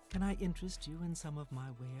 Can I interest you in some of my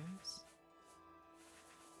wares?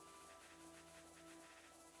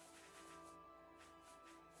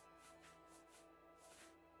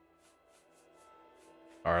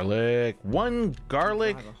 Garlic. One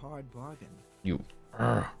garlic. Drive a hard bargain. You.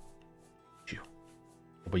 You.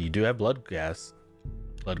 But you do have blood gas.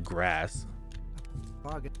 Blood grass.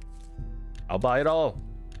 Bargain. I'll buy it all.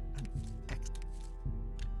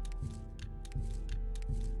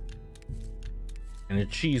 And a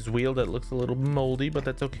cheese wheel that looks a little moldy, but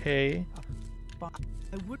that's okay. I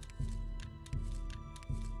would.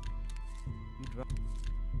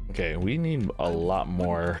 Okay, we need a lot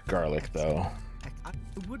more garlic though. I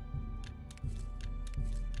would.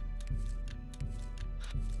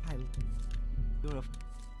 You're a.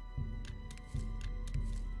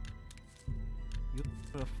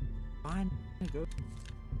 You're a fine nigga.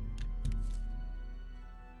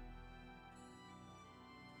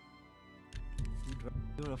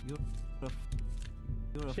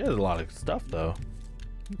 She has a lot of stuff though.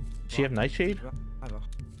 She have Nightshade? I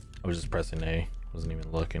was just pressing A. Wasn't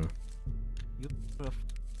even looking.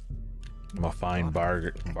 I'm a fine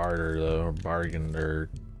barter though, or bargainer.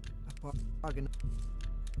 Bargain.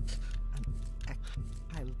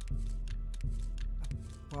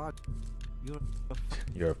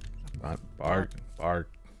 You're a bar.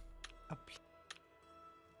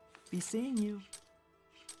 Be seeing you.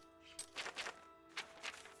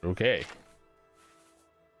 Okay.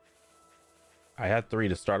 I had 3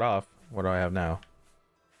 to start off. What do I have now?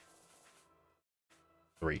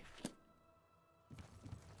 3.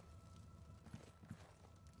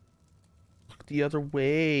 Look the other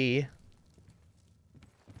way.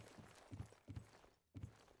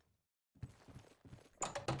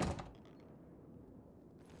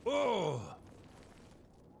 Oh,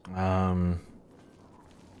 Um,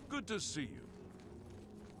 good to see you.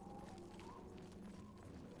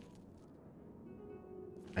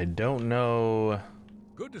 I don't know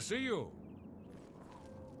Good to see you.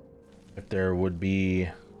 if there would be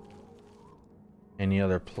any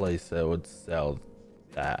other place that would sell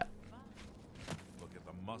that. Look at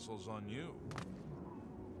the muscles on you.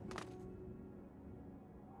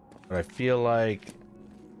 But I feel like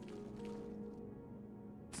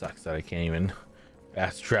sucks that I can't even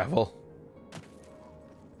fast travel.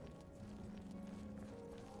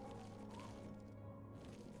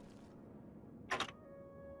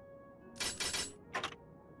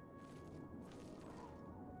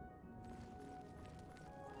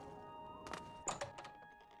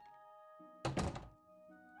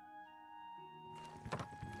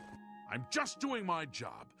 I'm just doing my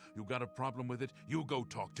job. You got a problem with it? You go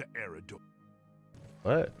talk to Eridor.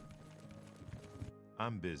 What?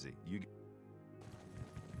 I'm busy. You.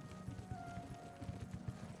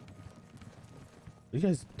 What are you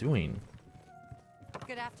guys doing?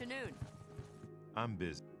 Good afternoon. I'm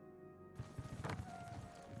busy.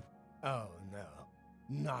 Oh, no.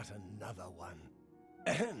 Not another one.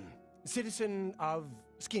 Ahem. Citizen of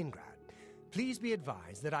Skingrad, please be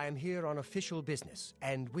advised that I am here on official business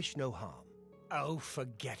and wish no harm. Oh,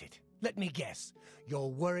 forget it. Let me guess. You're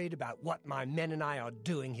worried about what my men and I are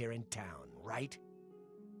doing here in town, right?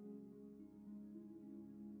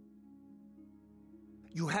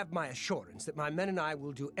 You have my assurance that my men and I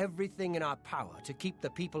will do everything in our power to keep the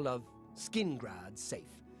people of Skingrad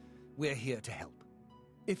safe. We're here to help.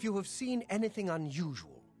 If you have seen anything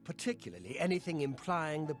unusual, particularly anything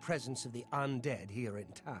implying the presence of the undead here in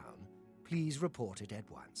town, please report it at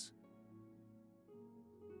once.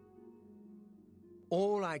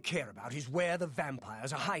 All I care about is where the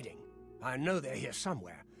vampires are hiding. I know they're here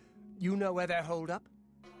somewhere. You know where they're holed up?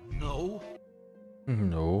 No.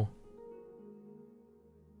 No.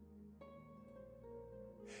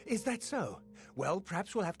 Is that so? Well,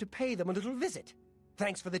 perhaps we'll have to pay them a little visit.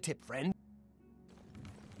 Thanks for the tip, friend.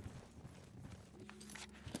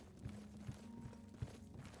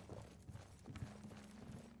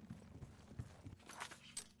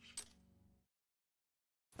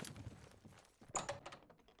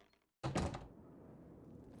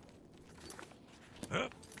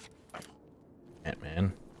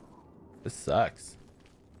 Man, this sucks.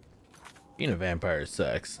 Being a vampire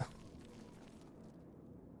sucks.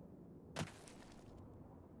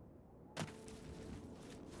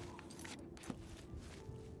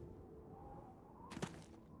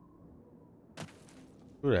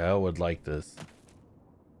 Who the hell would like this?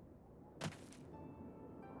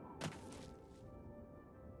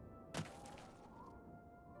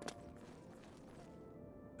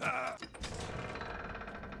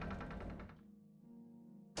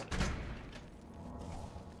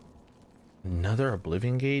 Another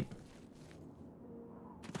Oblivion gate?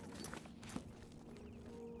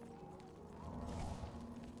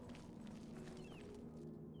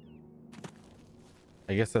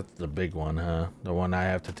 I guess that's the big one, huh? The one I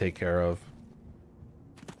have to take care of.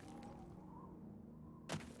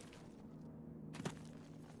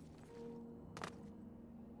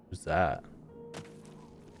 Who's that?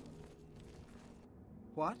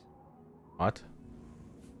 What? What?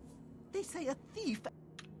 They say a thief.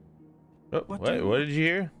 Oh, what did you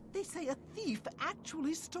hear? They say a thief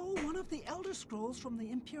actually stole one of the Elder Scrolls from the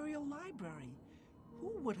Imperial Library.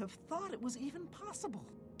 Who would have thought it was even possible?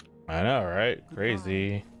 I know, right?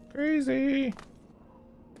 Crazy. Crazy.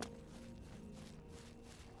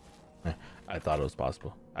 I thought it was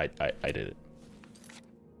possible. I did it.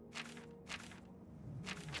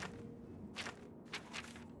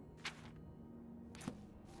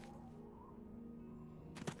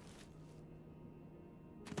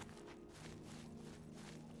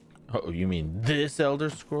 Oh, you mean this Elder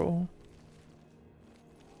Scroll?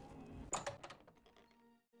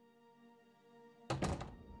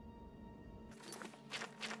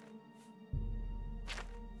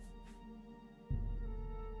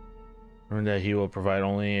 Remember that he will provide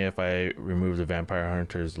only if I remove the vampire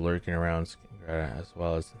hunters lurking around, as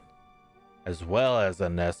well as a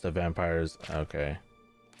nest of vampires. Okay.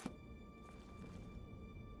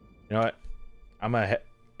 You know what? I'm gonna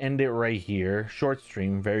end it right here. Short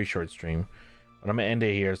stream, very short stream, but I'm gonna end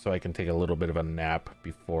it here so I can take a little bit of a nap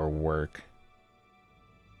before work.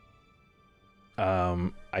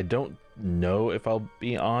 I don't know if I'll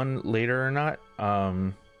be on later or not.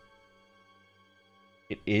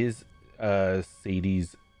 It is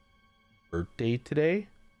Sadie's birthday today,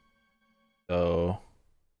 so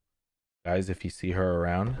guys, if you see her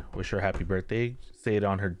around, wish her happy birthday. Say it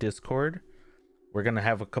on her Discord. We're gonna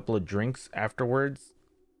have a couple of drinks afterwards,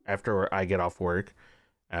 after I get off work,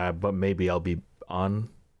 but maybe I'll be on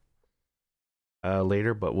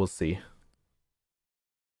later, but we'll see.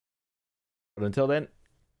 But until then,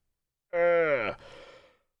 I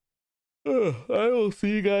will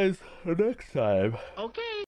see you guys next time. Okay.